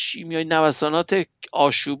روابط شیمیایی نوسانات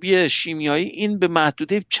آشوبی شیمیایی این به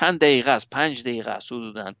محدوده چند دقیقه است، 5 دقیقه است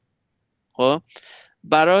حدوداً. خب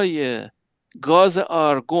برای گاز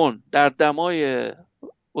آرگون در دمای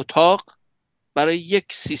اتاق برای یک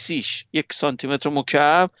سیسیش 1 سانتی متر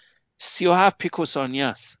مکعب 37 پیکوثانیه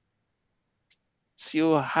است.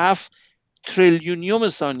 37 تریلیونیوم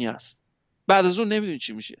ثانیه است. بعد از اون نمیدونی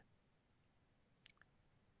چی میشه.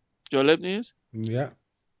 جالب نیست؟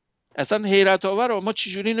 اصلا حیرت آوره. ما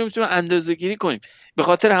چجوری نمیتونیم اندازه گیری کنیم؟ به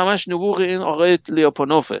خاطر همش نبوغ این آقای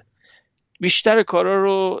لیاپونوفه. بیشتر کارا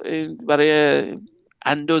رو برای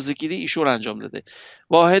اندازه گیری ایشون انجام داده.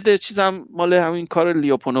 واحد چیزم مال همین کار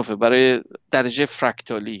لیاپونوفه برای درجه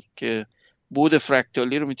فرکتالی که بعد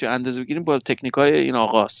فرکتالی رو میتونیم اندازه بگیریم با تکنیک‌های این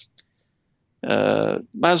آقاست.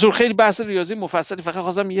 منظور خیلی بحث ریاضی مفصلی، فقط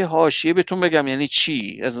خواستم یه حاشیه بهتون بگم یعنی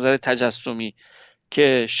چی از نظر تجسمی،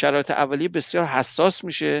 که شرایط اولیه بسیار حساس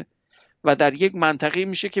میشه و در یک منطقه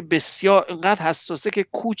میشه که بسیار اینقدر حساسه که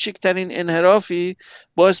کوچکترین انحرافی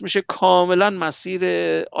باعث میشه کاملا مسیر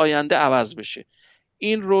آینده عوض بشه.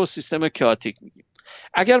 این رو سیستم کائوتیک میگیم.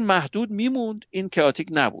 اگر محدود میموند این کائوتیک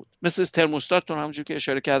نبود. مثل ترموستاتتون همونجور که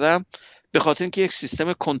اشاره کردم، به خاطر اینکه یک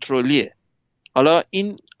سیستم کنترلیه. حالا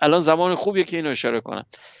این الان زمان خوبیه که اینو اشاره کنم.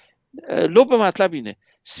 لب مطلب اینه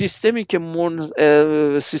سیستمی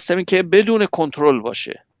که بدون کنترل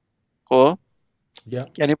باشه، خب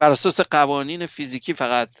یعنی بر اساس قوانین فیزیکی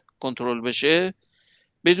فقط کنترل بشه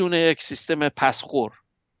بدون یک سیستم پسخور،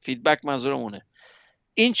 فیدبک منظورمونه.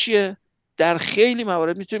 این چیه؟ در خیلی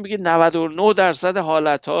موارد میتونیم بگیم 99%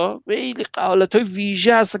 حالتها خیلی حالتهای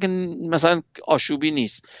ویژه هست که مثلا آشوبی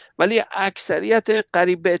نیست، ولی اکثریت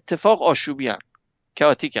قریب به اتفاق آشوبی هن،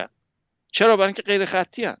 کائوتیک هن. چرا؟ برای اینکه غیر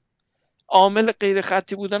خطی هن. عامل غیر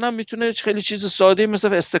خطی بودن هم میتونه خیلی چیز ساده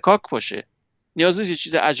مثل استکاک باشه، نیاز نیست یه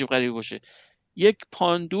چیز عجیب غریب باشه. یک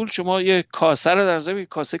پاندول، شما یه کاسه رو در نظر بگیرید،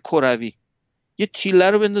 کاسه کروی، یه تیله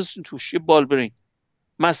رو بندازید توش، یه بال برینگ،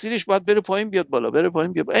 مسیرش باید بره پایین بیاد بالا، بره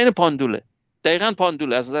پایین بیاد بالا. عین پاندوله، دقیقاً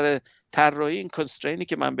پاندوله. از نظر طراحی این کنسترینی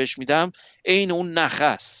که من بهش میدم عین اون نخ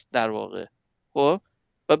است در واقع. خب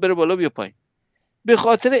و بره بالا بیا پایین. به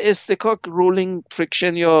خاطر استکاک رولینگ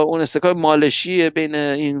فریکشن یا اون استکاک مالشی بین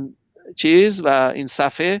این چیز و این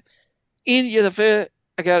صفحه، این یه دفعه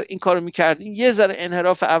اگر این کارو میکردین یه ذره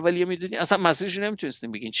انحراف اولیه میدونین اصلا مسیرش رو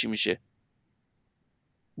نمیتونستین بگین چی میشه.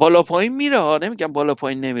 بالا پایین میره ها، نمیگم بالا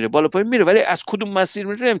پایین نمیره، بالا پایین میره، ولی از کدوم مسیر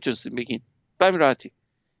میره نمیتونستین بگین. به همین راحتی.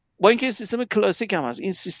 با اینکه سیستم کلاسیک هم هست،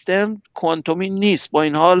 این سیستم کوانتومی نیست، با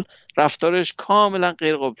این حال رفتارش کاملا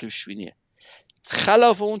غیر قابل پیش بینیه.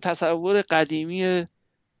 خلاف اون تصور قدیمی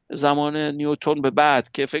زمان نیوتن به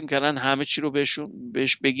بعد که فکر کردن همه چی رو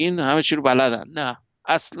بهش بگین همه چی رو بلدن. نه،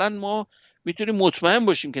 اصلا ما میتونیم مطمئن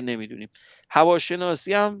باشیم که نمیدونیم.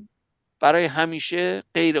 هواشناسی هم برای همیشه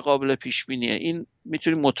غیر قابل پیش بینیه. این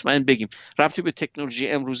میتونیم مطمئن بگیم، ربطی به تکنولوژی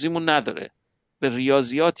امروزیمون نداره، به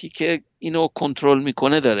ریاضیاتی که اینو کنترل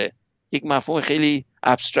میکنه داره. یک مفهوم خیلی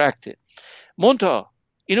ابسترکته. منتها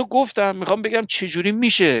اینو گفتم، میخوام بگم چجوری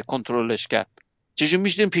میشه کنترلش کرد، چجوری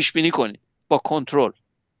میشه پیش بینی کنیم با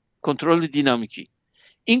کنترل دینامیکی.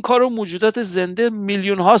 این کارو موجودات زنده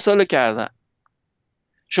میلیون ها سال کردن.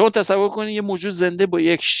 شما تصور کنید یه موجود زنده با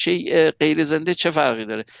یک شیء غیر زنده چه فرقی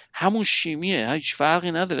داره؟ همون شیمیه، هیچ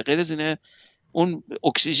فرقی نداره غیر از اینه اون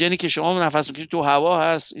اکسیژنی که شما نفس میکشید تو هوا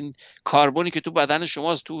هست، این کربنی که تو بدن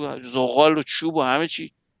شماست، تو زغال و چوب و همه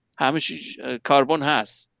چی کربن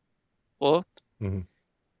هست. خب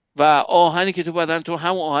و آهنی که تو بدنتون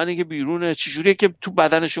هم آهنی که بیرونه. چجوریه که تو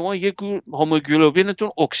بدن شما یک هموگلوبینتون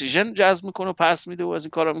اکسیژن جذب میکنه و پس میده و از این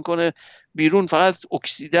کارا میکنه، بیرون فقط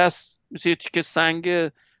اکسیده است، مثل تیکه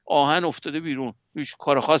سنگ آهن افتاده بیرون، هیچ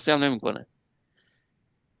کار خاصی هم نمیکنه.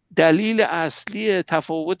 دلیل اصلی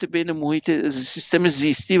تفاوت بین محیط سیستم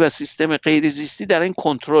زیستی و سیستم غیر زیستی در این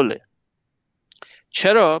کنترله.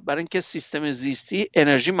 چرا؟ برای اینکه سیستم زیستی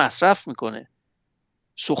انرژی مصرف میکنه.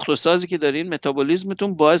 سوخت و سازی که دارین،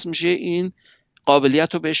 متابولیسمتون باعث میشه این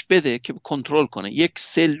قابلیت رو بهش بده که کنترل کنه. یک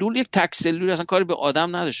سلول، یک تک سلولی، اصلا کاری به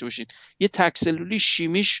آدم نداشته باشید، یک تک سلولی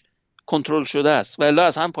شیمیش کنترل شده است و الا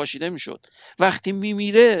از هم پاشیده میشد. وقتی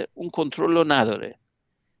میمیره اون کنترل رو نداره.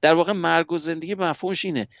 در واقع مرگ و زندگی مفهومش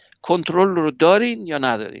اینه کنترل رو دارین یا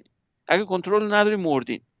ندارین. اگه کنترل رو ندارین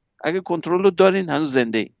مردین، اگه کنترل رو دارین هنوز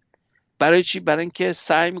زنده این. برای چی؟ برای اینکه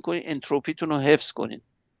سعی میکنین انتروپیتون رو حفظ کنین،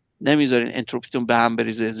 نمیذارین انتروپیتون به هم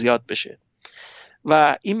بریزه، زیاد بشه.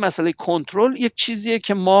 و این مسئله کنترل یک چیزیه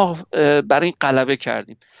که ما برای این غلبه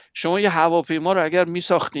کردیم. شما یه هواپیما رو اگر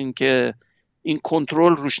میساختین که این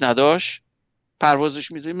کنترل روش نداشت،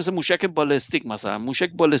 پروازش میدونید مثل موشک بالستیک، مثلا موشک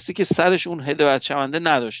بالستیک سرش اون هدایت شونده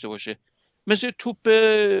نداشته باشه، مثل توپ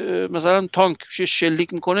مثلا تانک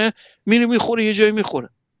شلیک میکنه میره میخوره یه جایی میخوره،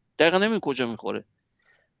 دقیقا نمیدونی کجا میخوره.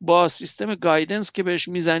 با سیستم گایدنس که بهش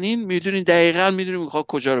میزنین میدونین دقیقا میدونین میخواد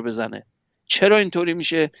کجا رو بزنه. چرا اینطوری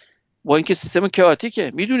میشه؟ با اینکه سیستم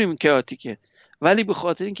کیاتیکه، میدونیم کیاتیکه، ولی به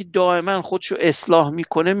خاطر اینکه دائما خودشو اصلاح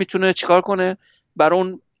میکنه میتونه چیکار کنه؟ بر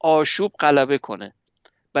اون آشوب غلبه کنه.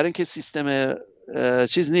 برای اینکه سیستم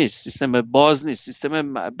چیز نیست، سیستم باز نیست،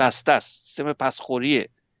 سیستم بسته است، سیستم پسخوریه،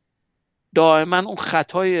 دائما اون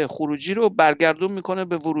خطای خروجی رو برگردون میکنه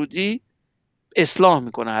به ورودی، اصلاح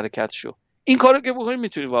میکنه حرکتشو. این کارو که بکنید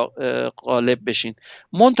میتونید غالب بشین.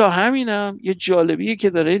 منتها همینم یه جالبیه که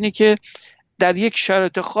داره اینه که در یک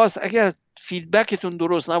شرایط خاص اگر فیدبکتون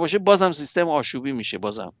درست نباشه بازم سیستم آشوبی میشه.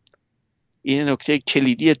 بازم این نکته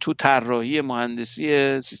کلیدی تو طراحی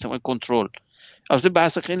مهندسی سیستم کنترل. البته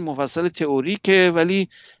بحث خیلی مفصل تئوریکه، ولی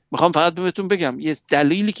میخوام فقط بهتون بگم یه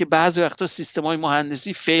دلیلی که بعضی وقتا سیستم‌های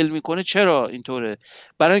مهندسی فیل میکنه چرا اینطوره،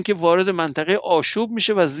 برای اینکه وارد منطقه آشوب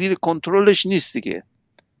میشه و زیر کنترلش نیست دیگه.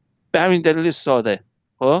 به همین دلیل ساده.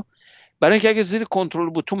 خب برای اینکه اگه زیر کنترل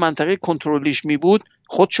بود، تو منطقه کنترلیش می بود،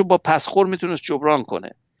 خودشو با پسخور میتونست جبران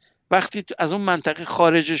کنه. وقتی از اون منطقه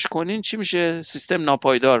خارجش کنین چی میشه؟ سیستم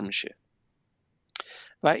ناپایدار میشه.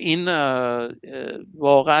 و این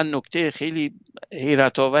واقعا نکته خیلی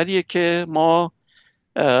حیرت آوریه که ما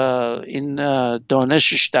این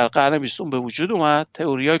دانشش در قرن 20 به وجود اومد.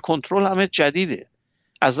 تئوریای کنترل همه جدیده،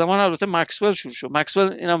 از زمان البته مکسول شروع شد.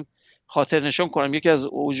 مکسول اینم خاطر نشان کنم یکی از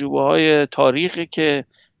اعجوبه های تاریخی که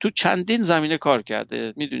تو چندین زمینه کار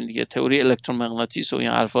کرده، میدونید دیگه، تئوری الکترومغناطیس و این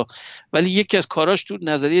حرفا، ولی یکی از کاراش تو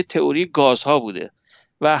نظریه تئوری گازها بوده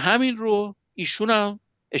و همین رو ایشون هم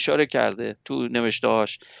اشاره کرده تو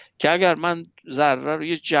نوشته‌هاش که اگر من ذره رو،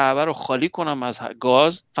 یه جعبه رو خالی کنم از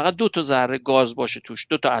گاز، فقط 2 تا ذره گاز باشه توش،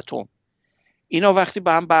 2 تا اتم، اینا وقتی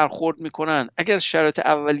به هم برخورد میکنن اگر شرایط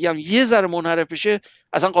اولیه هم یه ذره منحرف بشه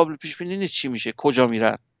اصلا قابل پیش بینی نیست چی میشه، کجا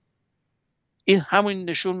میرن. این همین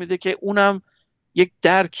نشون میده که اونم یک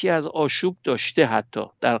درکی از آشوب داشته حتی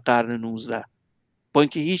در قرن 19، با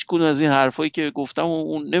اینکه هیچ کدوم از این حرفایی که گفتم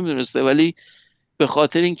اون نمیدونسته، ولی به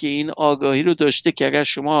خاطر اینکه این آگاهی رو داشته که اگر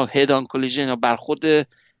شما هد آن کلیژن یا برخورد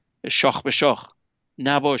شاخ به شاخ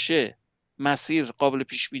نباشه مسیر قابل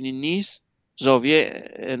پیش بینی نیست، زاویه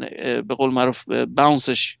به قول معروف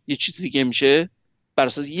باونسش یه چیز دیگه میشه، بر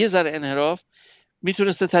اساس یه ذره انحراف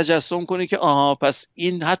میتونسته تجسم کنه که آها پس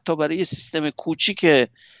این حتی برای یه سیستم کوچیک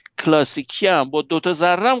کلاسیکی هم با 2 تا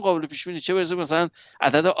ذره هم قابل پیش بینی، چه برسه مثلا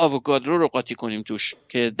عدد آووگادرو رو قاطی کنیم توش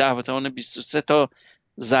که 10 به توان 23 تا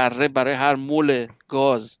ذره برای هر مول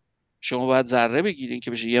گاز شما باید ذره بگیرین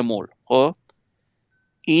که بشه 1 مول. خب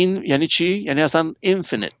این یعنی چی؟ یعنی اصلا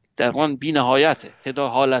اینفینیت، در واقع بی نهایته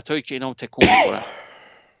تعداد حالتایی که اینا تکون میخورن.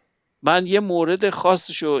 من یه مورد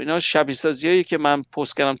خاصشو، اینا شبیه سازیایی که من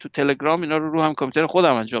پست کردم تو تلگرام، اینا رو هم کامپیوتر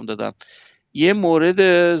خودم انجام دادم. یه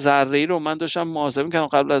مورد ذره‌ای رو من داشتم محاسبه می‌کردم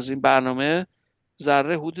قبل از این برنامه،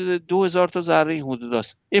 ذره حدود 2000 تا ذره این حدود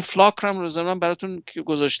است. این فلاک رو هم من براتون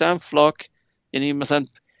گذاشتم. فلاک یعنی مثلا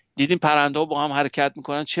دیدین پرنده‌ها با هم حرکت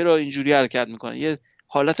میکنن، چرا اینجوری حرکت میکنن؟ یه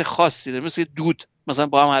حالت خاصی داره، مثل دود مثلا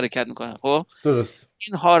با هم حرکت میکنن. خب درست.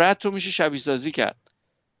 این حالت رو میشه شبیه سازی کرد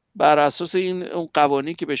بر اساس اون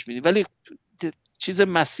قوانینی که بهش میدیم، ولی چیز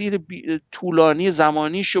مسیر طولانی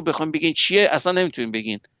زمانیشو بخوام بگین چیه اصلا نمیتونین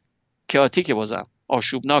بگین، کیاتیکه، بازم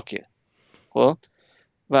آشوبناکه. خب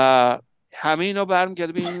و همه اینا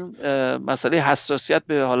برمیگرده به این مسئله حساسیت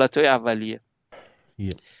به حالتهای اولیه.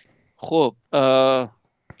 yeah. خب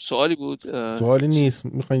سوالی بود؟ سوالی نیست.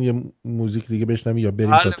 میخواین یه موزیک دیگه بشنویم یا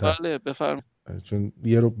بریم؟ بله بفرمایید، چون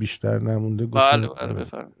یه رو بیشتر نمونده. بله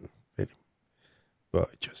بفرمایید. بریم با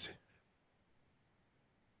اجازه.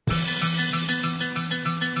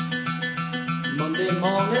 Monday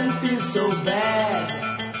morning feels so bad.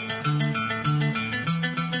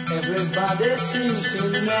 Everybody seems to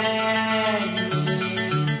nag me.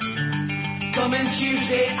 Coming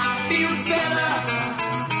Tuesday, I feel better.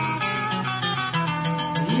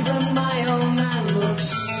 Even my old man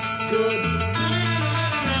looks good.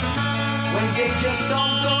 Wednesday just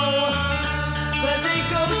don't go. Thursday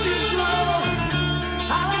goes too slow.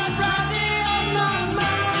 I'll have Friday on my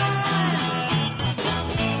mind.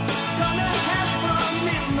 Gonna have fun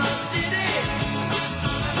in my city.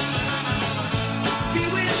 Be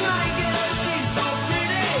with my girl, she's so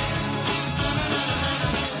pretty.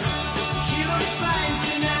 She looks fine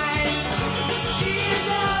tonight. She's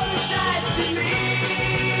all the sight to me.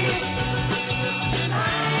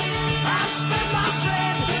 Tonight, I've been my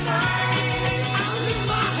friend tonight. I'll leave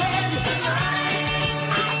my head tonight.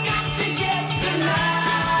 I've got to get tonight.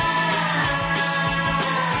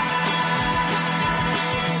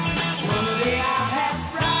 Monday I have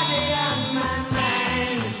Friday on my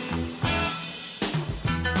mind.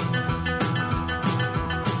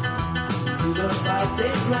 Do the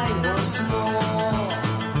 5-day grind once more.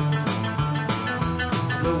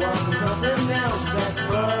 There was nothing else that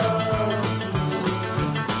was me.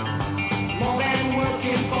 More than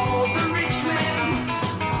working for the rich man.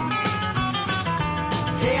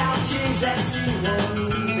 Hey, I'll change that scene one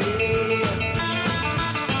day.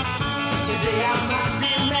 Today I might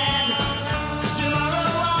be mad. Tomorrow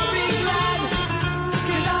I'll be glad.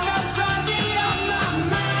 'Cause I've got Friday on my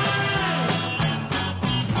mind.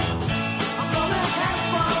 I'm gonna have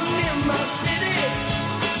fun in my city.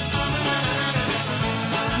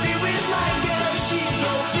 Be with my girl, she's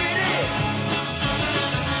so pretty.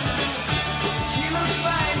 She looks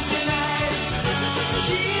fine tonight.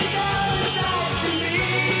 She's all the sight to me.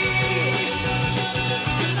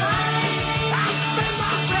 Tonight, I've been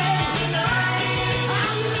my friend tonight. I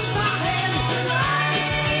lose my head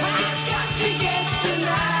tonight. I've got to get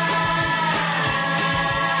tonight.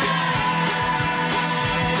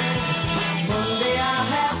 Monday I'll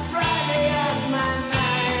have Friday on my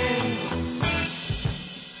mind.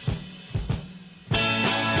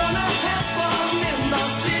 Gonna have fun in the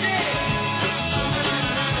city.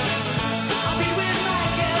 I'll be with my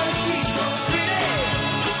girl, she's so pretty.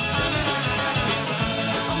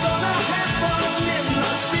 I'm gonna have fun in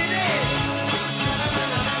the city.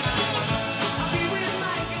 I'll be with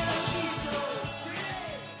my girl, she's so pretty.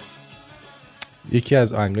 یکی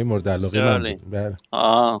از آهنگای مورد علاقه من بسیار بود. بله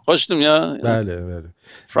خوشتون میاد؟ بله.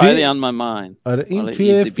 Friday on my mind. آره این حالا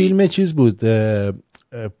توی easy فیلم beats. چیز بود،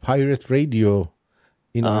 پایرت رادیو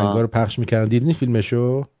این آهنگا رو پخش میکردن. دیدین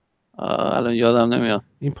فیلمشو؟ الان یادم نمیاد.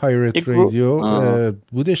 این پایرت یک رادیو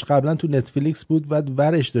بودش قبلا تو نتفلیکس بود، بعد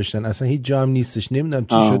ورش داشتن، اصلا هیچ جا هم نیستش. نمیدونم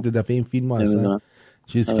چی شد دفعه این فیلمو اصلا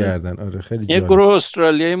چیز کردن. آره خیلی یک جالب. گروه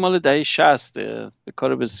استرالیایی مال دهه 60 به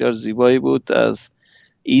کار بسیار زیبایی بود از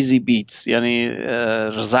ایزی بیتس، یعنی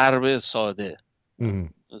ضرب ساده،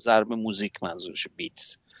 ضرب موزیک منظورش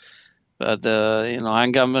بیتس. بعد این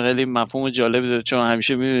آهنگ هم خیلی مفهوم جالبی داره، چون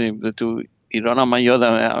همیشه می‌بینیم تو ایران هم من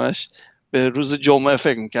یادمه همش به روز جمعه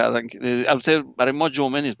فکر می‌کردن. البته برای ما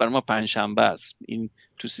جمعه نیست، برای ما پنجشنبه است. این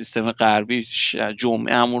تو سیستم غربی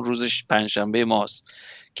جمعه همون روزش پنجشنبه ماست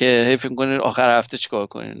که هی فکر می‌کنید آخر هفته چیکار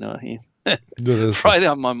کنین. این Friday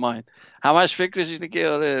on my mind همش فکرش اینه که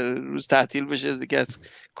آره روز تعطیل بشه دیگه، از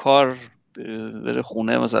کار بره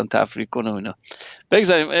خونه مثلا تفریح کنه و اینا.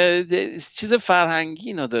 بگذاریم چیز فرهنگی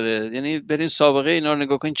اینا داره، یعنی برین سابقه اینا رو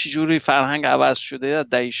نگاه کنین چه جوری فرهنگ عوض شده از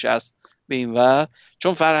دهه 60 به این ور.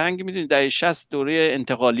 چون فرهنگ میدونید دهه 60 دوره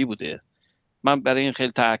انتقالی بوده. من برای این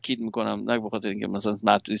خیلی تاکید میکنم، نه به خاطر اینکه مثلا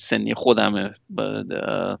محدودی سنی خودمه،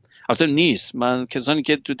 البته نیست، من کسانی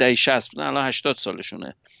که تو دهه 60 بودن الان 80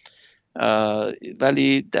 سالشونه،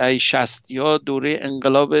 ولی دهه 60 ها دوره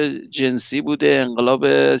انقلاب جنسی بوده،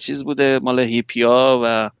 انقلاب چیز بوده مال هیپیا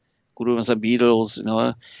و گروه مثلا بیتلز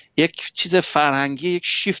اینا. یک چیز فرهنگی یک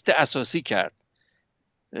شیفت اساسی کرد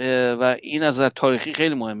و این از تاریخی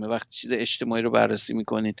خیلی مهمه وقتی چیز اجتماعی رو بررسی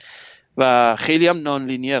میکنید و خیلی هم نان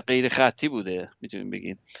لینیر غیر خطی بوده میتونیم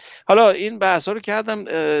بگیم. حالا این بحثا رو کردم،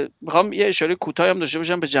 میخوام یه اشاره کوتاهی هم داشته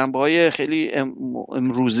باشم به جنبه‌های خیلی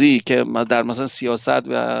امروزی که در مثلا سیاست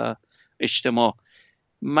و اجتماع.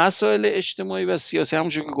 مسائل اجتماعی و سیاسی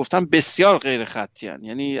همونجور که گفتم بسیار غیر خطی هستند،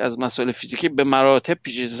 یعنی از مسائل فیزیکی به مراتب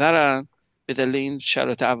پیچیده‌ترن. به دلیل این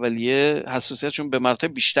شرایط اولیه حساسیتشون به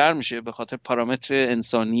مراتب بیشتر میشه به خاطر پارامتر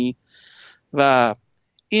انسانی و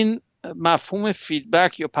این مفهوم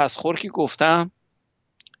فیدبک یا پسخور که گفتم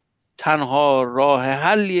تنها راه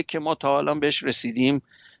حلیه که ما تا حالا بهش رسیدیم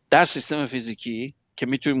در سیستم فیزیکی که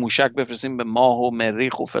میتونیم موشک بفرستیم به ماه و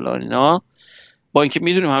مریخ و فلان اینا، با اینکه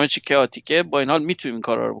میدونیم همه چی کئاتیکه، با این حال میتونیم این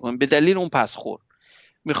کارا رو بکنیم به دلیل اون پسخور.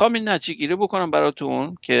 میخوام این نتیجه گیری بکنم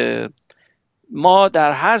براتون که ما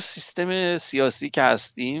در هر سیستم سیاسی که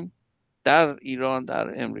هستیم، در ایران،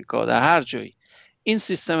 در امریکا، در هر جایی، این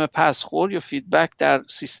سیستم پسخور یا فیدبک در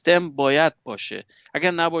سیستم باید باشه.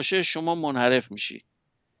 اگر نباشه شما منحرف میشی.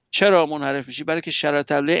 چرا منحرف میشی؟ برای که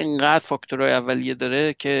شرایط اولیه اینقدر فاکتورهای اولیه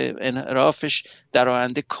داره که انحرافش در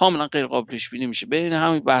آینده کاملا غیر قابل پیش بینی میشه. ببین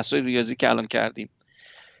همین بحث‌های ریاضی که الان کردیم.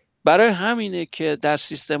 برای همینه که در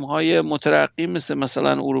سیستم‌های مترقی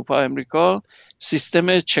مثلا اروپا، امریکا،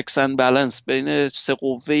 سیستم چکس اند بالانس بین سه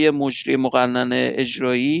قوه مجری مقننه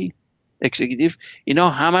اجرایی اکزیکیتیو، اینا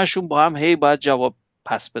همشون با هم هی باید جواب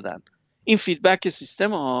پس بدن. این فیدبک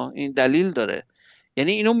سیستم ها این دلیل داره.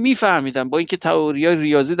 یعنی اینو میفهمیدن، با اینکه تئوریای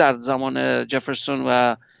ریاضی در زمان جفرسون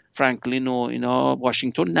و فرانکلین و اینا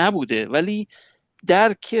واشنگتن نبوده، ولی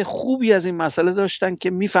درک خوبی از این مسئله داشتن که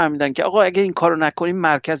میفهمیدن که آقا اگه این کارو نکنیم،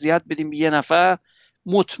 مرکزیت بدیم به یه نفر،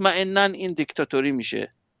 مطمئناً این دیکتاتوری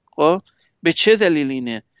میشه. خب به چه دلیل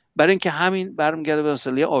اینه؟ برای اینکه همین برمیگرده به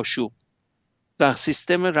مسئله آشوب و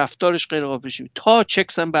سیستم رفتارش غیر قابل پیش بینی. تا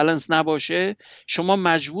چکس اند بالانس نباشه، شما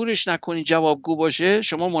مجبورش نکنی جوابگو باشه،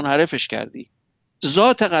 شما منحرفش کردی.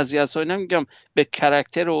 ذات قضیه است. نمیگم به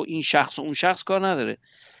کاراکتر و این شخص و اون شخص کار نداره.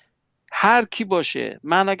 هر کی باشه،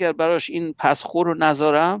 من اگر براش این پسخور رو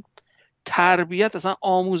نذارم، تربیت اصلا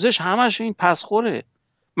آموزش همش این پسخوره.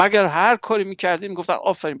 مگر هر کاری میکردین میگفتن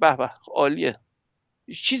آفرین به به عالیه،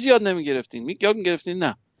 چیزی یاد نمیگرفتین؟ یاد میگرفتین؟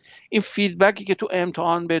 نه. این فیدبکی که تو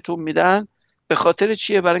امتحان بهتون میدن به خاطر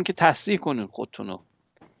چیه؟ برای اینکه تصحیح کنین خودتونو.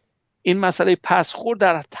 این مسئله پسخور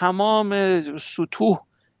در تمام سطوح،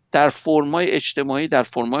 در فرمای اجتماعی، در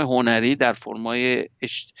فرمای هنری، در فرمای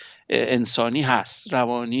انسانی هست،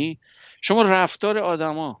 روانی. شما رفتار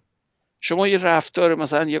آدما، شما یه رفتار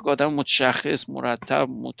مثلا یک آدم متشخص، مرتب،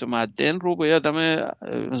 متمدن رو با یه آدم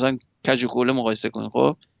مثلا کج و کوله مقایسه کنید،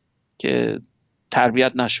 خب که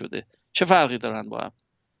تربیت نشده، چه فرقی دارن با هم؟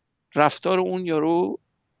 رفتار اون یارو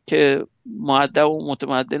که مؤدب و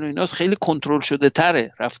متمدن و ایناست خیلی کنترل شده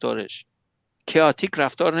تره، رفتارش کیاتیک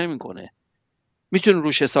رفتار نمیکنه. میتونه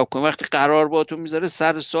روش حساب کنه. وقتی قرار باهاتون میذاره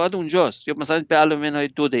سر ساعت اونجاست، یا مثلا به علاوه منهای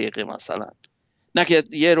 2 دقیقه مثلا، نه که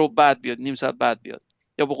یه رو بعد بیاد، نیم ساعت بعد بیاد،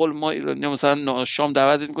 یا به قول ما ایرانی مثلا شام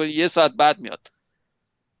دعوت میکنه 1 ساعت بعد میاد.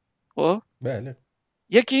 خب بله.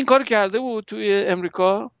 یکی این کار کرده بود توی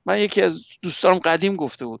امریکا. من یکی از دوستانم قدیم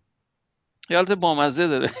گفته بود، یالت بامزه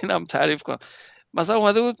داره اینم تعریف کنم. مثلا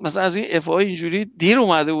اومده بود، مثلا از این افای اینجوری دیر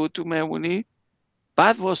اومده بود تو مهمونی،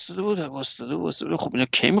 بعد واسطه بود. خب اینا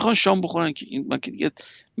کی میخوان شام بخورن که این من که دیگه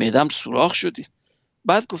معدم سوراخ شدی.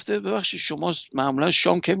 بعد گفته ببخشید شما معمولا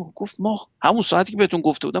شام کی میخورید؟ گفت ما همون ساعتی که بهتون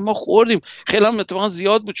گفته بودم ما خوردیم، خیلی هم اتفاقا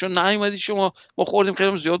زیاد بود، چون نیومدید شما، ما خوردیم، خیلی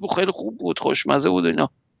هم زیاد بود، خیلی خوب بود، خوشمزه بود اینا.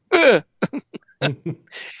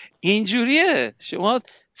 اینجوریه. شما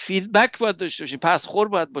فیدبک باید داشته باشین، پسخور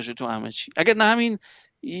باید باشه تو همه چی. اگر نه همین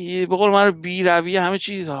به قول من بی رویه همه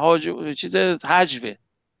چی چیز حجوه.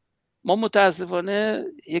 ما متاسفانه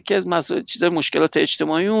یکی از مشکلات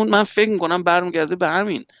اجتماعی اون من فکر میکنم برمیگرده به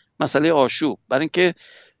همین مسئله آشوب. برای اینکه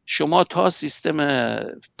شما تا سیستم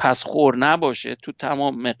پسخور نباشه تو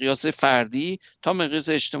تمام مقیاس فردی تا مقیاس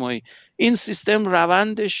اجتماعی، این سیستم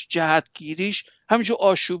روندش، جهتگیریش همینجور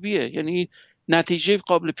آشوبیه، یعنی نتیجه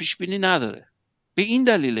قابل پیش بینی نداره. به این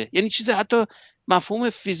دلیله، یعنی چیز حتی مفهوم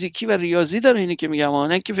فیزیکی و ریاضی داره. اینی که میگم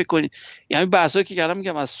نه که فکر کنید، یعنی بحثایی که کردم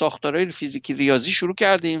میگم از ساختارهای فیزیکی ریاضی شروع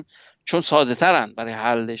کردیم چون ساده ترن برای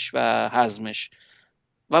حلش و هضمش،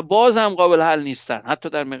 و باز هم قابل حل نیستن حتی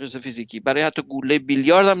در مقیاس فیزیکی. برای حتی گوله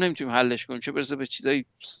بیلیارد هم نمیتونیم حلش کنیم، چه برسه به چیزای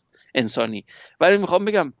انسانی. ولی میخوام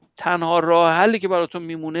بگم تنها راه حلی که براتون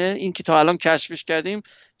میمونه این که تا الان کشفش کردیم،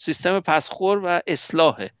 سیستم پسخور و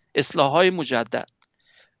اصلاح‌های مجدد،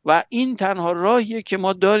 و این تنها راهیه که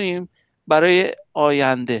ما داریم برای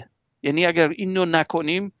آینده. یعنی اگر این رو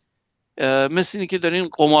نکنیم مثل اینی که دارین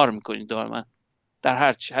قمار میکنین دائما در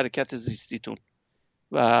هر حرکت زیستیتون،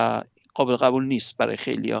 و قابل قبول نیست برای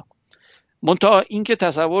خیلیا. منتها این که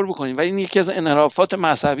تصور بکنین، و این یکی از انحرافات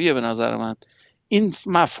مذهبیه به نظر من، این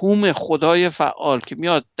مفهوم خدای فعال که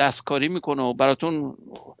میاد دستکاری میکنه و براتون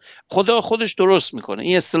خدا خودش درست میکنه.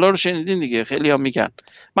 این اصطلاح رو شنیدین دیگه، خیلی ها میگن.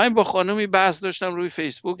 من با خانمی بحث داشتم روی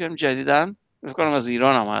فیسبوک، هم جدیدن فکر کنم از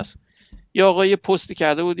ایران هم هست، یا آقا یه پستی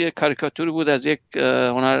کرده بود، یه کاریکاتوری بود از یک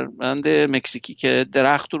هنرمند مکزیکی که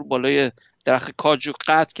درخت رو بالای درخت کاجو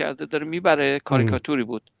قطع کرده داره میبره، کاریکاتوری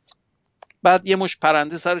بود. بعد یه مش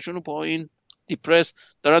پرنده سرشون رو پایین دیپرس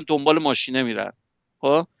دارن دنبال ماشینه میرن.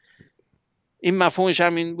 خب این مفهومش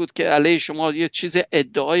هم این بود که علیه شما یه چیز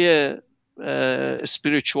ادعای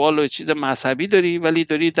اسپریچوال و چیز مذهبی داری، ولی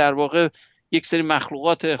داری در واقع یک سری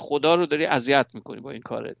مخلوقات خدا رو داری اذیت میکنی با این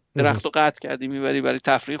کارت. درخت رو قطع کردی میبری برای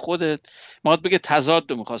تفریح خودت. میخواد بگه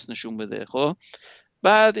تضاد رو میخواست نشون بده. خب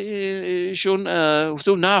بعد ایشون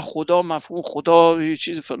گفتم نه خدا، مفهوم خدا یه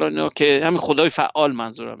چیز فلان، که همین خدای فعال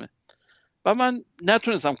منظورمه. و من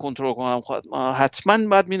نتونستم کنترل کنم، حتما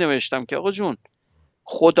باید می نوشتم که آقا جون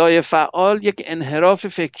خدای فعال یک انحراف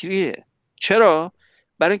فکریه. چرا؟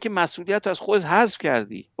 برای اینکه مسئولیت از خودت حذف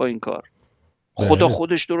کردی با این کار. خدا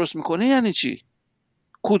خودش درست میکنه یعنی چی؟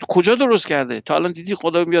 کجا درست کرده؟ تا الان دیدی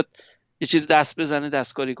خدا بیاد یه چیز دست بزنه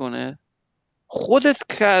دستکاری کنه؟ خودت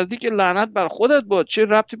کردی که لعنت بر خودت باد. چه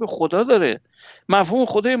ربطی به خدا داره؟ مفهوم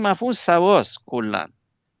خدای مفهوم سواست کلا،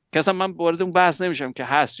 که اصلا من وارد اون بحث نمیشم که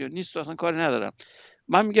هست یا نیست، اصلا کاری ندارم.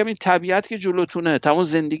 من میگم این طبیعت که جلوتونه، تمام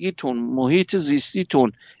زندگیتون، محیط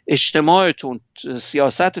زیستیتون، اجتماعتون،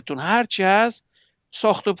 سیاستتون، هر چی هست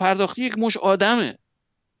ساخت و پرداختی یک مش آدمه.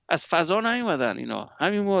 از فضا نیومدن اینا،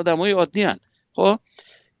 همین آدمای عادی هن. خب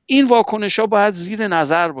این واکنش ها باید زیر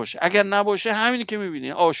نظر باشه. اگر نباشه همینی که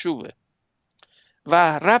میبینی آشوبه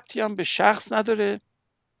و ربطی هم به شخص نداره،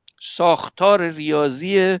 ساختار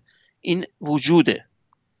ریاضی این وجوده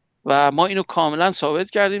و ما اینو کاملا ثابت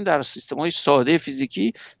کردیم در سیستم‌های ساده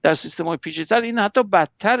فیزیکی. در سیستم‌های پیچیده‌تر این حتی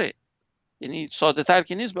بدتره، یعنی ساده تر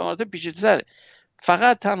که نیست، به مراتب پیچیده‌تره.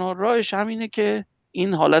 فقط تنها راهش همینه که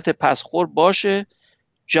این حالت پسخور باشه،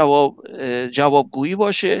 جوابگویی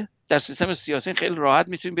باشه. در سیستم سیاسی خیلی راحت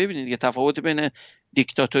میتونید ببینید دیگه تفاوت بین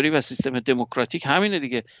دیکتاتوری و سیستم دموکراتیک همینه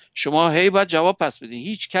دیگه. شما هی باید جواب پس بدین،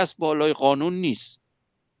 هیچ کس بالای قانون نیست.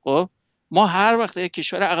 خب ما هر وقت یک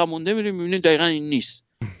کشور عقب مونده میریم میبینیم دقیقاً این نیست.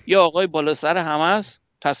 یا آقای بالا سر همه است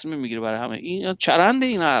تصمیم میگیره برای همه. این چرند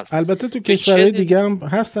این حرف. البته تو کشورهای دیگه هم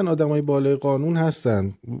هستن آدمای بالای قانون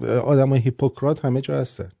هستن، آدمای هیپوکرات همه جا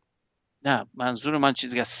هستن. نه منظور من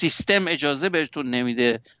چیزی که سیستم اجازه بهتون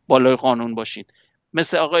نمیده بالای قانون باشین.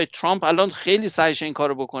 مثل آقای ترامپ الان خیلی سعیش این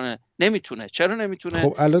کارو بکنه، نمیتونه. چرا نمیتونه؟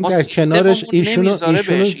 خب الان در کنارش ایشونو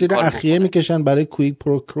زیر اخیه میکشن برای کویک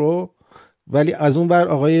پروکرو، ولی از اون ور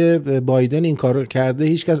آقای بایدن این کارو کرده،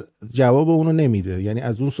 هیچکس جواب اونو نمیده، یعنی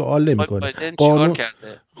از اون سوال نمیکنه. قانون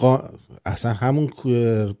کرده اصلا همون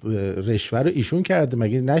رشوه رو ایشون کرده،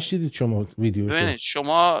 مگه نشدید شما ویدیوشو؟ ببینید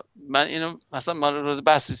شما، من اینو مثلا من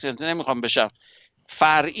بحثی سنتی نمیخوام بشم،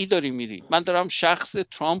 فرعی داری میری. من دارم شخص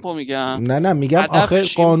ترامپ رو میگم. نه میگم آخه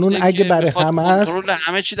قانون اگه برای همه هست، کنترل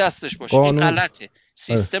همه چی دستش باشه. این غلطه.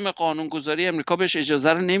 سیستم قانونگذاری امریکا بهش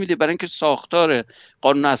اجازه رو نمیده، برای اینکه ساختار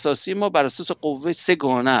قانون اساسی ما بر اساس قوه سه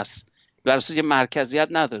گانه است، بر اساس مرکزیت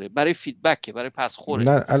نداره، برای فیدبک، برای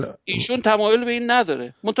پسخوره. ایشون تمایل به این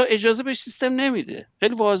نداره، منتها اجازه بهش سیستم نمیده.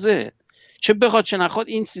 خیلی واضحه. چه بخواد چه نخواد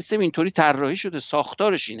این سیستم اینطوری طراحی شده،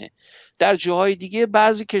 ساختارش اینه. در جاهای دیگه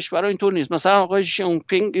بعضی کشورها اینطور نیست. مثلا آقای شی جین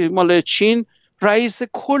پینگ مال چین رئیس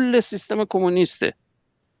کل سیستم کمونیسته،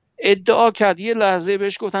 ادعا کرد یه لحظه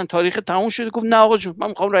بهش گفتن تاریخ تموم شده، گفت نه آقا جون من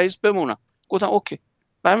میخوام رئیس بمونم. گفتن اوکی،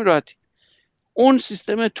 به همین راحتی. اون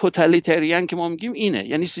سیستم توتالیتریان که ما میگیم اینه،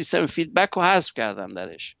 یعنی سیستم فیدبک رو حذف کردن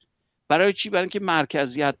درش. برای چی؟ برای اینکه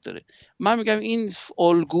مرکزیت داره. من میگم این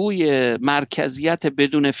الگوی مرکزیت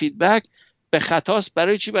بدون فیدبک به خطاست.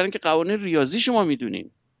 برای چی؟ برای اینکه قوانین ریاضی شما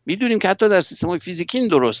میدونیم که حتی در سیستم‌های فیزیکی این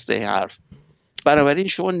درسته این حرف. بنابراین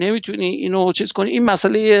شما نمیتونی اینو چیز کنی. این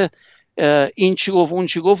مسئله این چی گفت اون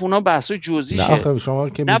چی گفت اونا بحث جزئیشه. نه آخه شما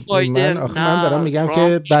که من دارم میگم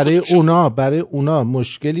که برای اونا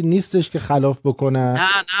مشکلی نیستش که خلاف بکنن.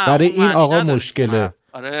 نه برای این آقا نداره. مشکله.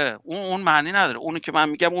 آره اون معنی نداره. اونی که من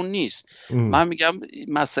میگم اون نیست. من میگم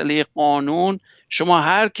مسئله قانون، شما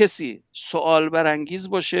هر کسی سوال برانگیز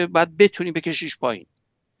باشه بعد بتونی بکشیش پایین.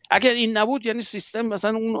 اگر این نبود یعنی سیستم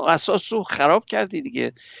مثلا اون اساس رو خراب کردی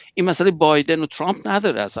دیگه. این مسئله بایدن و ترامپ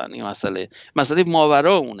نداره اصلا. این مسئله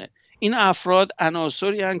ماورا اونه. این افراد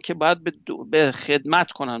عناصری هستند که باید به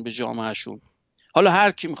خدمت کنن به جامعهشون، حالا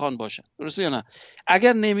هر کی میخوان باشن، درسته یا نه؟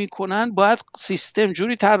 اگر نمیکنن باید سیستم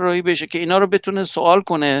جوری طراحی بشه که اینا رو بتونه سوال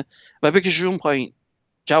کنه و بکشون پایین،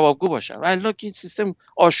 جوابگو باشن. ولی این سیستم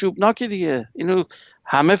آشوبناکه دیگه. اینو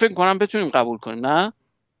همه فکر کنن بتونیم قبول کنیم. نه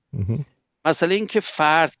مسئله این که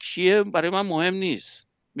فرد کیه برای من مهم نیست.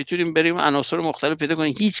 میتونیم بریم عناصر مختلف پیدا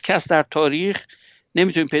کنیم. هیچ کس در تاریخ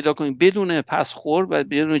نمیتونیم پیدا کنیم بدون پسخور و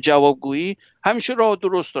بدون جوابگویی همیشه راه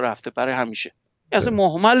درست رفته برای همیشه. اصلا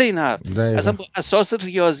مهمل این حرف. اصلا اساس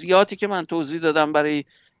ریاضیاتی که من توضیح دادم برای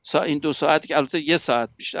این 2 ساعتی که البته 1 ساعت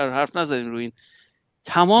بیشتر حرف نزدیم روی این،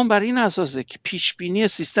 تمام بر این اساسه که پیش بینی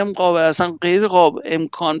سیستم اصلا غیر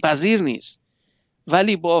امکان پذیر نیست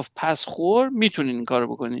ولی با پسخور میتونین این کارو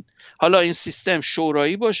بکنین. حالا این سیستم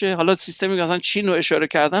شورایی باشه، حالا سیستمی که مثلا چین رو اشاره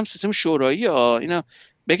کردم سیستم شورایی اینا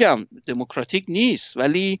بگم دموکراتیک نیست،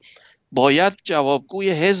 ولی باید جوابگوی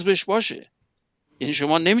حزبش باشه. یعنی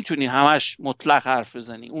شما نمیتونی همش مطلق حرف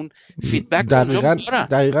بزنی، اون فیدبک اونجا دارن.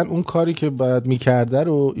 دقیقاً اون کاری که باید میکرده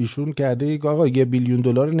رو ایشون کرده که آقا $1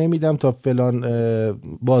 بیلیون نمیدم تا فلان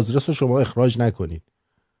بازرس رو شما اخراج نکنید.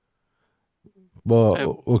 با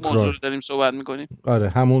اوکراین موضوع داریم صحبت میکنیم. آره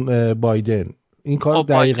همون بایدن این کار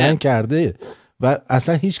دقیقاً کرده و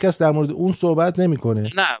اصلا هیچ کس در مورد اون صحبت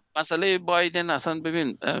نمیکنه. نه مسئله بایدن اصلا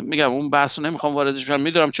ببین میگم اون بحث رو نمیخوام واردش بشم،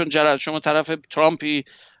 میدونم چون شما طرف ترامپی.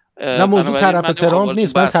 نه موضوع طرف ترامپ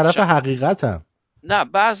نیست، من طرف حقیقتم. نه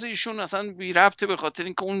بحث ایشون اصلا بی ربطه، به خاطر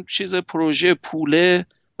اینکه اون چیز پروژه پوله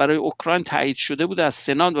برای اوکراین تایید شده بود از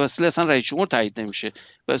سنا، واسه اصلا رئیس جمهور تایید نمیشه،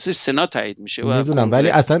 واسه سنا تایید میشه. میدونم ولی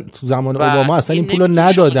اصلا تو زمان اوباما اصلا این پولو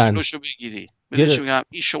ندادن.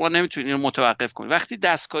 این شما نمیتونی اینو متوقف کنی. وقتی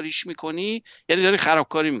دستکاریش میکنی یعنی داری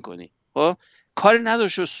خرابکاری میکنی. خب کاری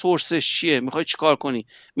نداشته سورسش چیه، میخوای چیکار کنی،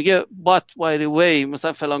 میگه but by the way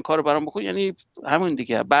مثلا فلان کارو برام بکن، یعنی همون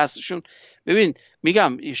دیگه بحثشون. ببین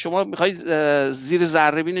میگم شما میخوای زیر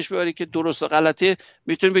ذره بینش ببری که درست و غلطه،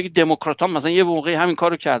 میتونی بگی دموکرات‌ها مثلا یه موقعی همین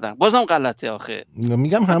کارو کردن بازم غلطه. آخه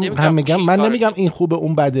میگم من نمیگم این خوبه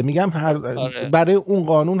اون بده، میگم برای اون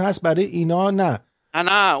قانون هست برای اینا نه.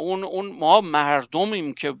 نه اون ما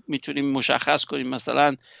مردمیم که میتونیم مشخص کنیم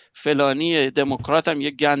مثلا فلانی دموکرات هم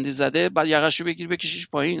یه گندی زده بعد یقشو بگیر بکشیش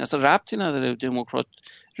پایین، اصلا ربطی نداره. دموکرات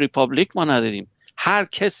ریپابلیک ما نداریم، هر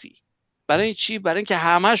کسی. برای این چی؟ برای اینکه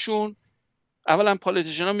همشون اولا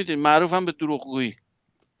پالیتیشن ها میدونیم معروف هم به دروغگویی،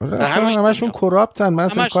 همشون کراپتن، من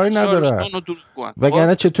اصلا کاری ندارم.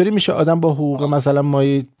 وگرنه چطوری میشه آدم با حقوق مثلا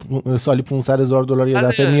مایی سالی $500,000 یه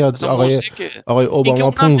دفعه میاد آقای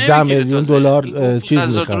اوباما $15 میلیون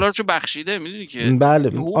چیز میخواد $15,000 بخشیده، میدونی که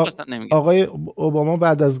بله آقای اوباما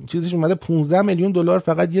بعد از چیزش اومده $15 میلیون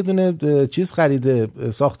فقط یه دونه چیز خریده،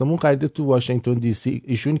 ساختمون خریده تو واشنگتن دی سی.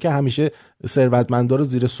 ایشون که همیشه ثروتمندا رو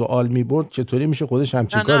زیر سوال میبرد، چطوری میشه خودش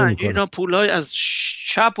همچین کارو میکنه؟ اینا پولای از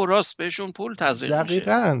چپ و راست بهشون پول تزریق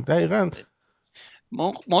میشه. دقیقاً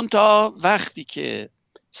منتها وقتی که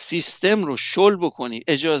سیستم رو شل بکنی،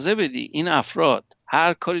 اجازه بدی این افراد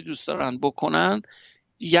هر کاری دوست دارن بکنن،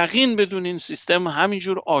 یقین بدون این سیستم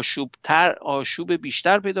همینجور آشوب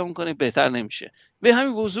بیشتر پیدا میکنه، بهتر نمیشه. به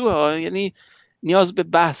همین وضوح یعنی نیاز به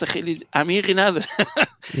بحث خیلی عمیقی نداره.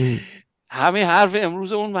 همه حرف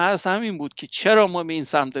امروز اون بحث همین بود که چرا ما به این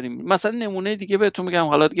سمت داریم. مثلا نمونه دیگه بهتون میگم،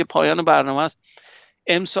 حالا دیگه پایان برنامه است.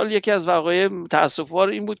 امسال یکی از وقایع تأسف‌آور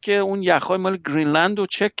این بود که اون یخ‌های مال گرینلند رو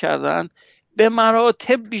چک کردن، به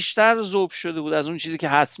مراتب بیشتر ذوب شده بود از اون چیزی که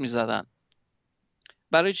حدس می‌زدن.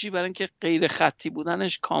 برای چی؟ برای اینکه غیر خطی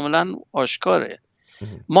بودنش کاملا آشکاره.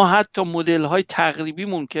 ما حتی مدل‌های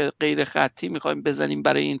تقریبیمون که غیر خطی می‌خوایم بزنیم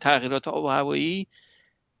برای این تغییرات آب و هوایی،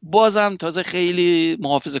 بازم تازه خیلی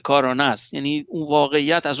محافظه‌کارانه است. یعنی اون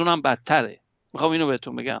واقعیت از اونم بدتره. میخوام اینو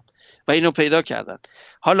بهتون بگم و اینو پیدا کردن.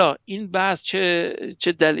 حالا این بحث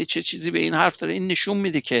چه دلیل چه چیزی به این حرف داره؟ این نشون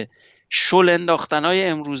میده که شل انداختن‌های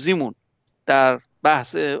امروزیمون در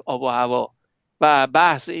بحث آب و هوا و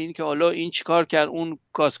بحث این که حالا این چیکار کرد، اون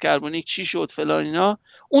گاز کربونیک چی شد فلان اینا،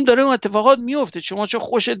 اون داره اون اتفاقات میفته. شما چه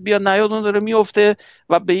خوشت بیاد نیاد اون داره میفته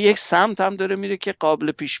و به یک سمت هم داره میره که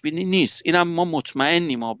قابل پیش بینی نیست. اینم ما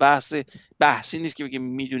مطمئنیم، ما بحثی نیست که بگیم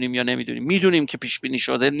میدونیم یا نمیدونیم، میدونیم که پیش بینی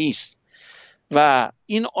شده نیست. و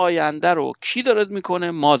این آینده رو کی داره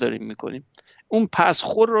میکنه؟ ما داریم میکنیم. اون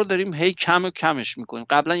پسخور رو داریم هی کمش میکنیم.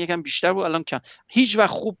 قبلا یکم بیشتر بود، الان کم. هیچ وقت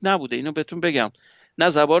خوب نبوده، اینو بهتون بگم. نه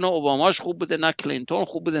زبان اوباماش خوب بوده، نه کلینتون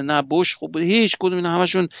خوب بوده، نه بوش خوب بوده، هیچ کدوم اینا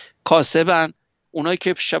همشون کاسبن. اونایی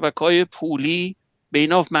که شبکه‌های پولی به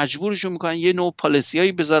اینا مجبورشون میکنن یه نوع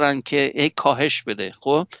پالیسیایی بذارن که هی کاهش بده.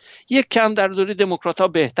 خب یک کم در دوره دموکرات‌ها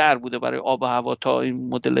بهتر بوده برای آب و هوا تا این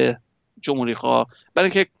مدل جمهوری خواه،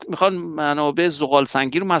 برای اینکه میخوان منابع زغال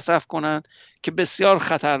سنگی رو مصرف کنن که بسیار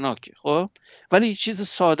خطرناکه. خب ولی چیز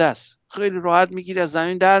ساده است، خیلی راحت میگیری از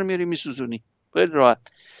زمین در میاری میسوزونی، خیلی راحت.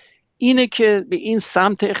 اینه که به این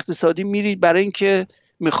سمت اقتصادی میری برای اینکه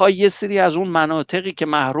میخوای یه سری از اون مناطقی که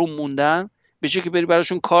محروم موندن بشه که بری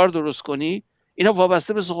براشون کار درست کنی. اینا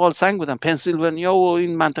وابسته به زغال سنگ بودن، پنسیلوانیا و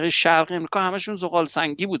این منطقه شرقی امریکا همشون زغال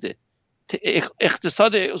سنگی بوده،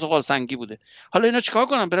 اقتصاد زغال سنگی بوده. حالا اینا چیکار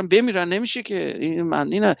کنن؟ برن بمیرن؟ نمیشه که.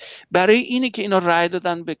 اینا برای اینه که اینا رأی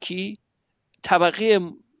دادن به کی؟ طبقه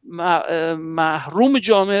محروم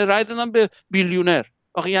جامعه رأی دادن به بیلیونر.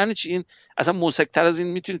 آخه یعنی چی؟ این اصلا موسیقی‌تر از این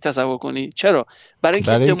میتونی تصور کنی؟ چرا؟ برای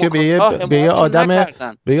اینکه به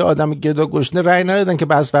یه آدم گدا گشنه رأی ندادن که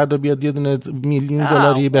بس فردا بیاد یه دونه میلیون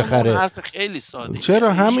دلاری بخره. حرف خیلی ساده.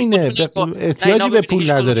 چرا همینه؟ احتیاجی به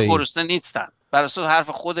پول نداره. گرسنه نیستن. بر اساس حرف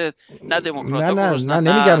خودت نه دموکرات‌ها نه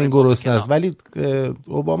نمیگم این گرسنه است، ولی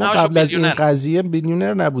اوباما قبل از این قضیه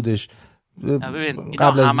بیلیونر نبودش.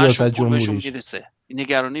 قبل از ریاست جمهوریش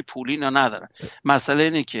نگرانی پولی ندارن. مسئله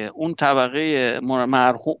اینه که اون طبقه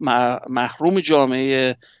محروم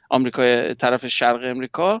جامعه آمریکای طرف شرق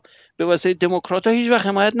امریکا به واسه دموکرات‌ها هیچ وقت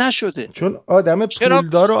حمایت نشده، چون آدم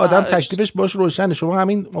پولدار و آدم تکلیفش باش روشنه. شما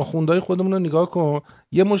همین آخوندهای خودمون رو نگاه کن،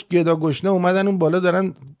 یه مشت گدا گشنه اومدن اون بالا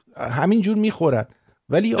دارن همین جور میخورن،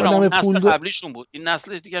 ولی آدم پولدار قبلیشون بود. این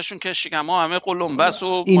نسل دیگه‌شون که شکم‌ها همه قلمبس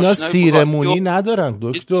و اینا سیرمونی ندارن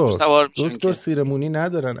دکتر سیرمونی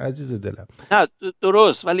ندارن عزیز دلم. نه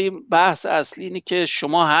درست، ولی بحث اصلی اینه که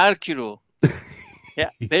شما هر کی رو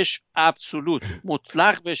بهش ابسولوت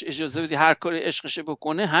مطلق بهش اجازه بدی هر کاری عشقشه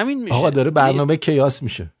بکنه همین میشه. آقا داره برنامه کیاس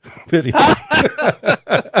میشه. بریم.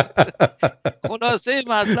 خلاصه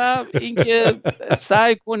مطلب این که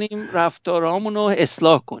سعی کنیم رفتارهامون رو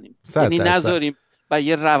اصلاح کنیم، یعنی نذاریم و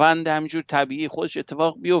یه روند همینجور طبیعی خودش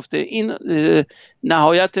اتفاق بیفته. این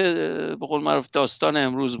نهایت به قول معروف داستان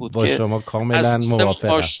امروز بود با که شما کاملا موافقم.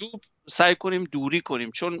 آشوب سعی کنیم دوری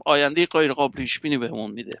کنیم، چون آینده غیر قابل پیش بینی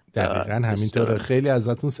بهمون میده. دقیقاً همینطوره. خیلی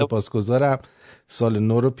ازتون سپاسگزارم. سال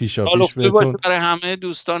نو رو پیشاپیش بهتون. برای همه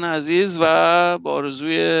دوستان عزیز و با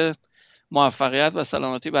آرزوی موفقیت و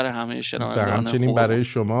سلامتی برای همه شنوندگان. همچنین برای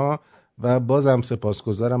شما و بازم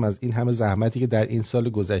سپاسگزارم از این همه زحمتی که در این سال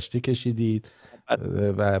گذشته کشیدید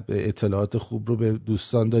و اطلاعات خوب رو به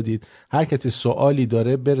دوستان دادید. هر کسی سوالی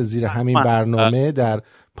داره بره زیر همین برنامه در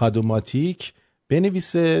پادوماتیک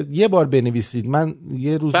بنویسه، یه بار بنویسید. من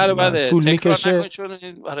یه روز طول میکشه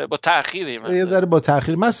با تأخیری یه ذره با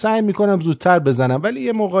تأخیر من سعی میکنم زودتر بزنم، ولی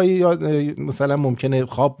یه موقعی مثلا ممکنه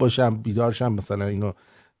خواب باشم بیدار شم مثلا اینو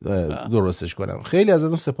درستش کنم. خیلی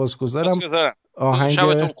ازتون سپاسگزارم. آهنگ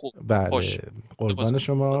بله قربان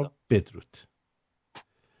شما. بدرود.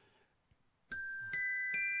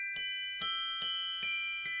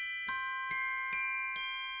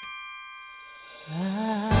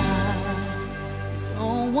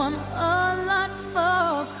 Want a lot for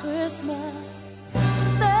Christmas.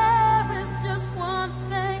 There is just one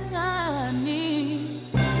thing I need.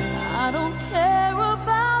 I don't care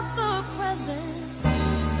about the presents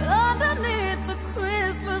underneath the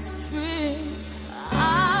Christmas tree.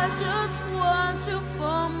 I just want you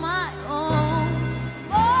for my own,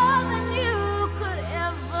 more than you could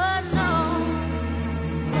ever know.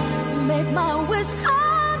 Make my wish come